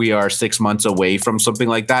 knowing that we are 6 months away from something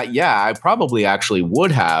like that? Yeah, I probably actually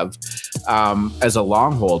would have as a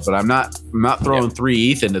long hold, but I'm not throwing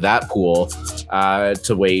 3 ETH into that pool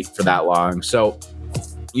to wait for that long. So,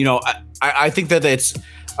 I think that it's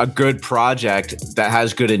a good project that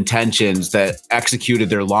has good intentions that executed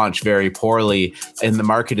their launch very poorly, and the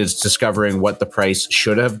market is discovering what the price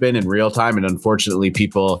should have been in real time. And unfortunately,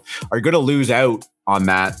 people are going to lose out on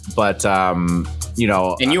that. But, and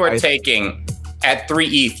you are taking at 3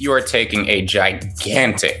 ETH, you are taking a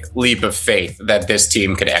gigantic leap of faith that this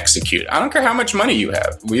team could execute. I don't care how much money you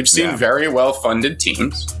have. We've seen very well-funded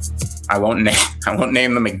teams. I won't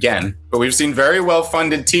name them again, but we've seen very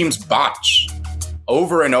well-funded teams botch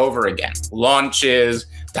over and over again. Launches,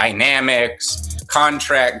 dynamics,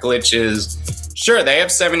 contract glitches. Sure, they have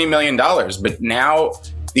 $70 million, but now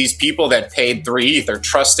these people that paid 3 ETH are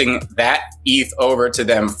trusting that ETH over to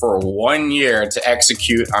them for 1 year to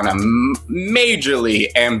execute on a majorly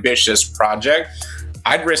ambitious project.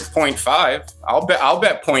 I'd risk 0.5. I'll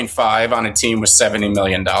bet 0.5 on a team with $70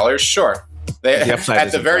 million. Sure.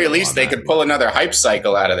 At the very least, they could pull another hype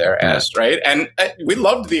cycle out of their ass, right? And we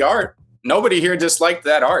loved the art. Nobody here disliked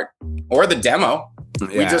that art or the demo. Yeah.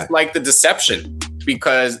 We just liked the deception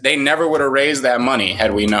because they never would have raised that money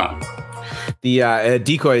had we known. The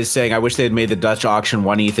Decoy is saying, I wish they had made the Dutch auction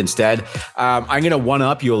 1 ETH instead. I'm going to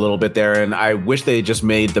one-up you a little bit there, and I wish they just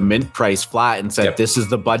made the mint price flat and said, this is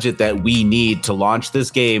the budget that we need to launch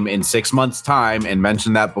this game in 6 months' time, and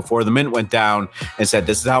mentioned that before the mint went down, and said,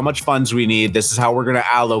 this is how much funds we need, this is how we're going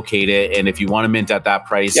to allocate it, and if you want to mint at that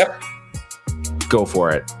price, go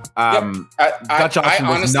for it. Dutch auction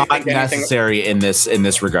was not necessary in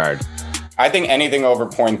this regard. I think anything over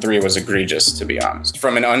 0.3 was egregious, to be honest.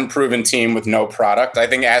 From an unproven team with no product, I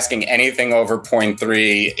think asking anything over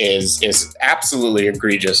 0.3 is absolutely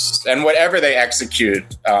egregious. And whatever they execute,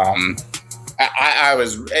 it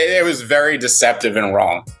was very deceptive and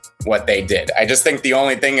wrong what they did. I just think the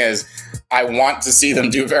only thing is I want to see them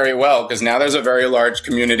do very well because now there's a very large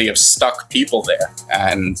community of stuck people there,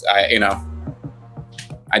 and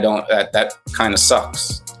that kind of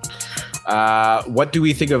sucks. What do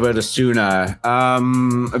we think about Asuna?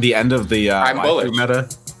 The end of the I'm bullish. Meta.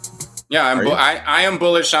 Yeah, I am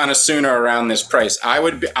bullish on Asuna around this price. I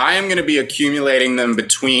am going to be accumulating them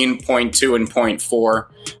between 0.2 and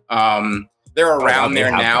 0.4. They're around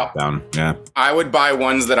there now. Yeah. I would buy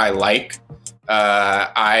ones that I like.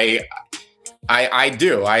 I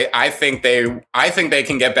do. I think they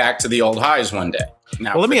can get back to the old highs one day.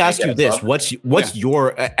 Now, well, let me ask you this. What's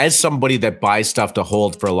your, as somebody that buys stuff to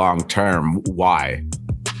hold for long term, why?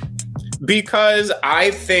 Because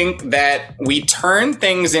I think that we turn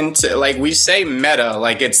things into, like we say meta,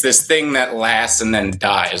 like it's this thing that lasts and then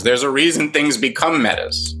dies. There's a reason things become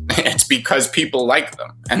metas. It's because people like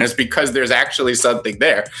them. And it's because there's actually something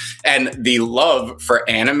there. And the love for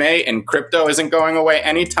anime and crypto isn't going away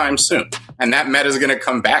anytime soon. And that meta is going to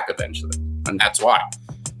come back eventually. And that's why.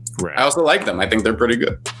 Right. I also like them. I think they're pretty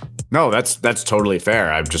good. No, that's totally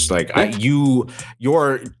fair. I'm just like,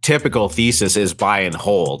 your typical thesis is buy and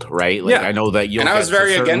hold, right? Like, I know that you'll get to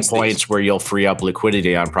certain points where you'll free up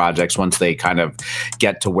liquidity on projects once they kind of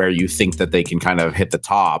get to where you think that they can kind of hit the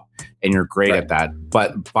top, and you're great at that.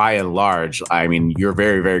 But by and large, I mean, you're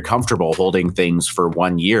very, very comfortable holding things for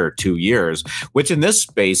 1 year, 2 years, which in this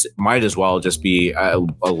space might as well just be a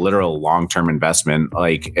literal long-term investment,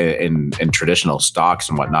 like in traditional stocks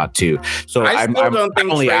and whatnot too. So I'm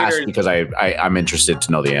only asked because I'm interested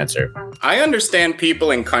to know the answer. I understand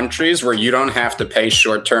people in countries where you don't have to pay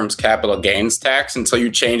short-term capital gains tax until you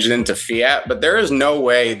change it into fiat, but there is no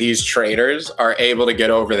way these traders are able to get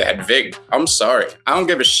over that VIG. I'm sorry. I don't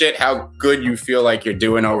give a shit how good you feel like you're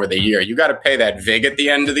doing over the year. You got to pay that VIG at the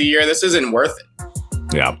end of the year. This isn't worth it.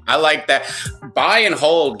 Yeah. I like that. Buy and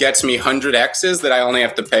hold gets me 100Xs that I only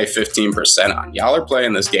have to pay 15% on. Y'all are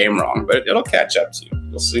playing this game wrong, but it'll catch up to you.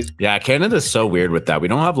 You'll see. Yeah, Canada's so weird with that. We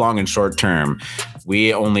don't have long and short term.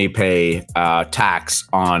 We only pay tax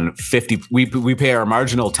on 50. We pay our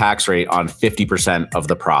marginal tax rate on 50% of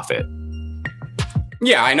the profit.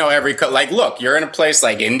 Yeah, I know look, you're in a place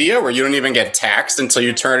like India where you don't even get taxed until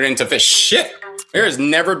you turn it into fish. Shit. There has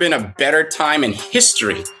never been a better time in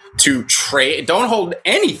history to trade. Don't hold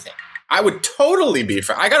anything. I would totally be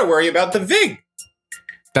I got to worry about the VIG.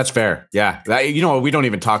 That's fair. Yeah. We don't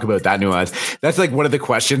even talk about that nuance. That's like one of the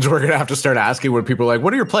questions we're going to have to start asking when people are like,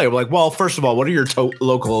 what are your play? We're like, well, first of all, what are your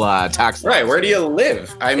local tax? Right. Where do you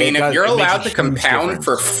live? I mean, if you're allowed to compound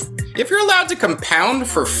for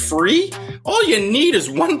free, all you need is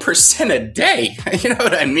 1% a day. You know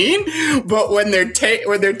what I mean? But when they're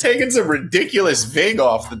taking some ridiculous VIG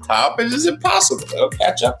off the top, it's just impossible. It'll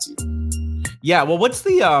catch up to you. Yeah. Well, what's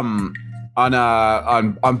the on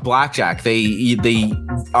blackjack? They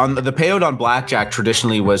on the payout on blackjack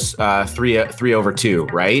traditionally was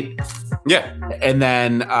 3/2, right? Yeah. And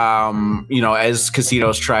then as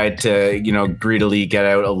casinos tried to greedily get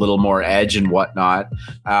out a little more edge and whatnot,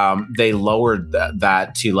 they lowered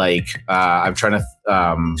that to like I'm trying to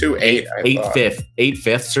to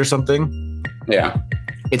 8/5 or something. Yeah.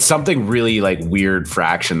 It's something really like weird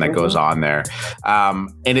fraction that goes on there.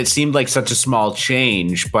 And it seemed like such a small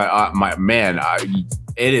change, but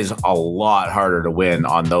it is a lot harder to win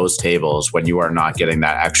on those tables when you are not getting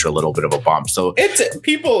that extra little bit of a bump. So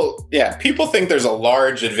people think there's a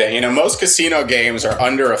large advantage. Most casino games are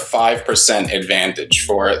under a 5% advantage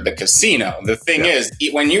for the casino. The thing is,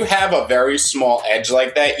 when you have a very small edge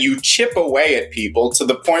like that, you chip away at people to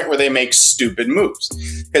the point where they make stupid moves.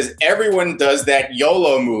 Because everyone does that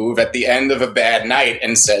YOLO move at the end of a bad night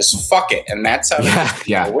and says, fuck it. And that's how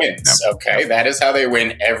the wins. Okay. That is how they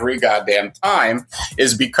win every goddamn time,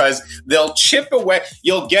 is because they'll chip away.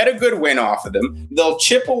 You'll get a good win off of them. They'll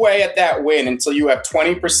chip away at that win until you have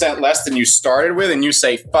 20% less than you started with, and you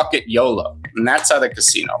say, fuck it, YOLO. And that's how the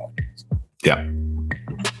casino wins. Yeah.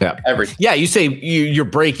 Yeah. Everything. Yeah. You say you're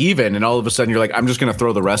break even, and all of a sudden you're like, I'm just going to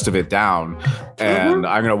throw the rest of it down, and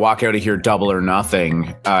I'm going to walk out of here double or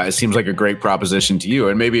nothing. It seems like a great proposition to you.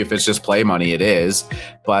 And maybe if it's just play money, it is.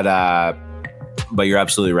 But you're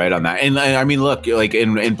absolutely right on that. And I mean, look, like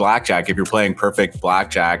in blackjack, if you're playing perfect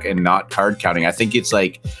blackjack and not card counting, I think it's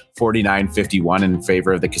like 49-51 in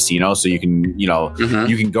favor of the casino. So you can,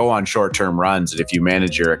 you can go on short-term runs. And if you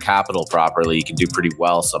manage your capital properly, you can do pretty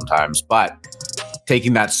well sometimes. But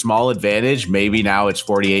taking that small advantage, maybe now it's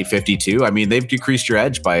 48-52. I mean, they've decreased your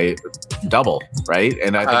edge by double, right?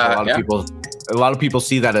 And I think a lot of people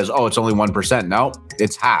see that as, oh, it's only 1%. No,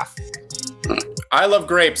 it's half. I Love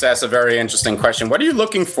Grapes asks a very interesting question. What are you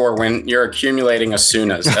looking for when you're accumulating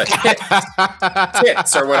Asunas?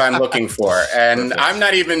 Tits are what I'm looking for. And I'm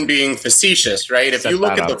not even being facetious, right? If you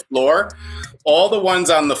look at the floor, all the ones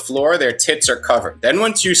on the floor, their tits are covered. Then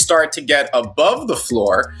once you start to get above the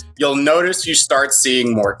floor, you'll notice you start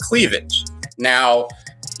seeing more cleavage. Now,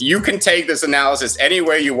 you can take this analysis any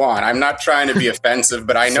way you want. I'm not trying to be offensive,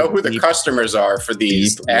 but I know who the customers are for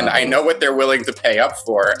these, and I know what they're willing to pay up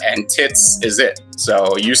for, and tits is it.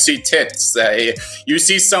 So you see tits. You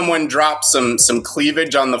see someone drop some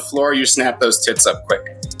cleavage on the floor, you snap those tits up quick.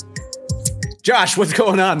 Josh, what's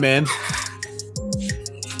going on, man?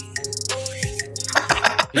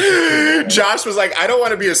 Josh was like, I don't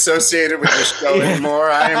want to be associated with this show anymore.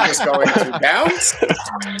 I am just going to bounce.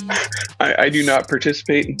 I do not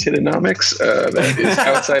participate in titonomics. That is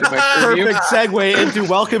outside of my purview. Perfect segue into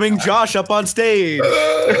welcoming Josh up on stage.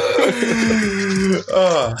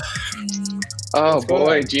 Oh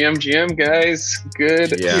boy, GM guys,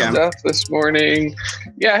 good stuff this morning.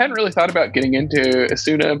 Yeah, I hadn't really thought about getting into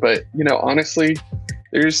Asuna, but honestly,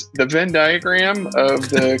 there's the Venn diagram of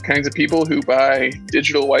the kinds of people who buy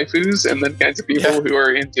digital waifus and the kinds of people who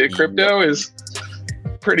are into crypto is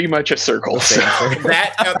pretty much a circle.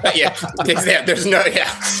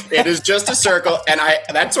 It is just a circle, and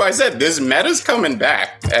that's why I said this meta's coming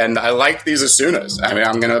back, and I like these Asunas. I mean,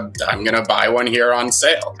 I'm gonna buy one here on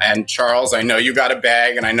sale. And Charles, I know you got a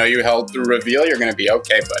bag, and I know you held through reveal. You're gonna be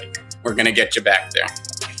okay, buddy. We're gonna get you back there.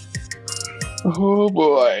 Oh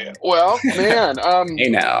boy! Well, man, hey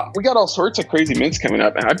now we got all sorts of crazy mints coming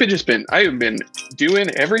up, and I have been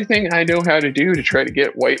doing everything I know how to do to try to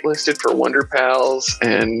get whitelisted for Wonder Pals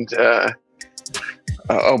and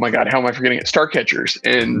oh my god, how am I forgetting it? Star Catchers,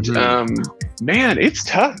 and man, it's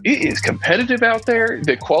tough. It is competitive out there.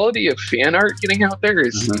 The quality of fan art getting out there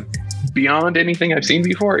is beyond anything I've seen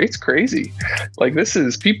before. It's crazy. Like, this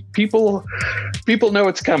is people know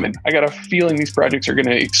it's coming. I got a feeling these projects are going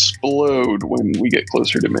to explode when we get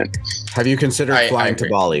closer to mint. Have you considered flying to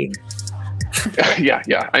Bali? Yeah,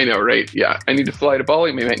 I know, right? Yeah, I need to fly to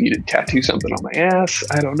Bali. Maybe I need to tattoo something on my ass.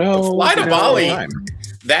 I don't know. Fly to Bali.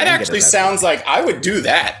 That actually sounds like I would do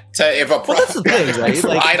that. If a that's the thing, right?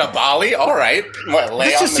 Fly to Bali, all right.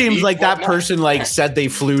 This just seems like that person said they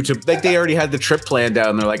flew to, they already had the trip planned out,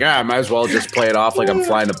 and they're like, I might as well just play it off like I'm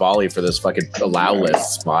flying to Bali for this fucking allow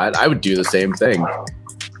list spot. I would do the same thing.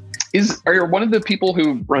 Are you one of the people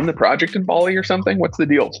who run the project in Bali or something? What's the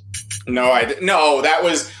deal? No, that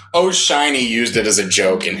was Shiny used it as a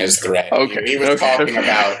joke in his thread. Okay. He was talking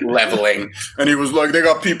about leveling, and he was like, they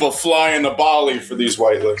got people flying to Bali for these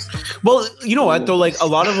whitelists. Well, you know what though? Like a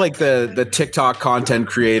lot of the TikTok content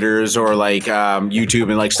creators or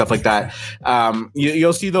YouTube and stuff like that.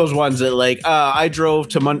 You'll see those ones that I drove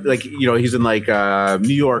to he's in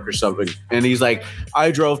New York or something, and he's like, I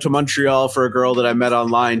drove to Montreal for a girl that I met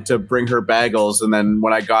online to bring her bagels, and then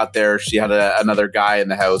when I got there, she had another guy in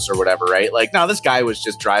the house or whatever, right? Like, no, this guy was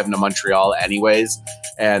just driving to Montreal anyways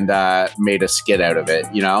and made a skit out of it,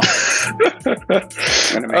 I'm gonna make a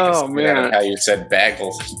skit out of how you said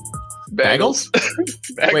bagels. Bagels?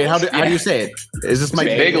 Wait, how do you say it? Is this my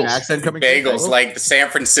bagels accent coming? Bagels, like the San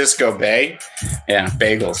Francisco Bay. Yeah,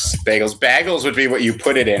 bagels. Bagels would be what you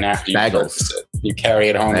put it in after you purchase it. You carry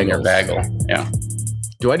it home in your bagel. Yeah.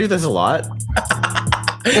 Do I do this a lot?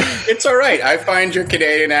 It's all right. I find your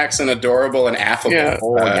Canadian accent adorable and affable.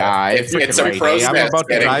 Yeah. It's a process. I'm about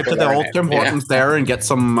to drive to the old Tim Hortons there and get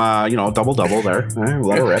some, double there.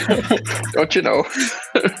 Let it rip. Don't you know?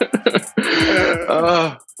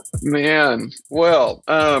 Man. Well,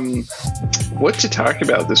 what to talk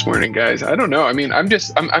about this morning, guys? I don't know. I mean,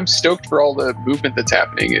 I'm stoked for all the movement that's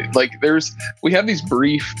happening. We have these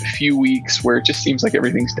brief few weeks where it just seems like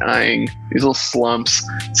everything's dying. These little slumps.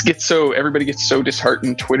 Everybody gets so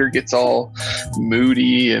disheartened. Twitter gets all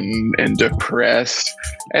moody and depressed.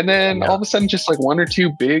 And then all of a sudden, just like one or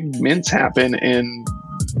two big mints happen, and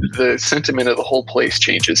the sentiment of the whole place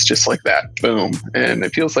changes just like that. Boom. And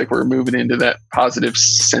it feels like we're moving into that positive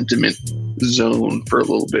sentiment zone for a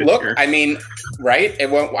little bit. Look, here. I mean, right?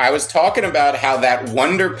 I was talking about how that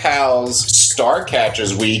Wonder Pals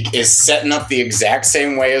Starcatchers week is setting up the exact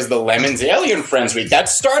same way as the Lemons Alien Friends week. That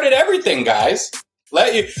started everything, guys.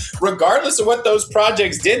 Regardless of what those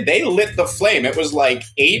projects did, they lit the flame. It was like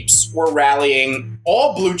apes were rallying.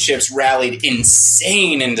 All blue chips rallied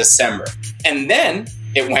insane in December. And then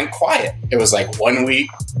it went quiet. It was like 1 week,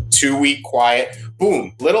 2 week quiet.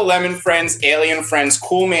 Boom. Little Lemon Friends, Alien Friends,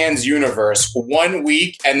 Cool Man's Universe. 1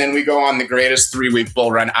 week, and then we go on the greatest 3-week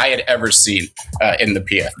bull run I had ever seen in the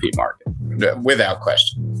PFP market, without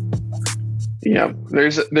question. Yeah,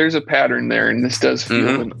 there's a pattern there, and this does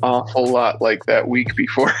feel an awful lot like that week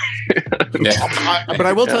before. But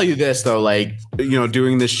I will tell you this though,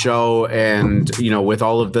 doing this show and with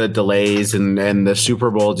all of the delays and the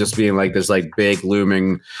Super Bowl just being like this big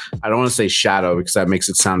looming, I don't want to say shadow because that makes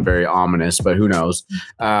it sound very ominous, but who knows?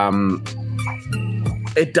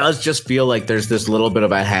 It does just feel like there's this little bit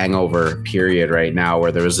of a hangover period right now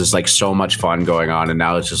where there was this so much fun going on, and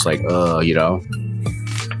now it's just I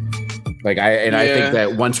think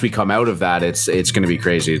that once we come out of that, it's going to be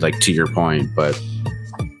crazy, to your point, but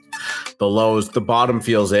the bottom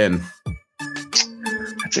feels in.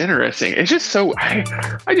 That's interesting. It's just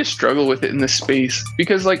I just struggle with it in this space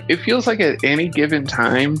because it feels like at any given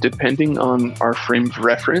time, depending on our frame of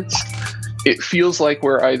reference, it feels like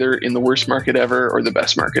we're either in the worst market ever or the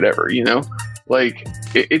best market ever,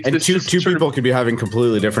 It's two people could be having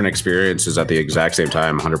completely different experiences at the exact same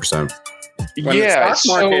time, 100%. It's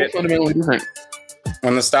so fundamentally different.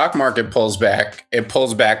 When the stock market pulls back, it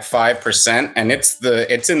pulls back 5%, and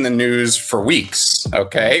it's in the news for weeks.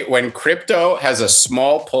 Okay, when crypto has a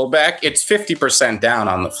small pullback, it's 50% down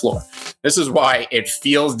on the floor. This is why it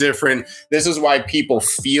feels different. This is why people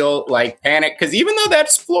feel like panic, because even though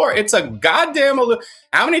that's floor, it's a goddamn.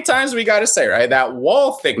 How many times we got to say, right? That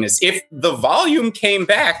wall thickness. If the volume came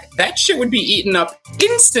back, that shit would be eaten up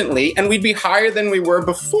instantly, and we'd be higher than we were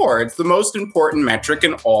before. It's the most important metric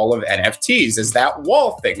in all of NFTs is that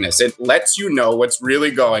wall thickness. It lets you know what's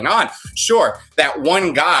really going on. Sure, that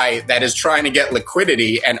one guy that is trying to get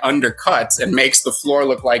liquidity and undercuts and makes the floor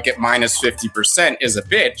look like it minus 50% is a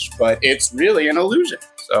bitch, but it's really an illusion.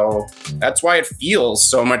 So that's why it feels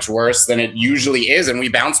so much worse than it usually is. And we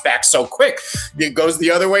bounce back so quick. It goes the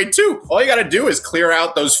other way too. All you got to do is clear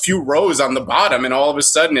out those few rows on the bottom, and all of a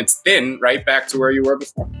sudden it's thin right back to where you were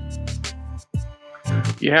before.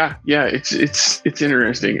 Yeah, it's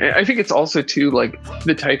interesting. I think it's also too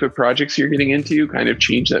the type of projects you're getting into kind of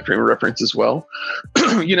change that frame of reference as well.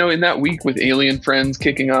 In that week with Alien Friends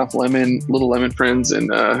kicking off Little Lemon Friends, and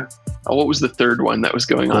what was the third one that was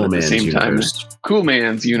going on at the same time? Cool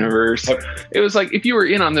Man's Universe. It was if you were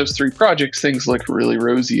in on those three projects, things looked really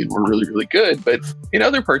rosy and were really, really good. But in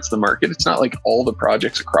other parts of the market, it's not like all the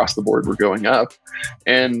projects across the board were going up.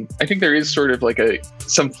 And I think there is sort of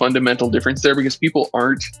some fundamental difference there because people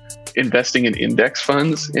aren't investing in index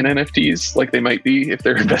funds in NFTs like they might be if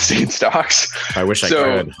they're investing in stocks. I wish I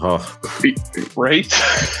could. Oh. Right?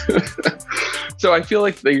 So I feel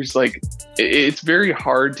like there's it's very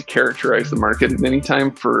hard to characterize the market at any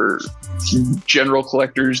time for general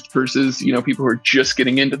collectors versus people who are just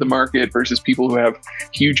getting into the market versus people who have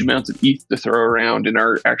huge amounts of ETH to throw around and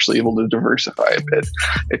are actually able to diversify a bit.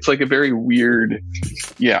 It's a very weird,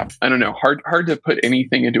 I don't know, hard to put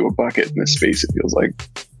anything into a bucket in this space, it feels like.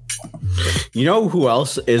 You know who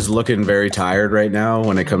else is looking very tired right now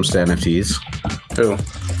when it comes to NFTs? Who?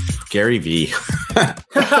 Gary V.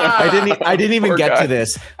 I didn't even get to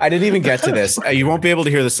this. You won't be able to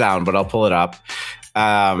hear the sound, but I'll pull it up.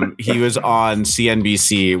 He was on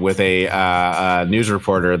CNBC with a news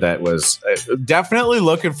reporter that was definitely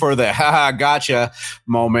looking for the haha gotcha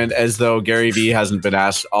moment, as though Gary Vee hasn't been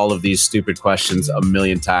asked all of these stupid questions a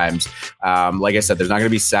million times. Like I said, there's not going to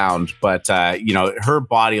be sound, but her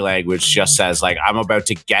body language just says like, "I'm about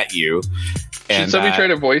to get you." Should somebody try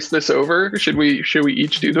to voice this over? Should we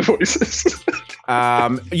each do the voices?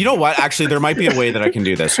 You know what? Actually, there might be a way that I can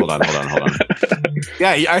do this. Hold on.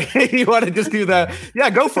 Yeah, you want to just do that? Yeah,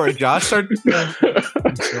 go for it, Josh. Start. Money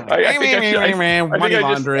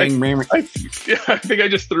laundering. I think I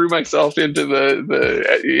just threw myself into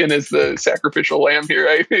as the sacrificial lamb here.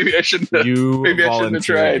 Maybe I shouldn't have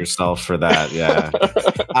tried yourself for that. Yeah.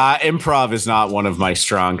 Improv is not one of my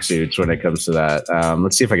strong suits when it comes to that.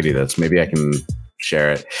 Let's see if I can do this. Maybe I can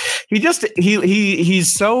share it.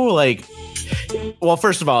 He's so like. Well,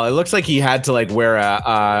 first of all, it looks like he had to like wear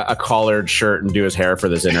a collared shirt and do his hair for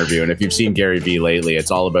this interview. And if you've seen Gary Vee lately,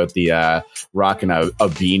 it's all about the rocking a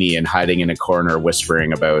beanie and hiding in a corner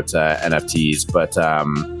whispering about NFTs. But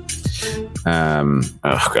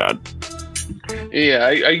oh god. Yeah,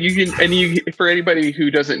 you can, for anybody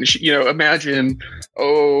who doesn't, imagine,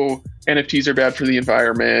 NFTs are bad for the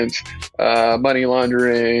environment, money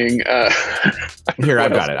laundering. Here,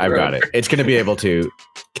 I've got it. It's going to be able to.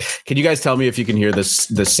 Can you guys tell me if you can hear this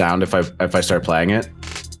sound if I start playing it?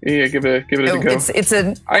 Yeah, give it a go. It's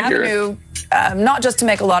an avenue, not just to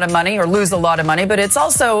make a lot of money or lose a lot of money, but it's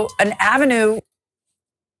also an avenue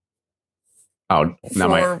for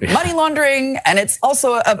money laundering, and it's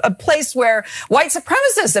also a place where white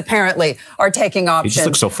supremacists apparently are taking options. He just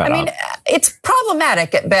looks so fed up. It's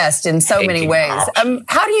problematic at best in so many ways.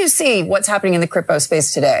 How do you see what's happening in the crypto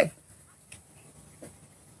space today?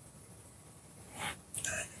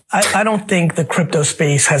 I don't think the crypto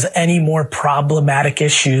space has any more problematic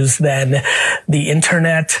issues than the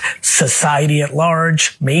internet, society at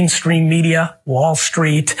large, mainstream media, Wall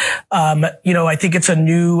Street. I think it's a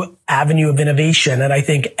new avenue of innovation. And I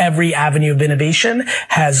think every avenue of innovation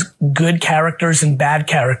has good characters and bad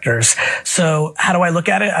characters. So how do I look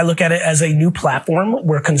at it? I look at it as a new platform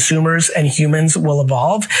where consumers and humans will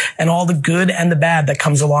evolve, and all the good and the bad that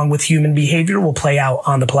comes along with human behavior will play out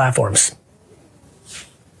on the platforms.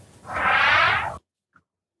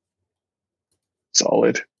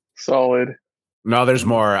 Solid. No, there's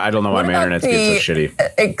more. I don't know why my internet's getting so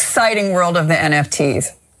shitty. Exciting world of the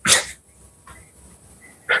NFTs.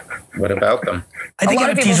 What about them? I think a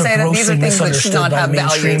lot of people say that these are things that should not have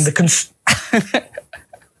values.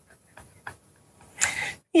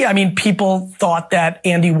 Yeah, I mean, people thought that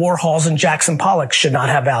Andy Warhols and Jackson Pollock should not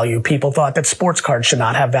have value. People thought that sports cards should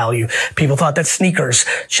not have value. People thought that sneakers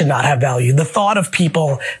should not have value. The thought of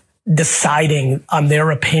people deciding on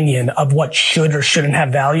their opinion of what should or shouldn't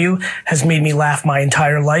have value has made me laugh my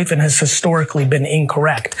entire life and has historically been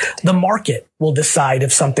incorrect. The market will decide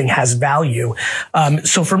if something has value.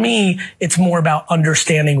 So for me, it's more about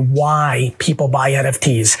understanding why people buy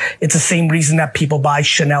NFTs. It's the same reason that people buy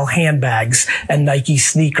Chanel handbags and Nike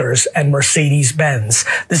sneakers and Mercedes Benz.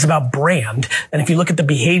 This is about brand. And if you look at the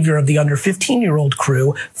behavior of the under 15-year-old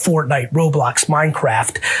crew, Fortnite, Roblox,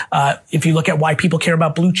 Minecraft, if you look at why people care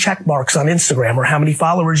about blue check marks on Instagram or how many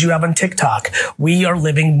followers you have on TikTok, we are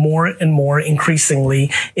living more and more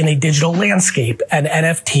increasingly in a digital landscape, and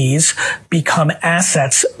NFTs become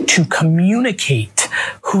assets to communicate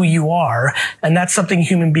who you are. And that's something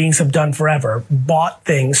human beings have done forever, bought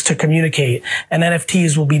things to communicate, and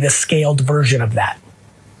NFTs will be the scaled version of that.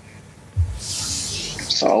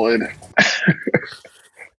 Solid.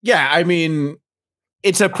 Yeah, I mean,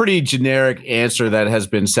 it's a pretty generic answer that has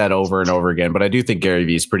been said over and over again, but I do think Gary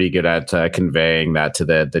Vee is pretty good at conveying that to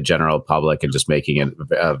the general public and just making it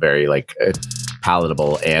a very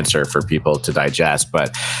palatable answer for people to digest.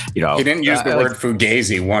 But he didn't use the word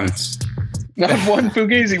fugazi once. Not one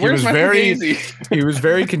fugazi. Where's my fugazi? He was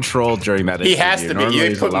very controlled during that interview. He has to be.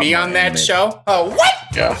 You put me on that show? Oh, what?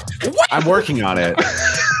 Yeah. What? I'm working on it.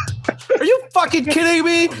 Are you fucking kidding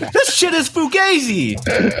me? This shit is fugazi.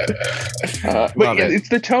 But it's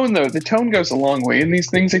the tone, though. The tone goes a long way in these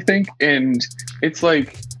things, I think. And it's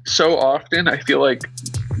like so often I feel like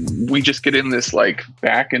we just get in this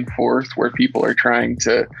back and forth where people are trying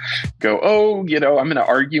to go, I'm going to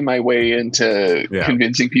argue my way into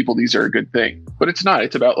convincing people these are a good thing. But it's not.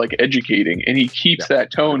 It's about educating. And he keeps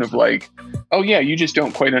that tone of you just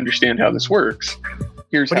don't quite understand how this works.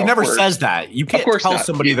 But he never says that. You can't tell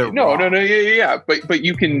somebody they're wrong. No, yeah. But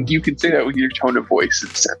you can say that with your tone of voice, in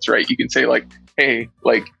a sense, right? You can say hey,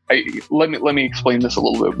 let me explain this a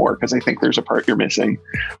little bit more because I think there's a part you're missing,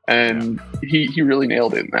 and he really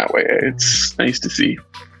nailed it in that way. It's nice to see.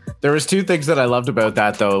 There was two things that I loved about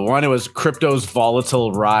that, though. One, it was crypto's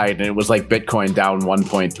volatile ride, and it was like Bitcoin down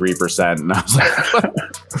 1.3%. And I was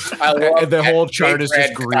like, I love the whole that chart big is just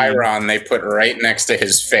red green. Chiron they put right next to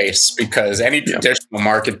his face, because any traditional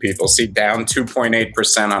market people see down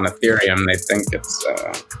 2.8% on Ethereum, they think it's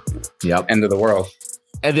end of the world.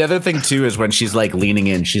 And the other thing, too, is when she's like leaning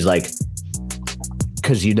in, she's like,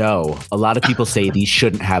 because, you know, a lot of people say these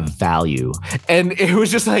shouldn't have value. And it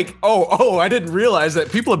was just like, oh, I didn't realize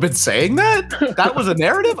that people have been saying that. That was a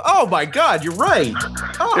narrative. Oh, my God, you're right.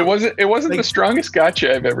 Oh. It wasn't like, the strongest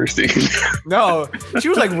gotcha I've ever seen. No, she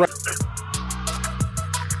was like,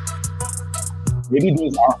 maybe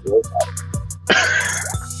these aren't real.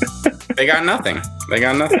 They got nothing.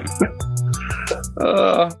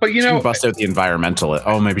 But you she know, bust out the environmental.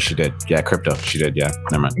 Oh, maybe she did. Yeah, crypto. She did. Yeah,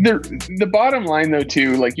 never mind. The bottom line, though,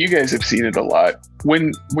 too, like you guys have seen it a lot.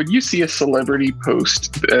 When you see a celebrity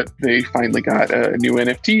post that they finally got a new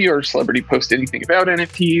NFT, or a celebrity post anything about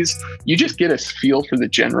NFTs, you just get a feel for the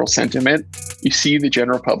general sentiment. You see the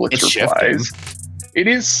general public's replies. Shifting. It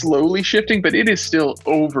is slowly shifting, but it is still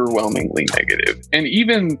overwhelmingly negative. And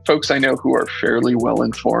even folks I know who are fairly well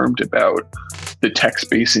informed about the tech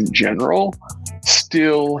space in general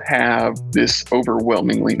still have this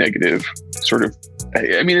overwhelmingly negative sort of,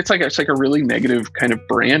 I mean, it's like a really negative kind of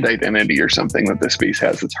brand identity or something that this space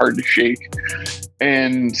has. It's hard to shake.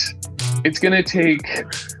 And it's going to take,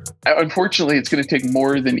 unfortunately, it's going to take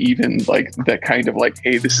more than even like that kind of like,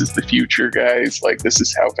 hey, this is the future, guys. Like, this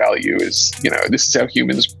is how value is, you know, this is how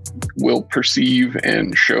humans will perceive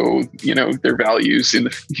and show, you know, their values in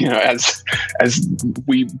the, you know, as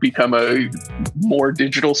we become a more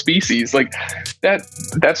digital species. Like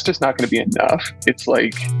that's just not going to be enough. It's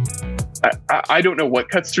like, I don't know what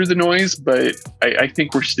cuts through the noise, but I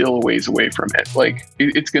think we're still a ways away from it. Like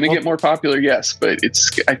it's going to get more popular, yes, but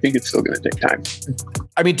I think it's still going to take time.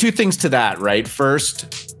 I mean, two things to that, right?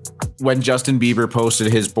 First, when Justin Bieber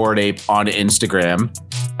posted his Bored Ape on Instagram,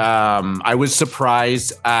 I was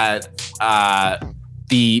surprised at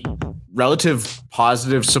the relative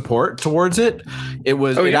positive support towards it.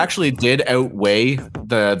 It actually did outweigh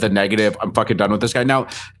the negative. I'm fucking done with this guy. Now,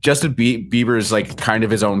 Justin Bieber is like kind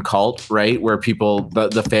of his own cult, right? Where people,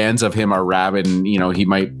 the fans of him are rabid, and you know he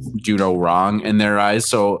might do no wrong in their eyes.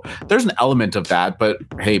 So there's an element of that. But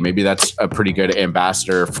hey, maybe that's a pretty good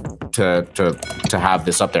ambassador to have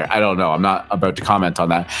this up there. I don't know. I'm not about to comment on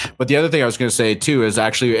that. But the other thing I was going to say too is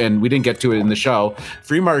actually, and we didn't get to it in the show,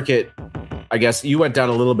 Free Market. I guess you went down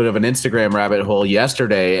a little bit of an Instagram rabbit hole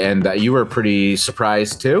yesterday, and you were pretty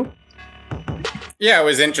surprised too. Yeah, it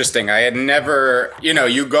was interesting. I had never, you know,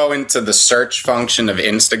 you go into the search function of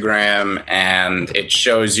Instagram and it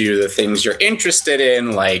shows you the things you're interested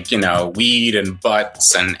in, like, you know, weed and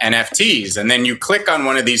butts and NFTs. And then you click on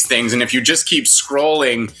one of these things, and if you just keep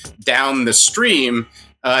scrolling down the stream,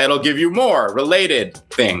 it'll give you more related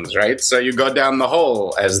things, right? So you go down the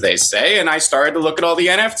hole, as they say, and I started to look at all the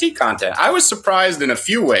NFT content. I was surprised in a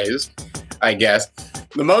few ways, I guess.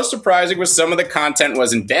 The most surprising was some of the content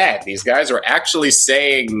wasn't bad. These guys were actually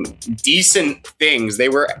saying decent things. They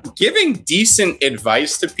were giving decent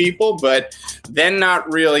advice to people, but then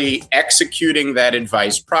not really executing that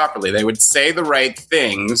advice properly. They would say the right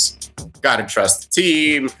things. Gotta trust the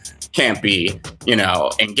team. Can't be, you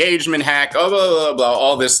know, engagement hack, blah, blah, blah, blah,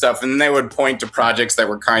 all this stuff. And then they would point to projects that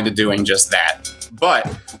were kind of doing just that.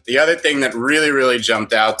 But the other thing that really, really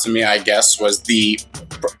jumped out to me, I guess, was the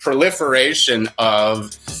proliferation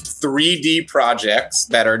of 3D projects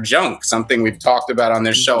that are junk, something we've talked about on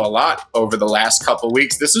this show a lot over the last couple of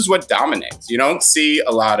weeks. This is what dominates. You don't see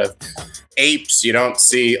a lot of apes, you don't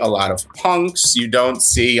see a lot of punks, you don't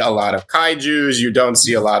see a lot of kaijus, you don't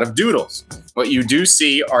see a lot of doodles. What you do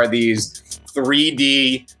see are these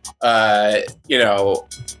 3D,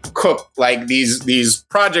 like these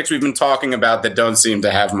projects we've been talking about that don't seem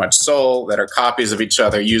to have much soul, that are copies of each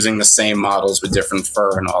other using the same models with different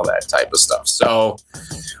fur and all that type of stuff. So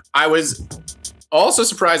I was also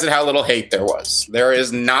surprised at how little hate there was. There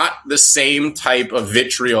is not the same type of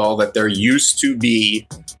vitriol that there used to be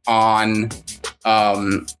on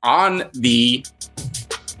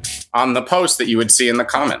the post that you would see in the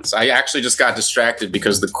comments. I actually just got distracted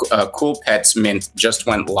because the Cool Pets Mint just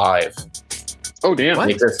went live. Oh, damn.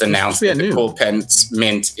 They just announced that the Cool Pets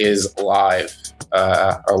Mint is live.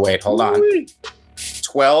 Wait, hold on.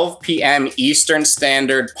 12 p.m. Eastern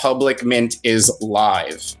Standard Public Mint is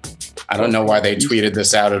live. I don't know why they tweeted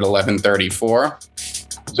this out at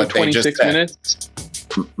 11:34. So 26 minutes?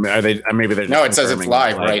 Are they? Maybe they're. No, it says it's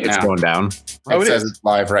live right now. It's going down. It says it's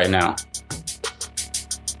live right now.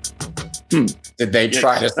 Did they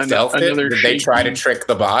try to stealth it? Did they try to trick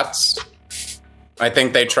the bots? I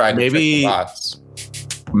think they tried Maybe- to trick the bots.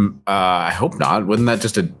 I hope not. Wouldn't that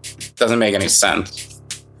just Doesn't make any sense.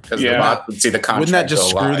 Because the Yeah. bot would see the contract. wouldn't that just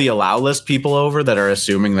go screw live. the allow list people over that are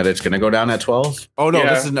assuming that it's going to go down at 12? Oh no,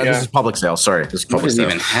 Yeah, this is yeah. this is public sale. Sorry, this is What public is sale.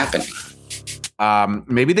 even happening?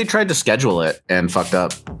 Maybe they tried to schedule it and fucked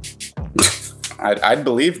up. I'd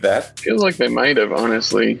believe that. Feels like they might have,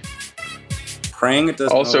 honestly. Praying it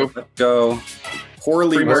doesn't Also- go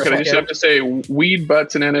poorly. Free market, I working. just have to say, weed,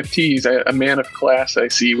 butts, and NFTs. A man of class, I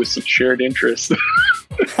see, with some shared interests.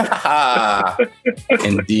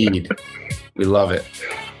 Indeed. We love it.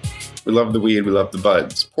 We love the weed. We love the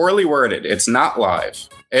buds. Poorly worded. It's not live.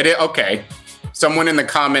 Okay. Someone in the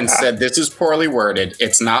comments said this is poorly worded.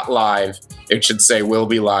 It's not live. It should say will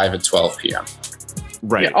be live at 12 p.m.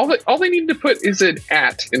 Right. Yeah, all they need to put is an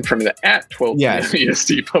at in front of the at 12 Yes.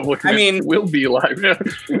 EST public. I mean- will be live.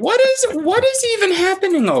 What is even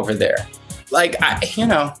happening over there? Like,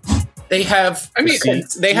 they have. I mean,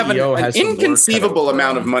 they have CEO an has some work inconceivable cut out for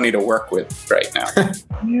amount them. of money to work with right now.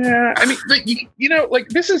 yeah, I mean, like, like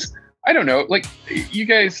this is. I don't know. Like you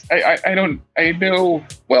guys, I don't. I know.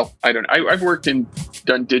 Well, I don't. I've worked and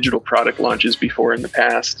done digital product launches before in the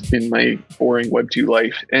past in my boring Web2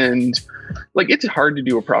 life, and like it's hard to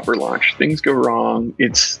do a proper launch. Things go wrong.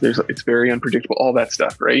 It's very unpredictable. All that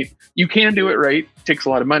stuff, right? You can do it right. It takes a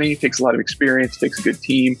lot of money. Takes a lot of experience. Takes a good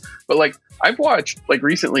team. But like I've watched like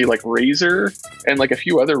recently, like Razer and like a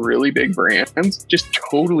few other really big brands just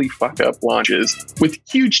totally fuck up launches with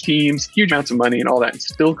huge teams, huge amounts of money and all that, and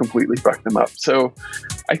still completely fuck them up. So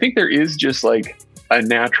I think there is just like a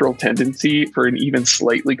natural tendency for an even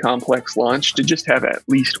slightly complex launch to just have at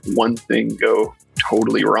least one thing go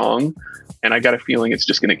totally wrong. And I got a feeling it's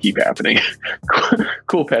just going to keep happening.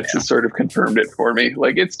 Cool Pets has sort of confirmed it for me.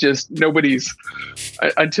 Like it's just nobody's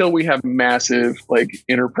until we have massive like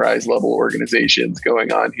enterprise level organizations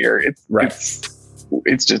going on here.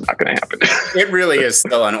 It's just not going to happen. It really is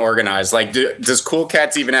still unorganized. Like, does Cool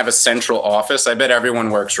Cats even have a central office? I bet everyone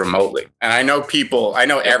works remotely. And I know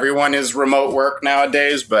everyone is remote work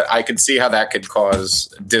nowadays, but I could see how that could cause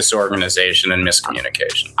disorganization and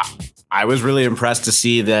miscommunication. I was really impressed to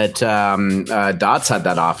see that Dots had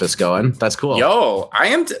that office going. That's cool. Yo, I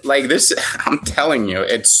am like this. I'm telling you,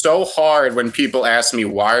 it's so hard when people ask me,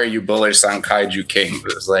 why are you bullish on Kaiju King?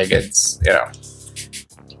 It's like, there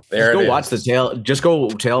Just it go watch is. the tail. Just go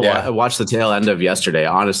Yeah. watch the tail end of yesterday.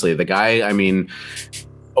 Honestly, the guy. I mean,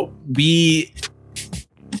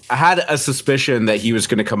 I had a suspicion that he was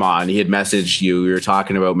going to come on. He had messaged you. We were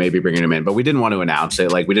talking about maybe bringing him in, but we didn't want to announce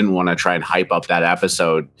it. Like we didn't want to try and hype up that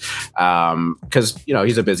episode because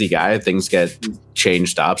he's a busy guy. Things get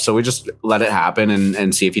changed up, so we just let it happen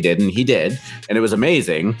and see if he did. And he did, and it was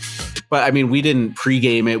amazing. But I mean, we didn't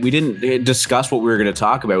pregame it. We didn't discuss what we were going to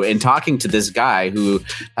talk about. And talking to this guy who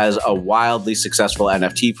has a wildly successful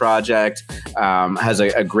NFT project, has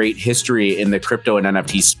a great history in the crypto and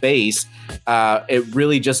NFT space. It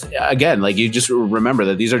really just, again, like you just remember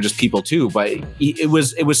that these are just people too, but it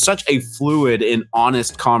was such a fluid and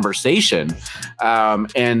honest conversation,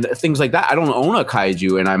 and things like that. I don't own a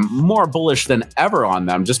Kaiju, and I'm more bullish than ever on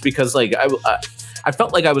them just because like I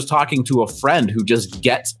felt like I was talking to a friend who just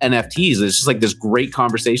gets NFTs. It's just like this great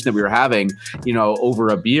conversation that we were having, over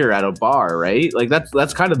a beer at a bar, right? Like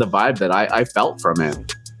that's kind of the vibe that I felt from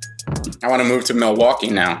it. I want to move to Milwaukee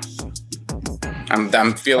now.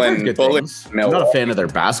 I'm feeling Good bullish. things. I'm Milwaukee. not a fan of their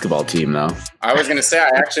basketball team though. I was going to say I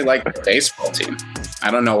actually like the baseball team.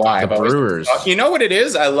 I don't know why. The Brewers. You know what it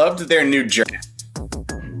is? I loved their new jersey.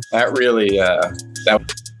 That really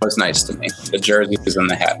that was nice to me. The jerseys and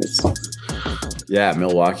the hats. Yeah,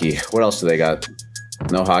 Milwaukee. What else do they got?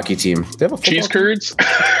 No hockey team. They have a Cheese football curds.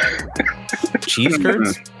 team? Cheese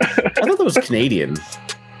curds? I thought that was Canadian.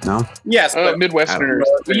 No. Yes, but Midwesterners.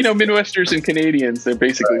 Midwesterners and Canadians, they're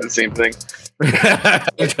basically the same thing.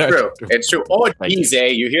 it's true. It's true. Oh, geez,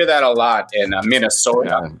 you hear that a lot in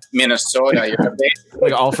Minnesota. Yeah. Minnesota, you have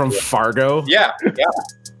Like all from Fargo. yeah,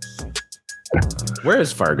 Where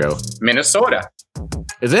is Fargo? Minnesota.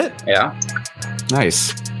 Is it? Yeah.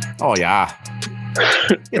 Nice. Oh yeah.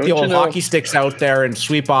 Get the Don't old you know- hockey sticks out there and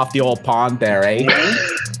sweep off the old pond there, eh?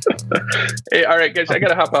 Hey, all right, guys, I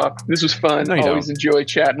gotta hop off. This was fun. No, you Always enjoy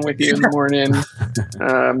chatting with you in the morning.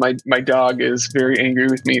 My dog is very angry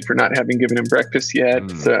with me for not having given him breakfast yet,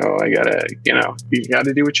 so I gotta, you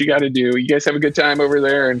gotta do what you gotta do. You guys have a good time over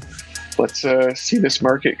there, and let's see this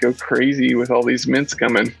market go crazy with all these mints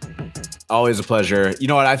coming. Always a pleasure. You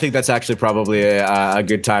know what? I think that's actually probably a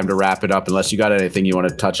good time to wrap it up, unless you got anything you want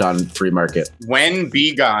to touch on free market. When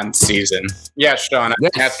be gone season? Yeah, Sean, I've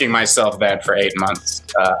been asking myself that for 8 months.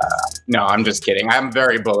 No, I'm just kidding. I'm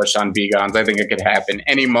very bullish on B-Gons. I think it could happen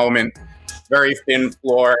any moment. very thin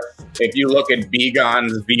floor. If you look at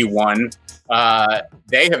Begon's V1,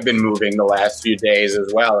 they have been moving the last few days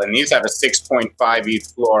as well. And these have a 6.5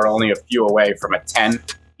 ETH floor, only a few away from a 10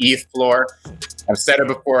 ETH floor. I've said it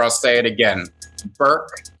before, I'll say it again.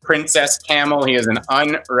 Burke, Princess Camel, he is an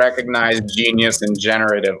unrecognized genius in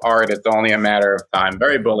generative art. It's only a matter of time.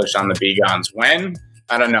 Very bullish on the Begons. When?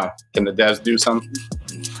 I don't know. Can the devs do something?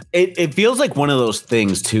 It feels like one of those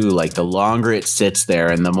things too, like the longer it sits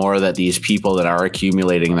there and the more that these people that are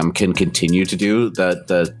accumulating them can continue to do,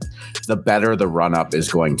 the better the run up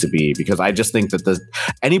is going to be, because I just think that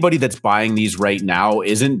anybody that's buying these right now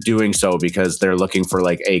isn't doing so because they're looking for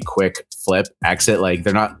like a quick flip exit. Like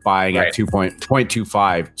they're not buying at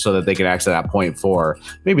 2.25 so that they can exit at 0.4.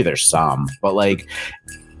 Maybe there's some, but like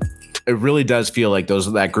it really does feel like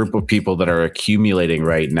that group of people that are accumulating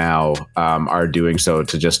right now are doing so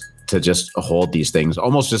to just hold these things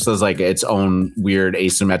almost just as like its own weird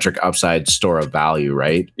asymmetric upside store of value,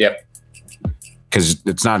 right? Yep. Because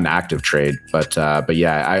it's not an active trade, but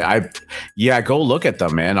yeah, go look at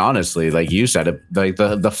them, man. Honestly, like you said, like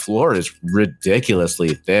the floor is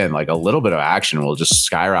ridiculously thin. Like a little bit of action will just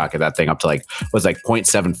skyrocket that thing up to like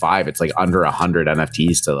 0.75. It's like under 100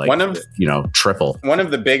 NFTs to like triple. One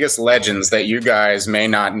of the biggest legends that you guys may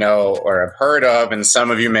not know or have heard of, and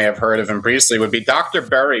some of you may have heard of him previously, would be Dr.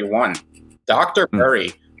 Bury 1. Dr.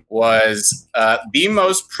 Bury was the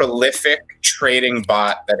most prolific trading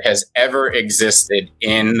bot that has ever existed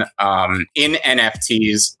in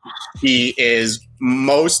NFTs. He is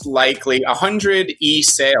most likely 100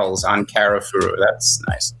 sales on Karafuru. That's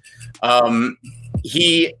nice.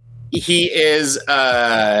 He is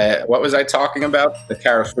what was I talking about? The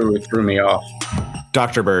Karafuru threw me off.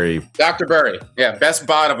 Dr. Bury. Dr. Bury, yeah, best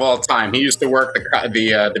bot of all time. He used to work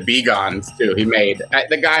the Begons too.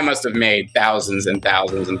 The guy must have made thousands and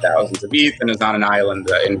thousands and thousands of ETH and is on an island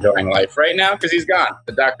enjoying life right now because he's gone.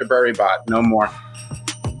 The Dr. Bury bot, no more.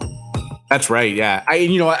 That's right. Yeah,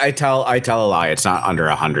 I tell a lie. It's not under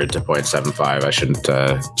 100 to 0.75. I shouldn't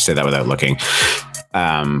say that without looking.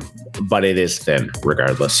 But it is thin,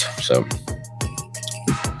 regardless. So.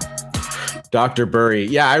 Dr. Bury.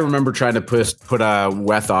 Yeah, I remember trying to put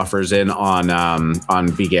WETH offers in on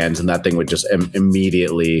Begans, and that thing would just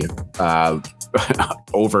immediately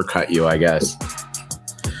overcut you, I guess.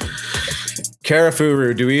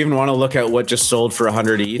 Karafuru, do we even want to look at what just sold for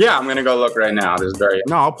 100 ETH? Yeah, I'm going to go look right now.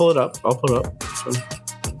 No, I'll pull it up. So.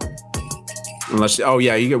 Unless, we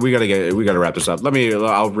gotta wrap this up.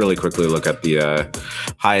 I'll really quickly look at the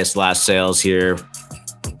highest last sales here.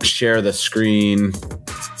 Share the screen.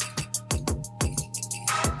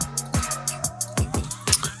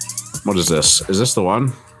 What is this? Is this the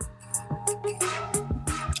one?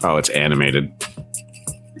 Oh, it's animated.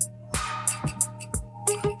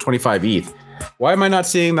 25 ETH. Why am I not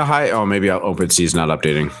seeing the high? Oh, maybe OpenSea's not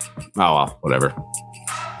updating. Oh, well, whatever.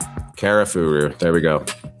 Karafuru. There we go.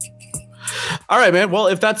 All right, man. Well,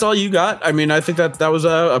 if that's all you got, I mean, I think that was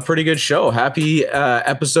a pretty good show. Happy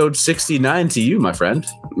episode 69 to you, my friend.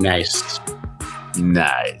 Nice.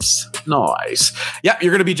 Yeah,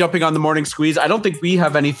 you're going to be jumping on the morning squeeze. I don't think we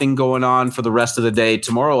have anything going on for the rest of the day.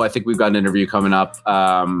 Tomorrow, I think we've got an interview coming up.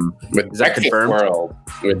 With Breakfast World.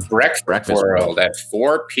 With Breakfast World at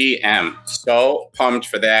 4 p.m. So pumped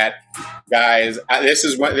for that. Guys, this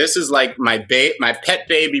is like my pet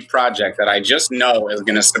baby project that I just know is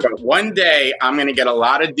going to start. One day, I'm going to get a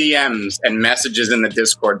lot of DMs and messages in the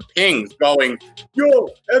Discord, pings going, yo,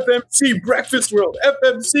 FMC Breakfast World,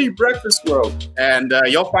 and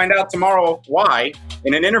you'll find out tomorrow why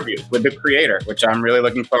in an interview with the creator, which I'm really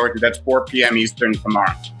looking forward to. That's 4 p.m. Eastern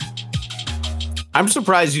tomorrow. I'm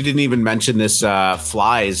surprised you didn't even mention this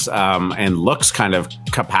flies and looks kind of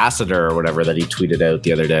capacitor or whatever that he tweeted out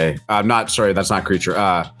the other day. That's not Creature.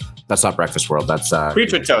 That's not Breakfast World. That's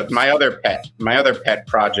Creature Toad, my other pet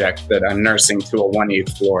project that I'm nursing to a 1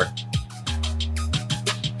 ETH floor.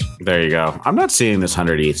 There you go. I'm not seeing this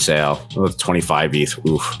 100 ETH sale with 25 ETH.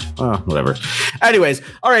 Oof. Whatever. Anyways,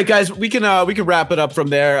 all right, guys, we can wrap it up from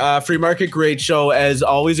there. Free Market, great show as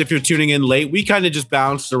always. If you're tuning in late, we kind of just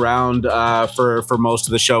bounced around for most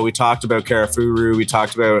of the show. We talked about Karafuru. We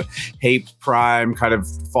talked about Hape Prime kind of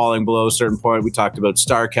falling below a certain point. We talked about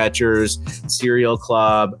Star Catchers, Serial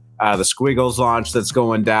Club. The Squiggles launch that's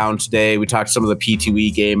going down today. We talked some of the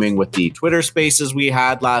P2E gaming with the Twitter spaces we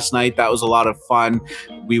had last night. That was a lot of fun.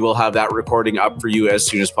 We will have that recording up for you as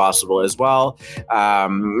soon as possible as well.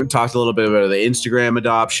 We talked a little bit about the Instagram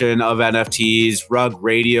adoption of NFTs. Rug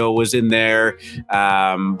Radio was in there.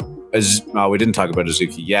 we didn't talk about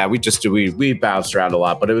Azuki. Yeah, we bounced around a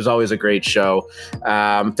lot, but it was always a great show.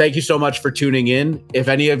 Thank you so much for tuning in. If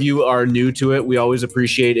any of you are new to it, we always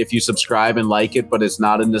appreciate if you subscribe and like it, but it's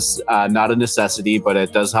not a necessity, but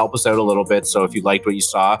it does help us out a little bit. So if you liked what you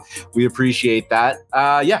saw, we appreciate that.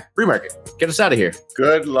 Free market, get us out of here.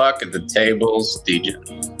 Good luck at the tables,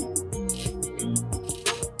 DJ.